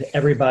recommend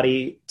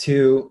everybody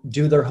to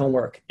do their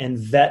homework and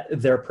vet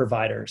their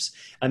providers.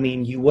 I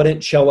mean, you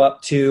wouldn't show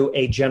up to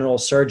a general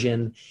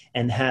surgeon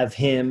and have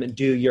him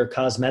do your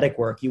cosmetic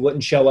work. You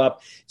wouldn't show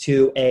up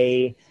to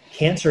a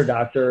cancer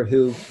doctor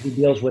who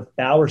deals with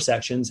bowel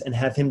resections and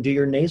have him do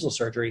your nasal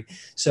surgery.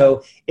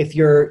 So if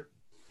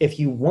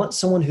you want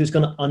someone who's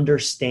going to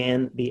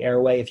understand the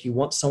airway, if you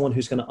want someone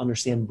who's going to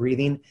understand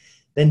breathing,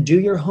 then do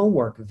your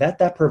homework, vet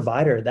that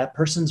provider. That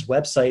person's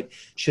website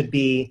should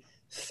be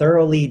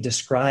thoroughly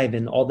described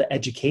in all the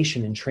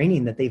education and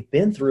training that they've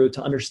been through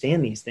to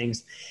understand these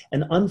things.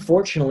 And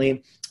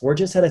unfortunately, we're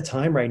just at a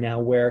time right now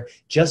where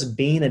just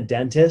being a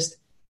dentist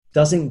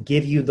doesn't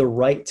give you the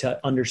right to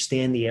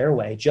understand the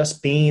airway.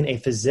 Just being a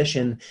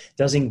physician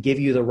doesn't give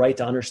you the right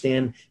to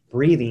understand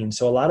breathing.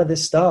 So a lot of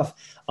this stuff,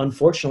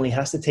 unfortunately,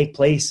 has to take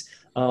place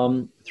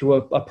through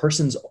a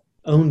person's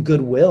own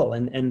goodwill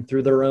and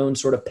through their own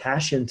sort of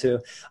passion to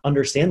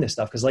understand this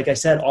stuff. Because like I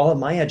said, all of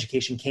my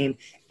education came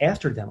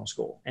after dental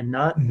school and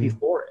not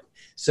before it.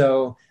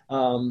 So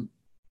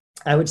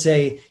I would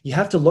say you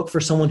have to look for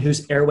someone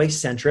who's airway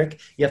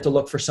centric. You have to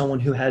look for someone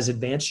who has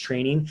advanced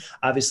training.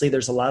 Obviously,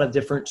 there's a lot of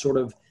different sort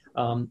of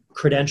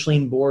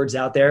credentialing boards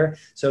out there.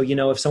 So,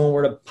 if someone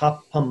were to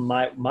pop on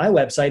my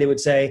website, it would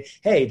say,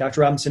 hey,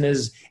 Dr. Robinson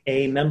is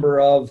a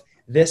member of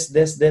this,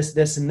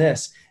 and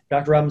this.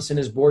 Dr. Robinson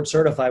is board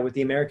certified with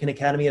the American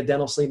Academy of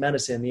Dental Sleep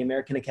Medicine, the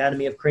American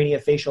Academy of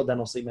Craniofacial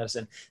Dental Sleep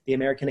Medicine, the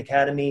American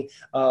Academy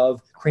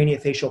of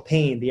Craniofacial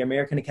Pain, the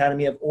American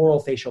Academy of Oral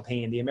Facial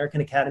Pain, the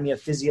American Academy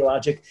of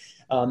Physiologic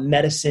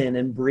Medicine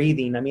and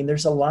Breathing. I mean,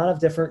 there's a lot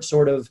of different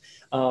sort of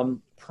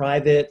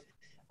private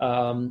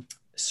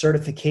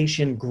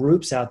certification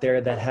groups out there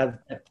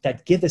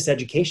that give this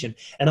education.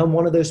 And I'm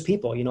one of those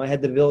people. I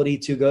had the ability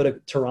to go to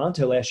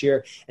Toronto last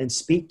year and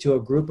speak to a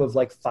group of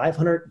like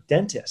 500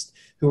 dentists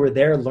who were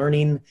there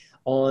learning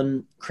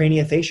on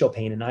craniofacial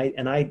pain.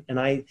 And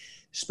I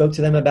spoke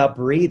to them about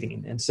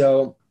breathing. And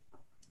so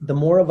the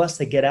more of us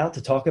that get out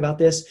to talk about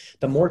this,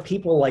 the more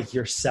people like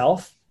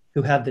yourself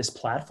who have this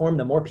platform,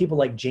 the more people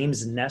like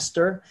James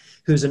Nestor,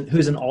 who's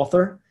an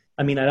author.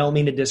 I mean, I don't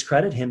mean to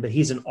discredit him, but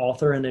he's an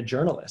author and a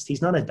journalist.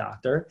 He's not a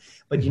doctor,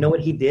 but you know what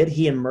he did?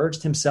 He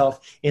immersed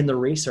himself in the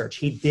research.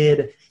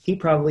 He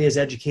probably is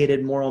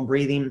educated more on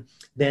breathing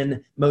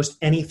than most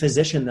any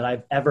physician that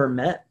I've ever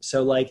met.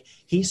 So like,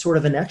 he's sort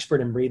of an expert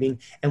in breathing,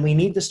 and we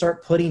need to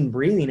start putting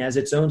breathing as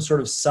its own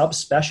sort of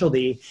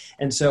subspecialty.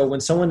 And so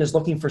when someone is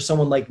looking for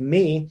someone like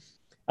me,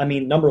 I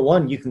mean, number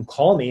one, you can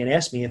call me and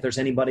ask me if there's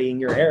anybody in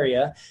your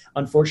area.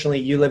 Unfortunately,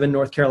 you live in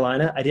North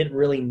Carolina. I didn't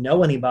really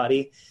know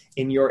anybody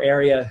in your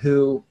area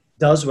who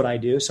does what I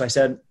do. So I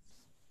said,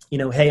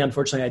 hey,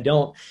 unfortunately I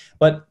don't.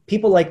 But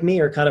people like me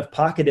are kind of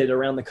pocketed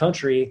around the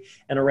country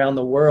and around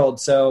the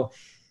world. So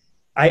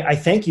I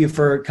thank you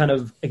for kind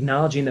of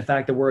acknowledging the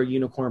fact that we're a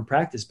unicorn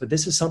practice, but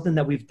this is something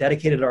that we've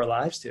dedicated our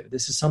lives to.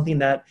 This is something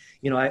that,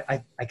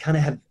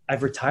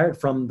 I've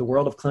retired from the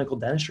world of clinical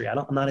dentistry.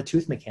 I'm not a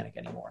tooth mechanic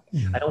anymore.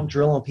 I don't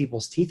drill on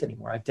people's teeth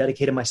anymore. I've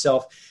dedicated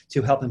myself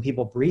to helping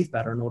people breathe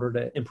better in order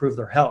to improve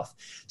their health.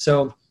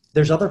 So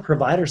there's other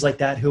providers like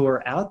that who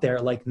are out there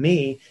like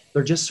me.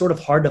 They're just sort of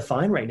hard to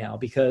find right now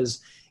because,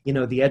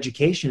 the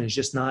education is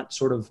just not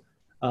sort of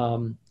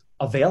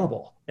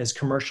available as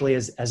commercially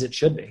as it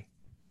should be.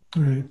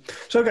 All right.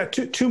 So I've got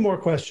two more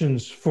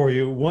questions for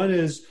you. One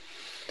is,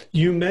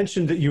 you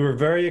mentioned that you were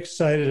very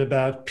excited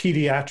about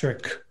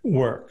pediatric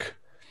work.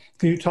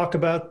 Can you talk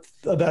about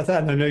that?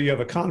 And I know you have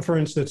a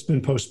conference that's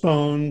been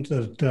postponed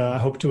that I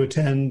hope to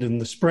attend in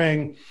the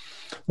spring.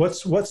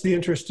 What's the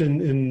interest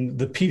in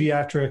the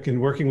pediatric and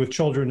working with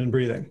children and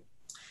breathing?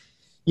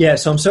 Yeah,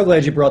 so I'm so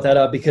glad you brought that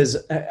up because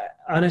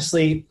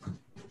honestly,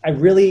 I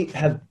really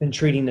have been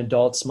treating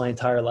adults my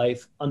entire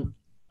life.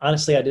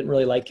 Honestly, I didn't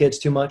really like kids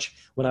too much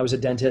when I was a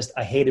dentist.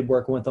 I hated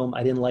working with them.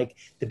 I didn't like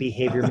the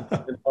behavior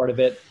management part of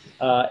it.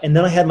 And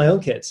then I had my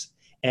own kids.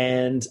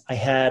 And I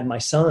had my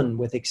son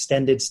with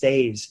extended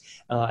stays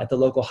at the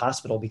local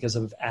hospital because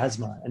of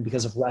asthma and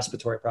because of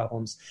respiratory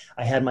problems.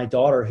 I had my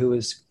daughter who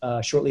was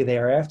shortly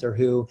thereafter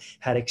who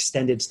had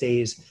extended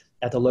stays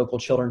at the local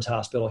children's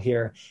hospital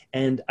here.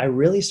 And I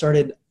really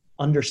started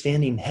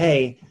understanding,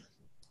 hey,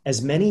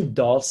 as many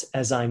adults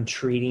as I'm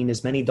treating,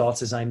 as many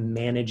adults as I'm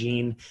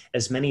managing,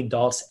 as many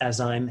adults as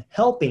I'm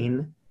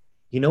helping,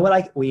 you know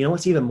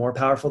what's even more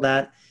powerful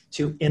that?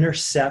 To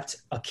intercept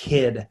a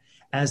kid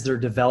as they're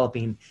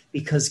developing,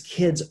 because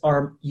kids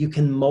you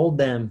can mold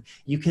them.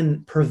 You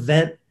can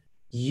prevent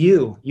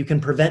you can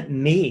prevent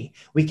me.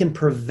 We can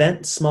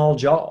prevent small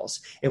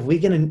jaws. If we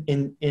get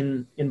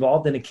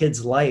involved in a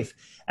kid's life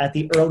at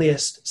the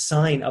earliest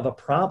sign of a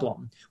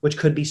problem, which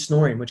could be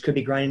snoring, which could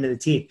be grinding of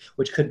the teeth,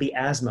 which could be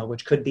asthma,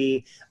 which could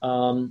be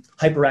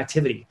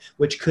hyperactivity,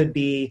 which could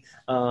be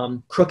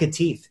crooked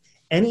teeth,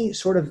 any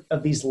sort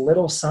of these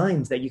little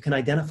signs that you can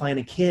identify in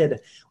a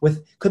kid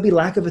with, could be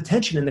lack of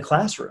attention in the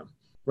classroom,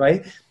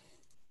 right?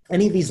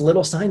 Any of these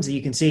little signs that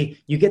you can see,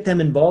 you get them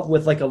involved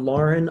with like a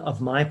Lauren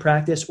of my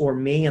practice or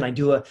me, and I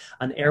do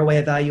an airway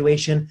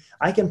evaluation.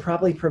 I can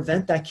probably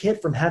prevent that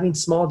kid from having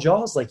small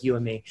jaws like you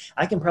and me.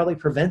 I can probably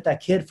prevent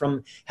that kid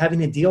from having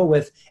to deal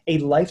with a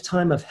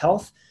lifetime of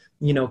health,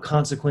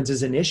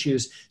 consequences and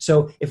issues.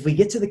 So if we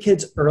get to the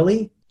kids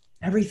early,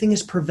 everything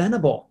is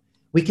preventable.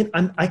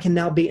 I can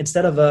now be,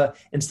 instead of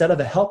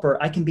a helper,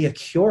 I can be a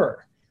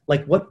curer.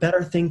 Like, what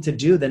better thing to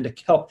do than to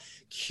help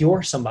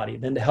cure somebody,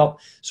 than to help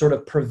sort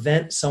of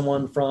prevent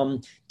someone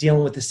from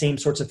dealing with the same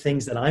sorts of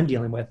things that I'm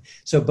dealing with.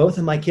 So both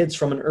of my kids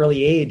from an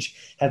early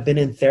age have been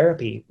in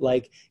therapy.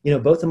 Like,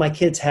 both of my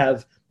kids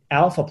have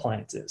alpha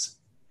appliances.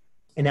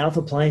 And alpha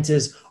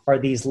appliances are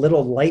these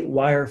little light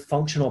wire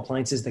functional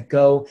appliances that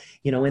go,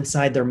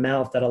 inside their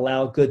mouth, that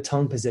allow good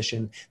tongue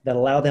position, that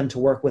allow them to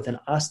work with an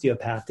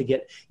osteopath to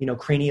get,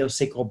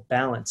 craniosacral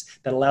balance,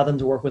 that allow them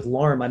to work with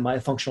Lauren, my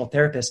myofunctional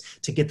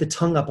therapist, to get the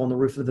tongue up on the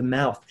roof of the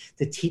mouth,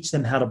 to teach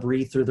them how to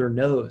breathe through their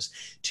nose,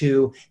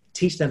 to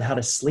teach them how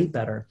to sleep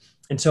better.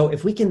 And so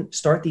if we can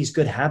start these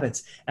good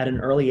habits at an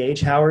early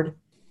age, Howard,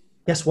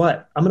 guess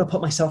what? I'm going to put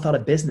myself out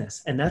of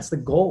business. And that's the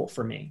goal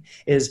for me,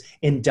 is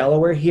in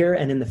Delaware here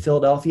and in the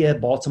Philadelphia,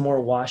 Baltimore,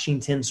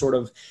 Washington sort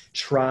of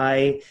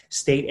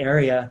tri-state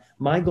area.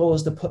 My goal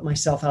is to put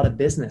myself out of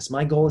business.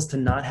 My goal is to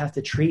not have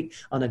to treat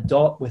an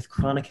adult with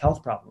chronic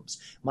health problems.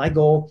 My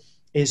goal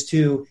is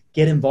to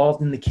get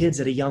involved in the kids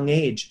at a young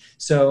age.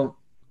 So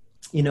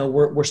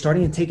we're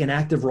starting to take an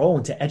active role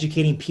into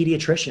educating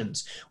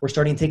pediatricians. We're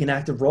starting to take an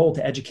active role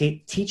to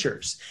educate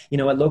teachers,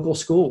 at local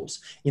schools.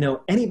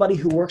 Anybody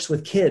who works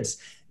with kids,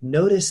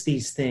 notice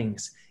these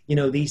things.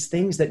 These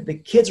things that the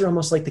kids are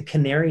almost like the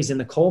canaries in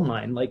the coal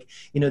mine. Like,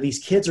 these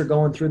kids are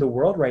going through the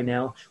world right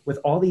now with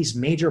all these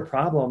major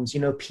problems,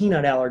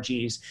 peanut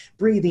allergies,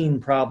 breathing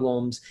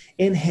problems,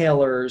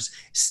 inhalers,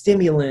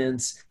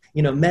 stimulants,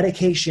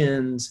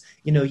 medications,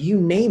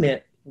 you name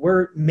it.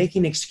 We're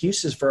making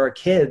excuses for our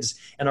kids,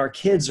 and our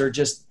kids are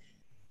just,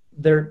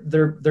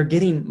 they're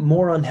getting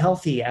more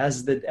unhealthy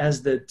as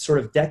the sort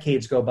of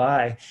decades go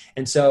by.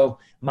 And so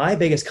my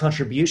biggest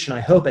contribution, I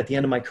hope, at the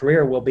end of my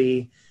career will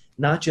be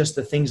not just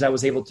the things I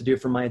was able to do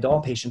for my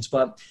adult patients,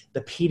 but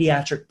the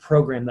pediatric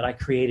program that I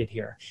created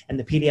here and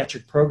the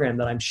pediatric program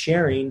that I'm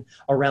sharing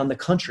around the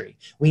country.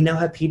 We now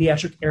have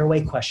pediatric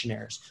airway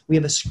questionnaires. We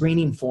have a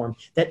screening form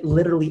that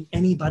literally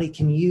anybody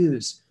can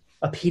use.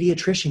 A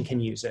pediatrician can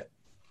use it.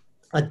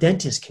 A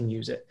dentist can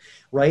use it,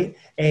 right?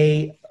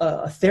 A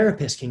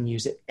therapist can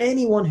use it.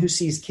 Anyone who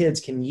sees kids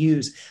can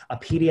use a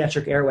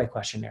pediatric airway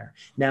questionnaire.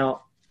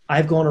 Now,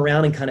 I've gone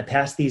around and kind of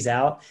passed these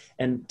out,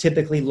 and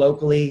typically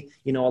locally,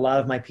 a lot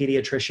of my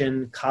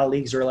pediatrician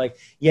colleagues are like,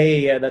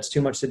 yeah, that's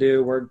too much to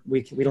do.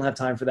 We don't have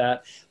time for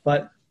that.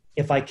 But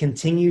if I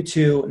continue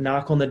to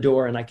knock on the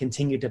door and I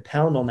continue to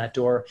pound on that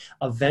door,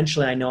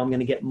 eventually I know I'm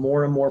going to get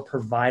more and more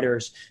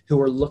providers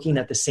who are looking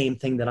at the same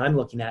thing that I'm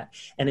looking at.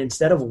 And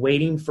instead of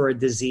waiting for a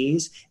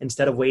disease,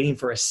 instead of waiting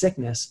for a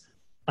sickness,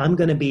 I'm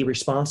going to be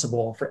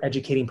responsible for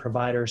educating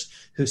providers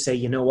who say,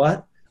 you know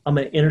what? I'm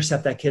going to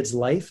intercept that kid's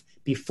life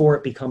before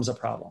it becomes a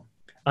problem.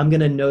 I'm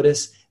going to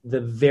notice the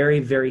very,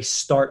 very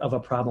start of a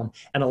problem.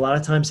 And a lot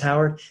of times,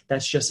 Howard,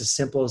 that's just as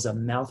simple as a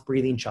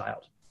mouth-breathing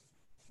child.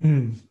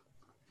 Mm.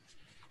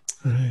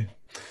 Right.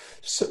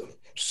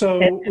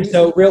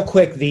 So real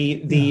quick,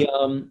 the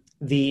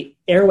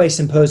airway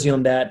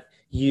symposium that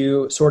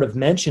you sort of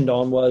mentioned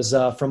on was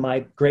from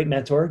my great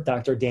mentor,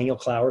 Dr. Daniel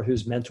Clower,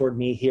 who's mentored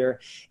me here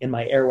in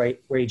my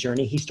airway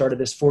journey. He started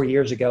this 4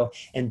 years ago,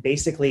 and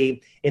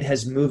basically it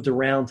has moved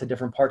around to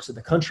different parts of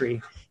the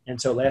country. And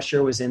so last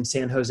year was in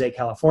San Jose,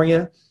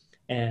 California,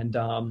 and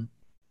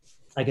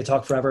I could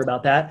talk forever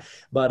about that,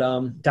 but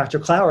Dr.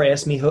 Clower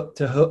asked me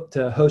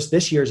to host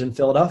this year's in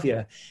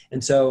Philadelphia.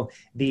 And so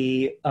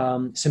the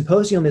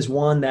symposium is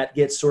one that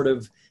gets sort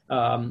of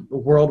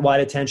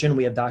worldwide attention.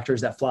 We have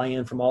doctors that fly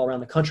in from all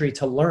around the country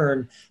to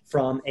learn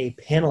from a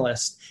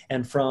panelist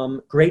and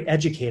from great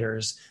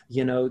educators,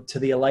 to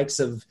the likes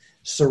of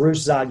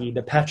Sarush Zaghi,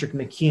 to Patrick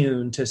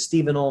McCune, to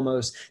Stephen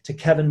Olmos, to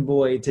Kevin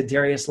Boyd, to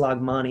Darius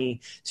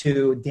Lagmani,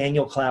 to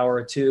Daniel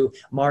Clower, to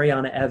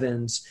Mariana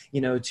Evans,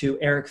 to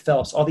Eric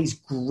Phelps, all these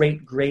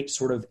great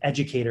sort of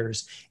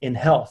educators in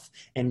health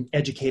and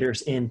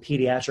educators in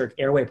pediatric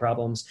airway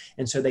problems.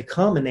 And so they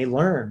come and they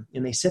learn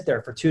and they sit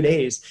there for 2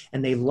 days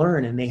and they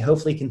learn, and they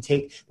hopefully can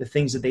take the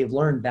things that they've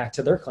learned back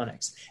to their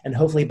clinics. And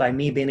hopefully by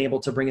me being able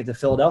to bring it to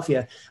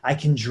Philadelphia, I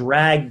can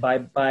drag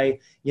by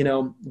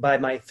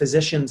my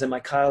physicians and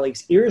my colleagues'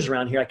 ears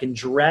around here, I can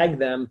drag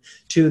them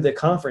to the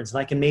conference, and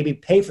I can maybe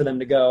pay for them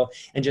to go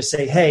and just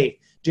say, hey,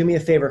 do me a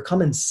favor,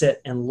 come and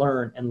sit and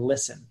learn and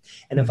listen.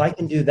 And if I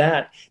can do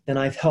that, then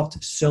I've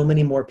helped so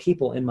many more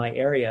people in my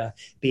area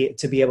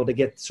to be able to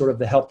get sort of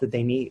the help that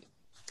they need.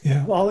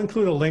 Yeah, well, I'll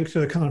include a link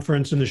to the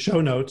conference in the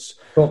show notes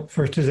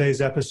for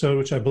today's episode,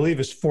 which I believe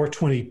is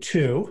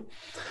 422.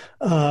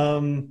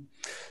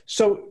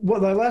 So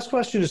my last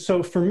question is,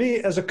 so for me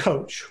as a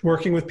coach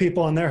working with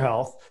people on their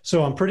health,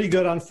 so I'm pretty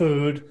good on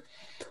food.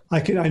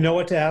 I know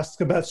what to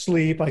ask about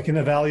sleep. I can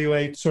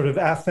evaluate sort of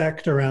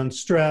affect around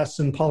stress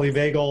and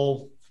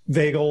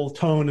vagal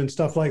tone and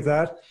stuff like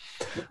that.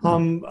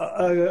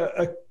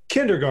 A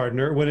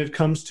kindergartner when it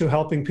comes to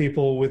helping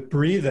people with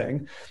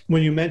breathing.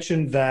 When you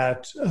mentioned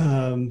that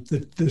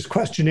this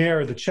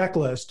questionnaire, the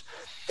checklist,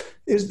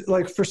 is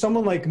like for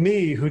someone like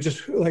me who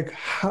just like,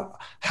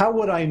 how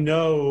would I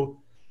know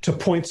to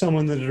point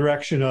someone in the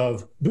direction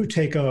of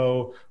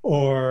Buteyko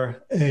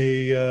or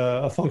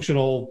a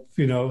functional,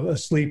 a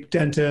sleep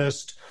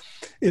dentist?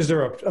 Is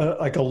there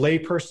a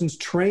layperson's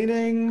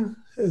training?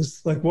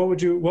 Is like, what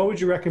would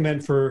you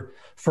recommend for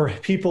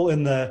people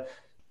in the,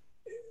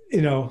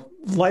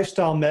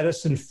 lifestyle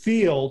medicine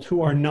field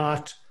who are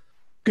not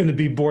going to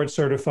be board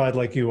certified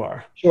like you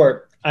are?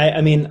 Sure.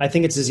 I mean, I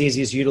think it's as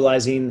easy as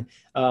utilizing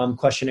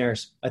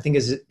questionnaires. I think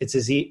it's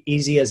as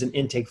easy as an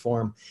intake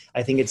form.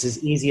 I think it's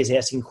as easy as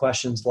asking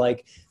questions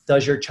like,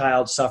 does your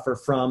child suffer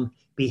from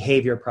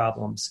behavior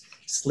problems,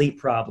 sleep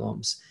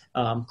problems,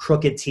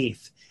 crooked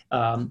teeth,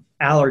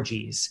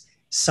 allergies,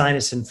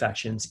 sinus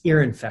infections,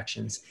 ear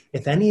infections?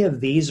 If any of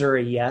these are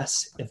a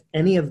yes, if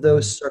any of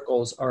those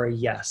circles are a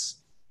yes,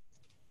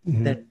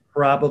 then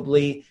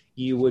probably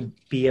you would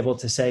be able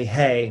to say,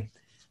 hey,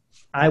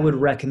 I would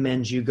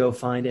recommend you go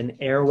find an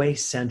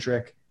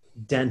airway-centric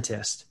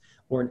dentist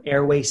or an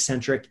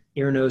airway-centric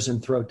ear, nose,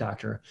 and throat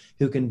doctor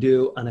who can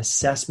do an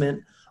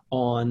assessment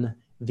on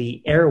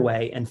the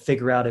airway and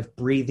figure out if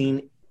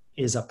breathing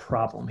is a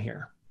problem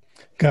here.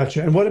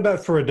 Gotcha. And what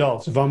about for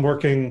adults? If I'm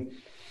working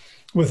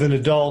with an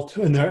adult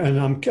and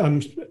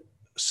I'm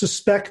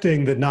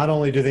suspecting that not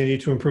only do they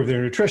need to improve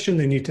their nutrition,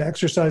 they need to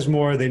exercise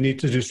more, they need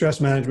to do stress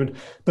management,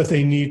 but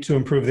they need to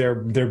improve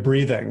their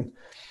breathing.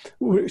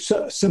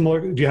 So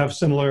do you have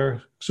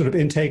similar sort of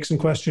intakes and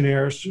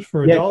questionnaires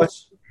for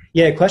adults?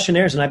 Yeah,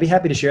 questionnaires, and I'd be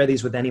happy to share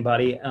these with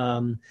anybody.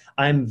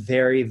 I'm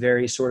very,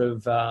 very sort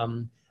of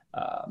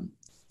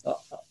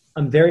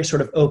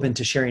open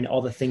to sharing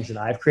all the things that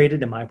I've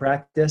created in my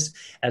practice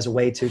as a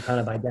way to kind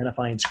of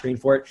identify and screen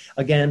for it.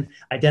 Again,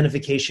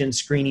 identification,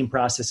 screening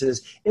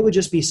processes. It would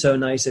just be so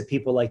nice if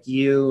people like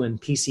you and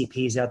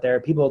PCPs out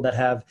there, people that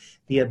have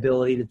the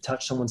ability to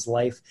touch someone's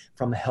life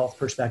from a health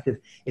perspective,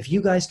 if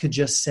you guys could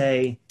just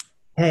say,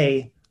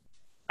 hey,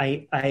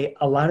 a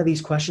lot of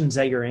these questions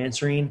that you're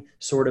answering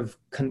sort of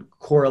can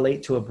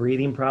correlate to a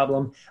breathing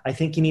problem. I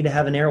think you need to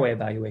have an airway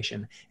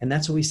evaluation. And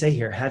that's what we say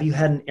here. Have you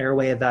had an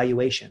airway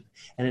evaluation?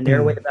 And an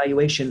airway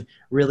evaluation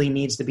really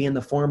needs to be in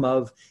the form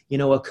of,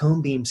 a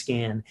cone beam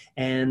scan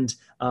and,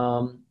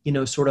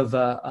 sort of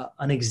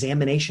an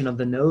examination of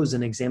the nose,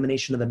 an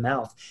examination of the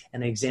mouth,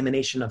 an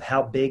examination of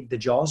how big the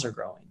jaws are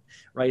growing.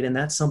 Right. And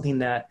that's something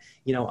that,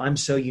 I'm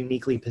so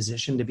uniquely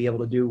positioned to be able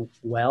to do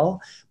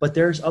well, but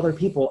there's other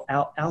people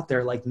out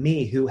there like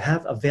me who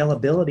have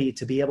availability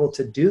to be able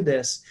to do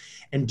this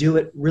and do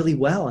it really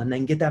well and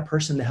then get that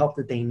person the help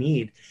that they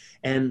need.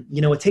 And,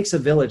 it takes a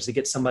village to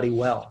get somebody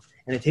well,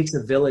 and it takes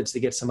a village to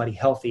get somebody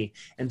healthy.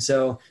 And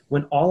so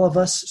when all of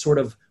us sort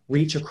of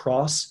reach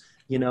across,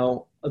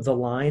 the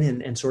line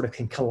and sort of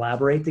can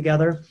collaborate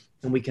together,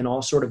 and we can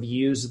all sort of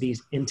use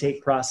these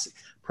intake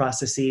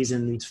processes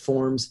and these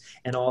forms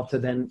and all to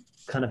then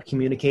kind of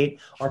communicate,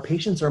 our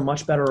patients are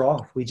much better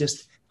off. We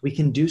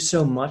can do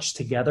so much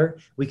together.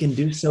 We can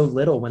do so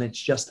little when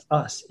it's just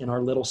us in our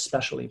little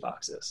specialty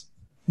boxes.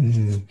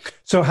 Mm-hmm.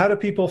 So how do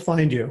people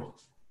find you?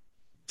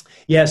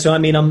 Yeah. So,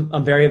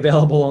 I'm very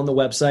available on the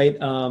website,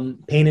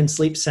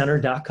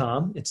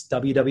 painandsleepcenter.com. It's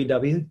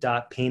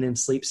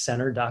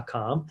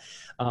www.painandsleepcenter.com.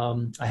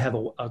 I have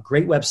a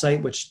great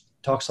website, which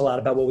talks a lot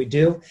about what we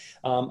do.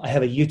 I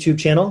have a YouTube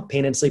channel,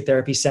 Pain and Sleep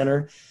Therapy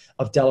Center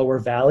of Delaware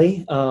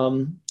Valley.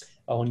 On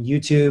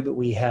YouTube,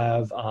 we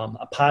have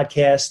a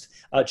podcast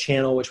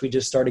channel, which we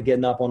just started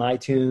getting up on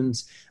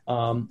iTunes.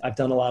 I've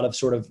done a lot of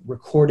sort of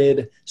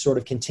recorded sort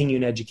of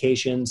continuing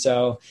education.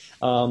 So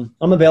I'm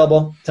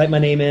available. Type my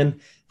name in.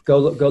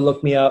 Go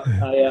look me up.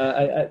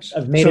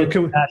 I've made so it.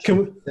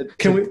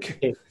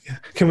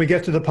 Can we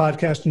get to the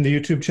podcast and the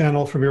YouTube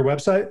channel from your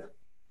website?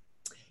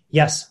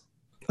 Yes.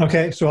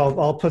 Okay, so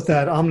I'll put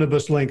that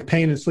omnibus link,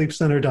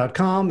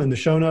 painsleepcenter.com, in the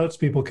show notes.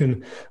 People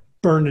can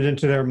burn it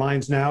into their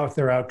minds now if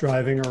they're out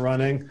driving or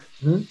running.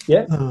 Mm-hmm.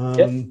 Yeah.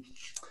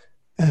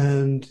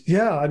 And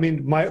yeah, I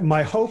mean,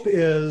 my hope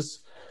is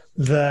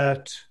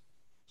that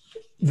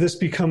this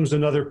becomes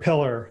another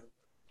pillar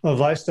of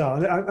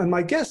lifestyle. And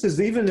my guess is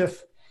even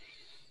if,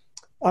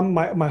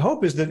 my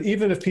hope is that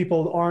even if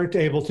people aren't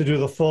able to do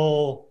the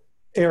full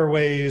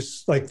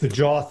airways, like the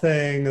jaw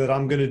thing that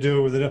I'm going to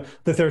do, that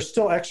there's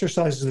still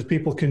exercises that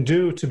people can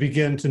do to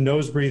begin to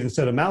nose breathe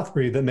instead of mouth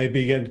breathe that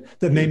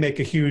may make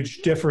a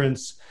huge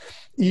difference,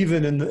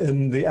 even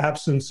in the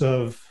absence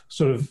of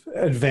sort of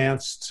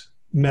advanced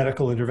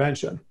medical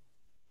intervention.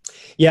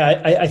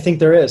 Yeah, I think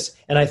there is.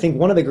 And I think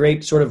one of the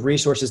great sort of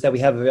resources that we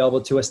have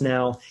available to us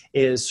now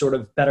is sort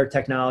of better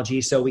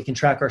technology. So we can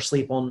track our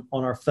sleep on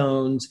our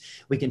phones.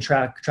 We can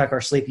track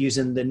our sleep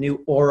using the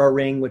new Aura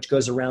ring, which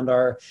goes around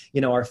our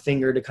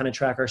finger to kind of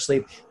track our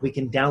sleep. We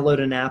can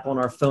download an app on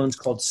our phones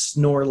called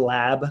Snore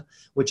Lab,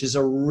 which is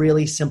a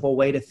really simple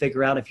way to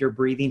figure out if you're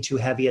breathing too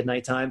heavy at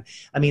nighttime.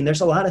 I mean,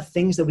 there's a lot of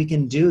things that we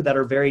can do that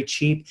are very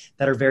cheap,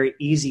 that are very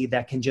easy,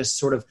 that can just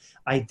sort of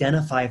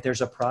identify if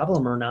there's a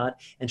problem or not,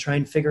 and try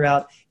and figure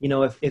out,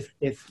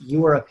 if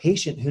you are a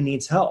patient who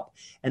needs help,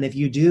 and if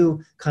you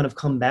do kind of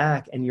come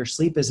back and your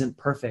sleep isn't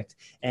perfect,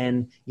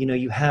 and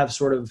you have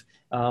sort of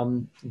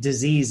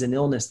disease and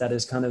illness that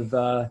is kind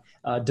of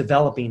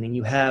developing, and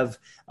you have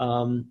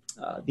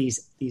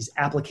these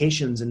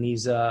applications and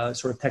these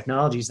sort of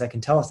technologies that can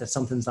tell us that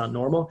something's not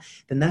normal,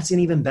 then that's an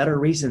even better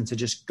reason to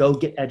just go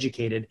get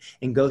educated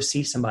and go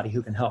see somebody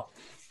who can help.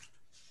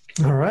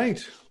 All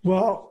right.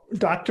 Well,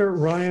 Dr.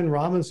 Ryan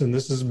Robinson,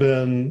 this has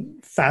been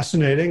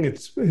fascinating.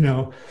 It's,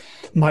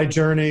 my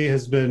journey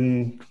has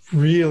been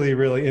really,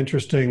 really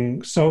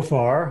interesting so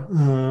far.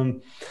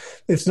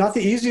 It's not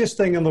the easiest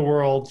thing in the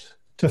world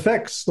to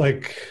fix.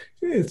 Like,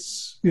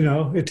 it's,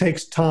 it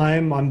takes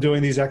time. I'm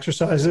doing these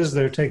exercises.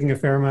 They're taking a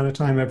fair amount of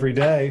time every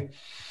day.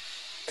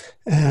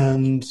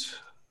 And,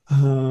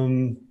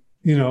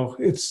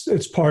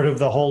 it's part of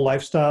the whole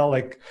lifestyle.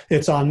 Like,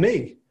 it's on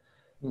me.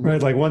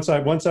 Right. Like once I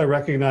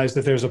recognize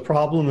that there's a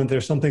problem and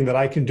there's something that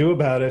I can do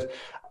about it,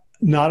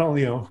 not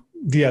only,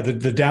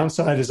 the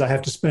downside is I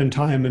have to spend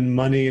time and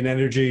money and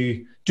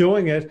energy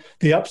doing it.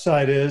 The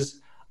upside is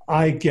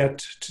I get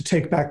to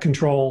take back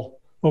control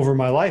over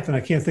my life. And I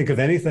can't think of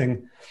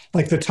anything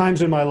like the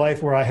times in my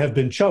life where I have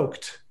been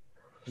choked.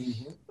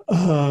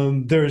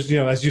 Mm-hmm. There's,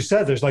 as you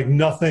said, there's like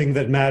nothing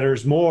that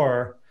matters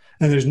more.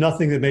 And there's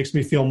nothing that makes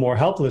me feel more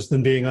helpless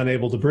than being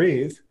unable to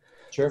breathe.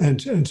 Sure.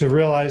 And to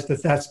realize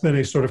that that's been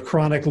a sort of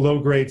chronic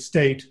low-grade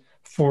state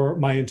for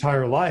my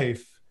entire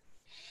life,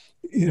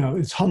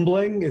 it's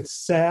humbling, it's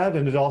sad,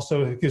 and it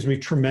also gives me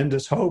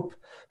tremendous hope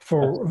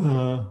for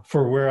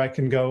where I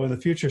can go in the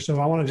future. So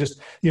I want to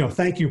just,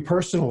 thank you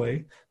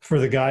personally for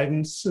the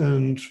guidance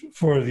and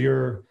for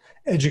your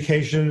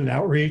education and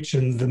outreach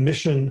and the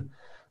mission,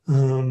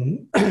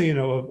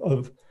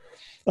 of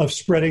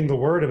spreading the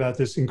word about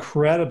this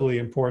incredibly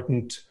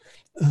important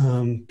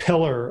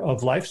pillar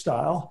of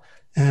lifestyle.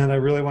 And I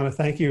really want to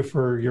thank you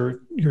for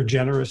your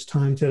generous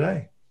time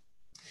today.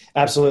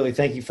 Absolutely.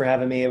 Thank you for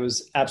having me. It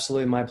was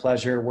absolutely my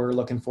pleasure. We're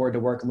looking forward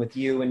to working with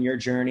you and your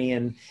journey,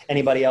 and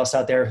anybody else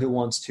out there who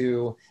wants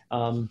to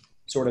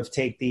sort of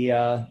take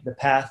the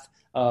path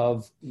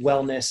of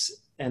wellness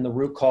and the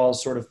root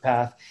cause sort of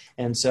path.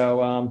 And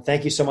so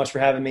thank you so much for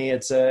having me.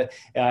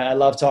 I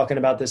love talking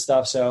about this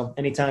stuff. So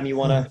anytime you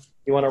want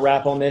to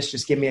wrap on this,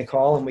 just give me a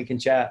call and we can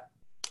chat.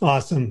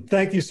 Awesome.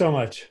 Thank you so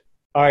much.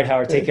 All right,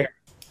 Howard, take care.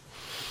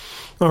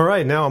 All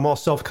right, now I'm all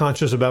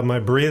self-conscious about my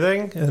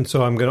breathing, and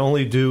so I'm going to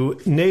only do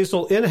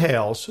nasal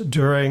inhales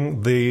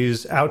during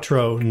these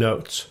outro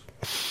notes.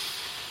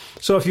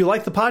 So if you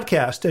like the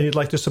podcast and you'd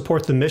like to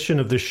support the mission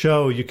of the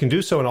show, you can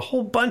do so in a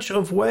whole bunch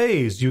of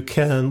ways. You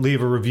can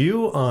leave a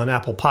review on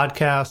Apple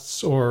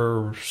Podcasts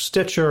or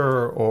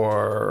Stitcher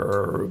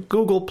or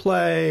Google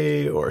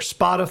Play or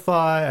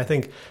Spotify. I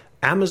think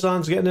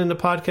Amazon's getting into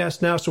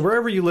podcasts now. So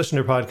wherever you listen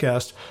to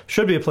podcasts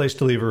should be a place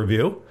to leave a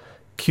review.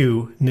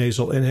 Cue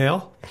nasal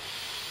inhale.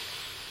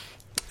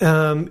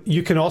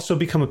 You can also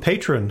become a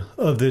patron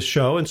of this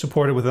show and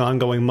support it with an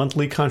ongoing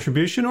monthly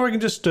contribution, or you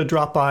can just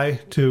drop by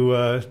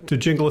to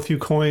jingle a few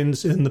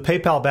coins in the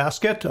PayPal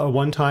basket, a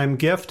one-time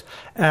gift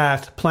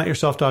at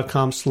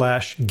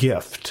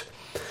plantyourself.com/gift.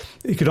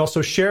 You could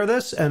also share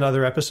this and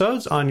other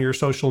episodes on your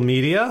social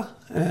media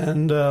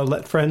and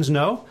let friends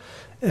know.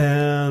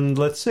 And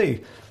let's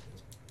see.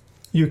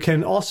 You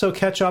can also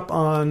catch up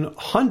on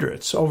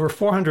over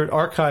 400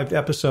 archived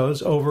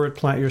episodes over at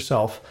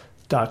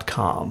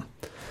plantyourself.com.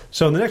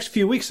 So in the next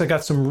few weeks, I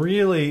got some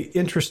really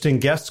interesting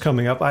guests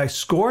coming up. I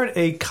scored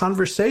a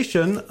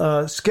conversation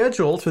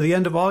scheduled for the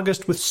end of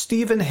August with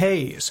Stephen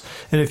Hayes.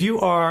 And if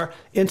you are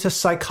into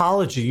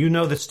psychology, you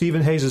know that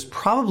Stephen Hayes is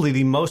probably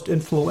the most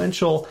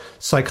influential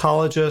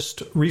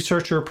psychologist,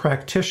 researcher,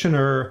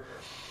 practitioner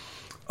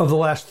of the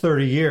last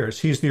 30 years.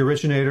 He's the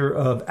originator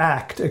of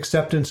ACT,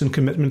 Acceptance and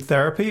Commitment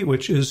Therapy,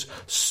 which is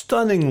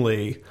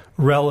stunningly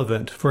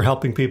relevant for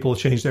helping people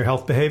change their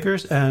health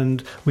behaviors.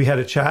 And we had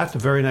a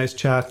very nice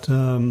chat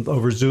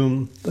over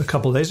Zoom a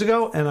couple of days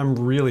ago, and I'm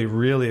really,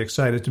 really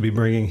excited to be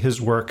bringing his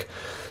work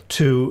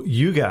to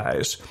you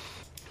guys.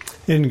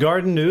 In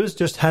garden news,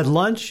 just had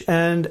lunch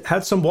and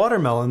had some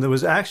watermelon that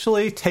was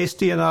actually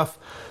tasty enough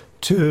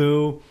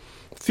to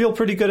feel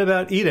pretty good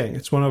about eating.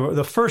 It's one of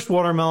the first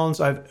watermelons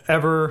that's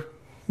ever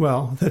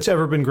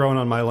been grown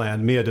on my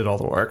land. Mia did all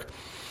the work.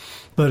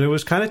 But it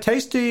was kind of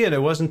tasty, and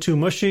it wasn't too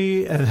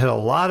mushy, and it had a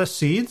lot of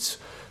seeds,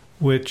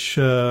 which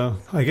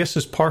I guess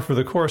is par for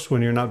the course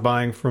when you're not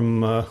buying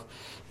from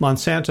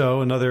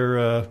Monsanto and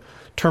other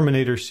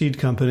Terminator seed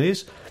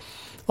companies.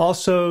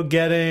 Also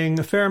getting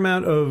a fair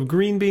amount of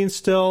green beans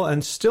still,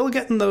 and still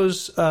getting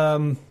those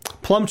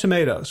plum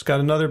tomatoes.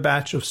 Got another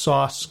batch of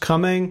sauce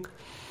coming.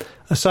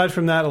 Aside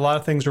from that, a lot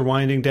of things are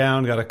winding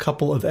down. Got a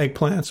couple of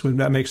eggplants.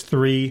 That makes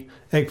 3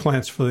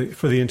 eggplants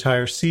for the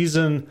entire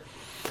season.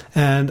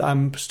 And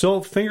I'm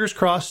still fingers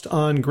crossed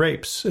on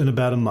grapes in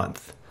about a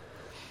month.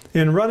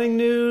 In running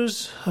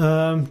news,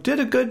 did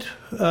a good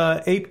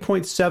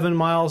 8.7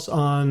 miles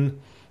on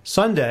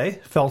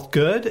Sunday. Felt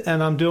good.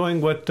 And I'm doing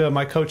what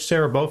my coach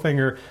Sarah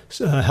Bofinger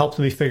helped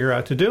me figure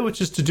out to do, which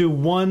is to do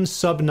 1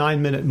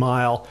 sub-9-minute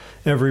mile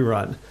every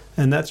run.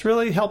 And that's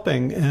really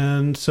helping.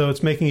 And so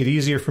it's making it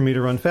easier for me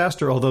to run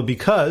faster. Although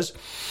because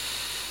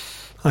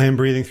I am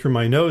breathing through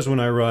my nose when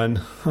I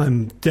run,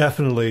 I'm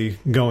definitely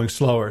going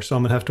slower. So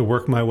I'm going to have to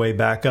work my way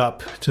back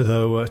up to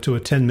a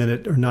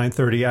 10-minute or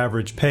 9:30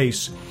 average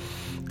pace,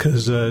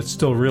 because it's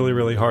still really,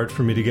 really hard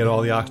for me to get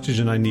all the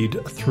oxygen I need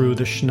through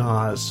the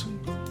schnoz.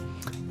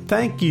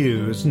 Thank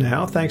yous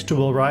now. Thanks to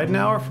Will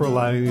Ridenauer for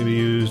allowing me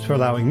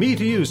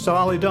to use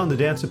Sawali Don, the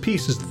Dance of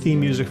Peace, as the theme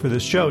music for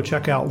this show.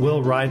 Check out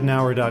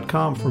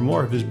willridenauer.com for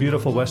more of his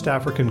beautiful West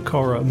African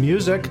kora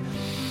music.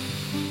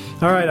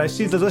 All right, I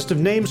see the list of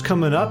names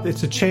coming up.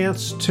 It's a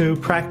chance to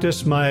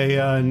practice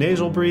my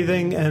nasal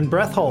breathing and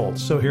breath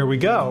holds. So here we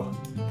go.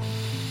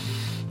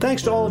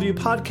 Thanks to all of you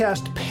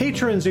podcast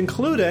patrons,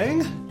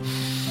 including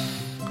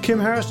Kim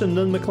Harrison,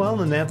 Lynn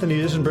McClellan, Anthony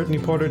Dixon, Brittany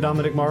Porter,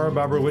 Dominic Morrow,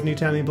 Barbara Whitney,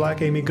 Tammy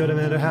Black, Amy Good,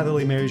 Amanda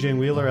Hatherley, Mary Jane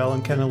Wheeler,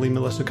 Ellen Kennedy,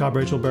 Melissa Cobb,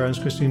 Rachel Behrens,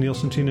 Christine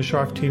Nielsen, Tina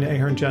Scharf, Tina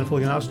Ahern, Jen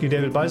Filiganowski,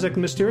 David Bizek,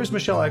 Mysterious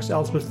Michelle X,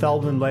 Elspeth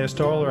Feldman, Leah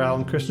Storler,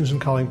 Alan Christensen,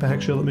 Colleen Pahek,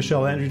 Sheila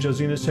Michelle, Andrew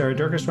Josina, Sarah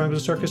Durkis,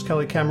 Rhymes Circus,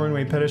 Kelly Cameron,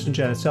 Wayne Pedersen,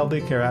 Janet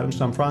Selby, Kara Adams,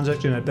 Tom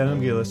Franzek, Jeanette Benham,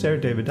 Gila Sayre,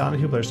 David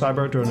Donahue, Blair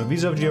Cyber, Dorona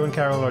Vizov, Gio and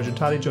Carol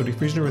Argentati, Jody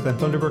Friesner, Ruth Ann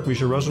Thunderberg,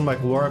 Misha Rosen,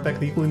 Michael Laura Beck,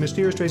 The Equally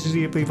Mysterious, Tracy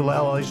Z, Eva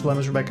L, Alicia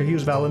Lemons, Rebecca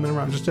Hughes, Val Lemon,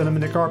 Rhymes Justin,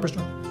 Nick Harper.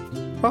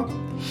 Well,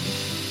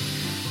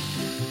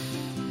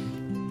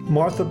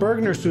 Martha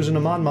Bergner, Susan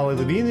Amon, Molly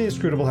Levine, The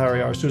Inscrutable Harry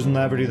R., Susan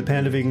Laverty, The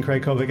Panda Vegan,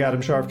 Craig Kovic, Adam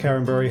Sharf,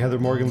 Karen Burry, Heather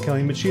Morgan,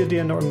 Kelly Machia,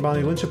 Dan Norton,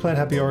 Bonnie Lynch, Plant,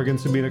 Happy Oregon,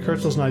 Sabina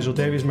Kurtzels, Nigel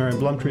Davies, Marion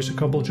Blum, Teresa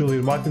Coble,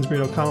 Julian Watkins,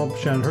 Breed O'Connell,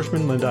 Shannon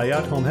Hirschman, Linda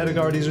Ayat, Home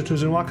Hedegaard, Iza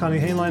Tuzin Wak, Connie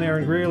Hainline,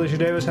 Aaron Greer, Alicia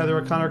Davis, Heather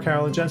O'Connor,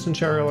 Carolyn Jensen,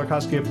 Sherry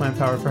Olarkowski of Plant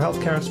Powered for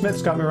Health, Karen Smith,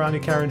 Scott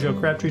Mirani, Karen Joe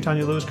Crabtree,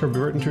 Tanya Lewis, Kirby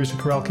Burton, Teresa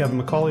Carell,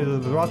 Kevin McCauley,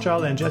 Elizabeth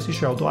Rothschild, Ann Jesse,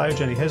 Cheryl Dwyer,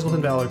 Jenny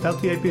Hazelton, Valerie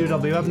Peltier, Peter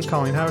W. Evans,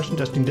 Colleen Harrison,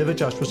 Justin Divitt,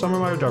 Joshua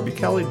Summermeyer, Darby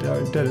Kelly,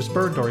 Dennis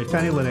Bird, Dory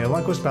Fanny, Linnea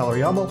Lundquist,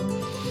 Valerie Hummel,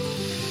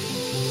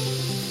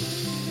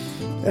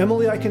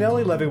 Emily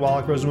Iconelli, Levy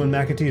Wallach, Rosamund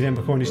McAtee, Dan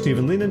Picorni,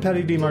 Stephen Lehman,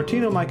 Patty D.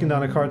 Martino, Mike and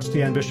Donna Kartz,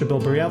 Deanne Bishop, Bill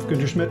Brielf,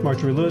 Gunter Schmidt,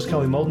 Marjorie Lewis,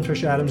 Kelly Molden,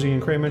 Trish Adams, Ian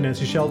Kramer,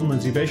 Nancy Sheldon,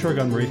 Lindsay Bayshore,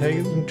 Gunmarie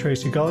Hagen,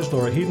 Tracy Gullers,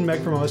 Laura Heaton,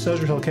 Meg from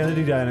OSS, Rochelle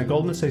Kennedy, Diana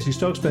Goldman, Stacey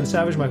Stokes, Ben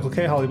Savage, Michael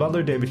K., Holly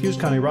Butler, David Hughes,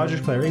 Connie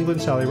Rogers, Claire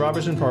England, Sally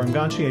Robertson, Param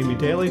Ganchi, Amy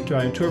Daly,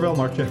 Brian Turvell,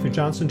 Mark Jeffrey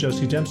Johnson,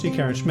 Josie Dempsey,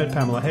 Karen Schmidt,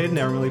 Pamela Hayden,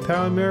 Emily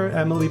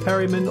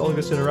Perryman,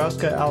 Olga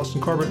Sidorowska,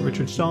 Allison Corbett,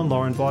 Richard Stone,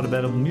 Lauren Vaught of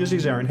Edible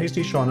Musics, Aaron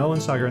Hasty, Sean Owen,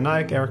 Sagar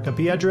Naik, Erica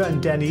Piedra,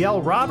 and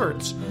Danielle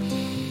Roberts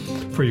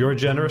for your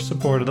generous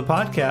support of the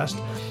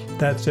podcast.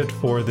 That's it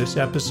for this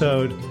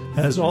episode.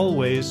 As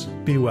always,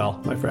 be well,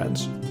 my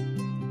friends.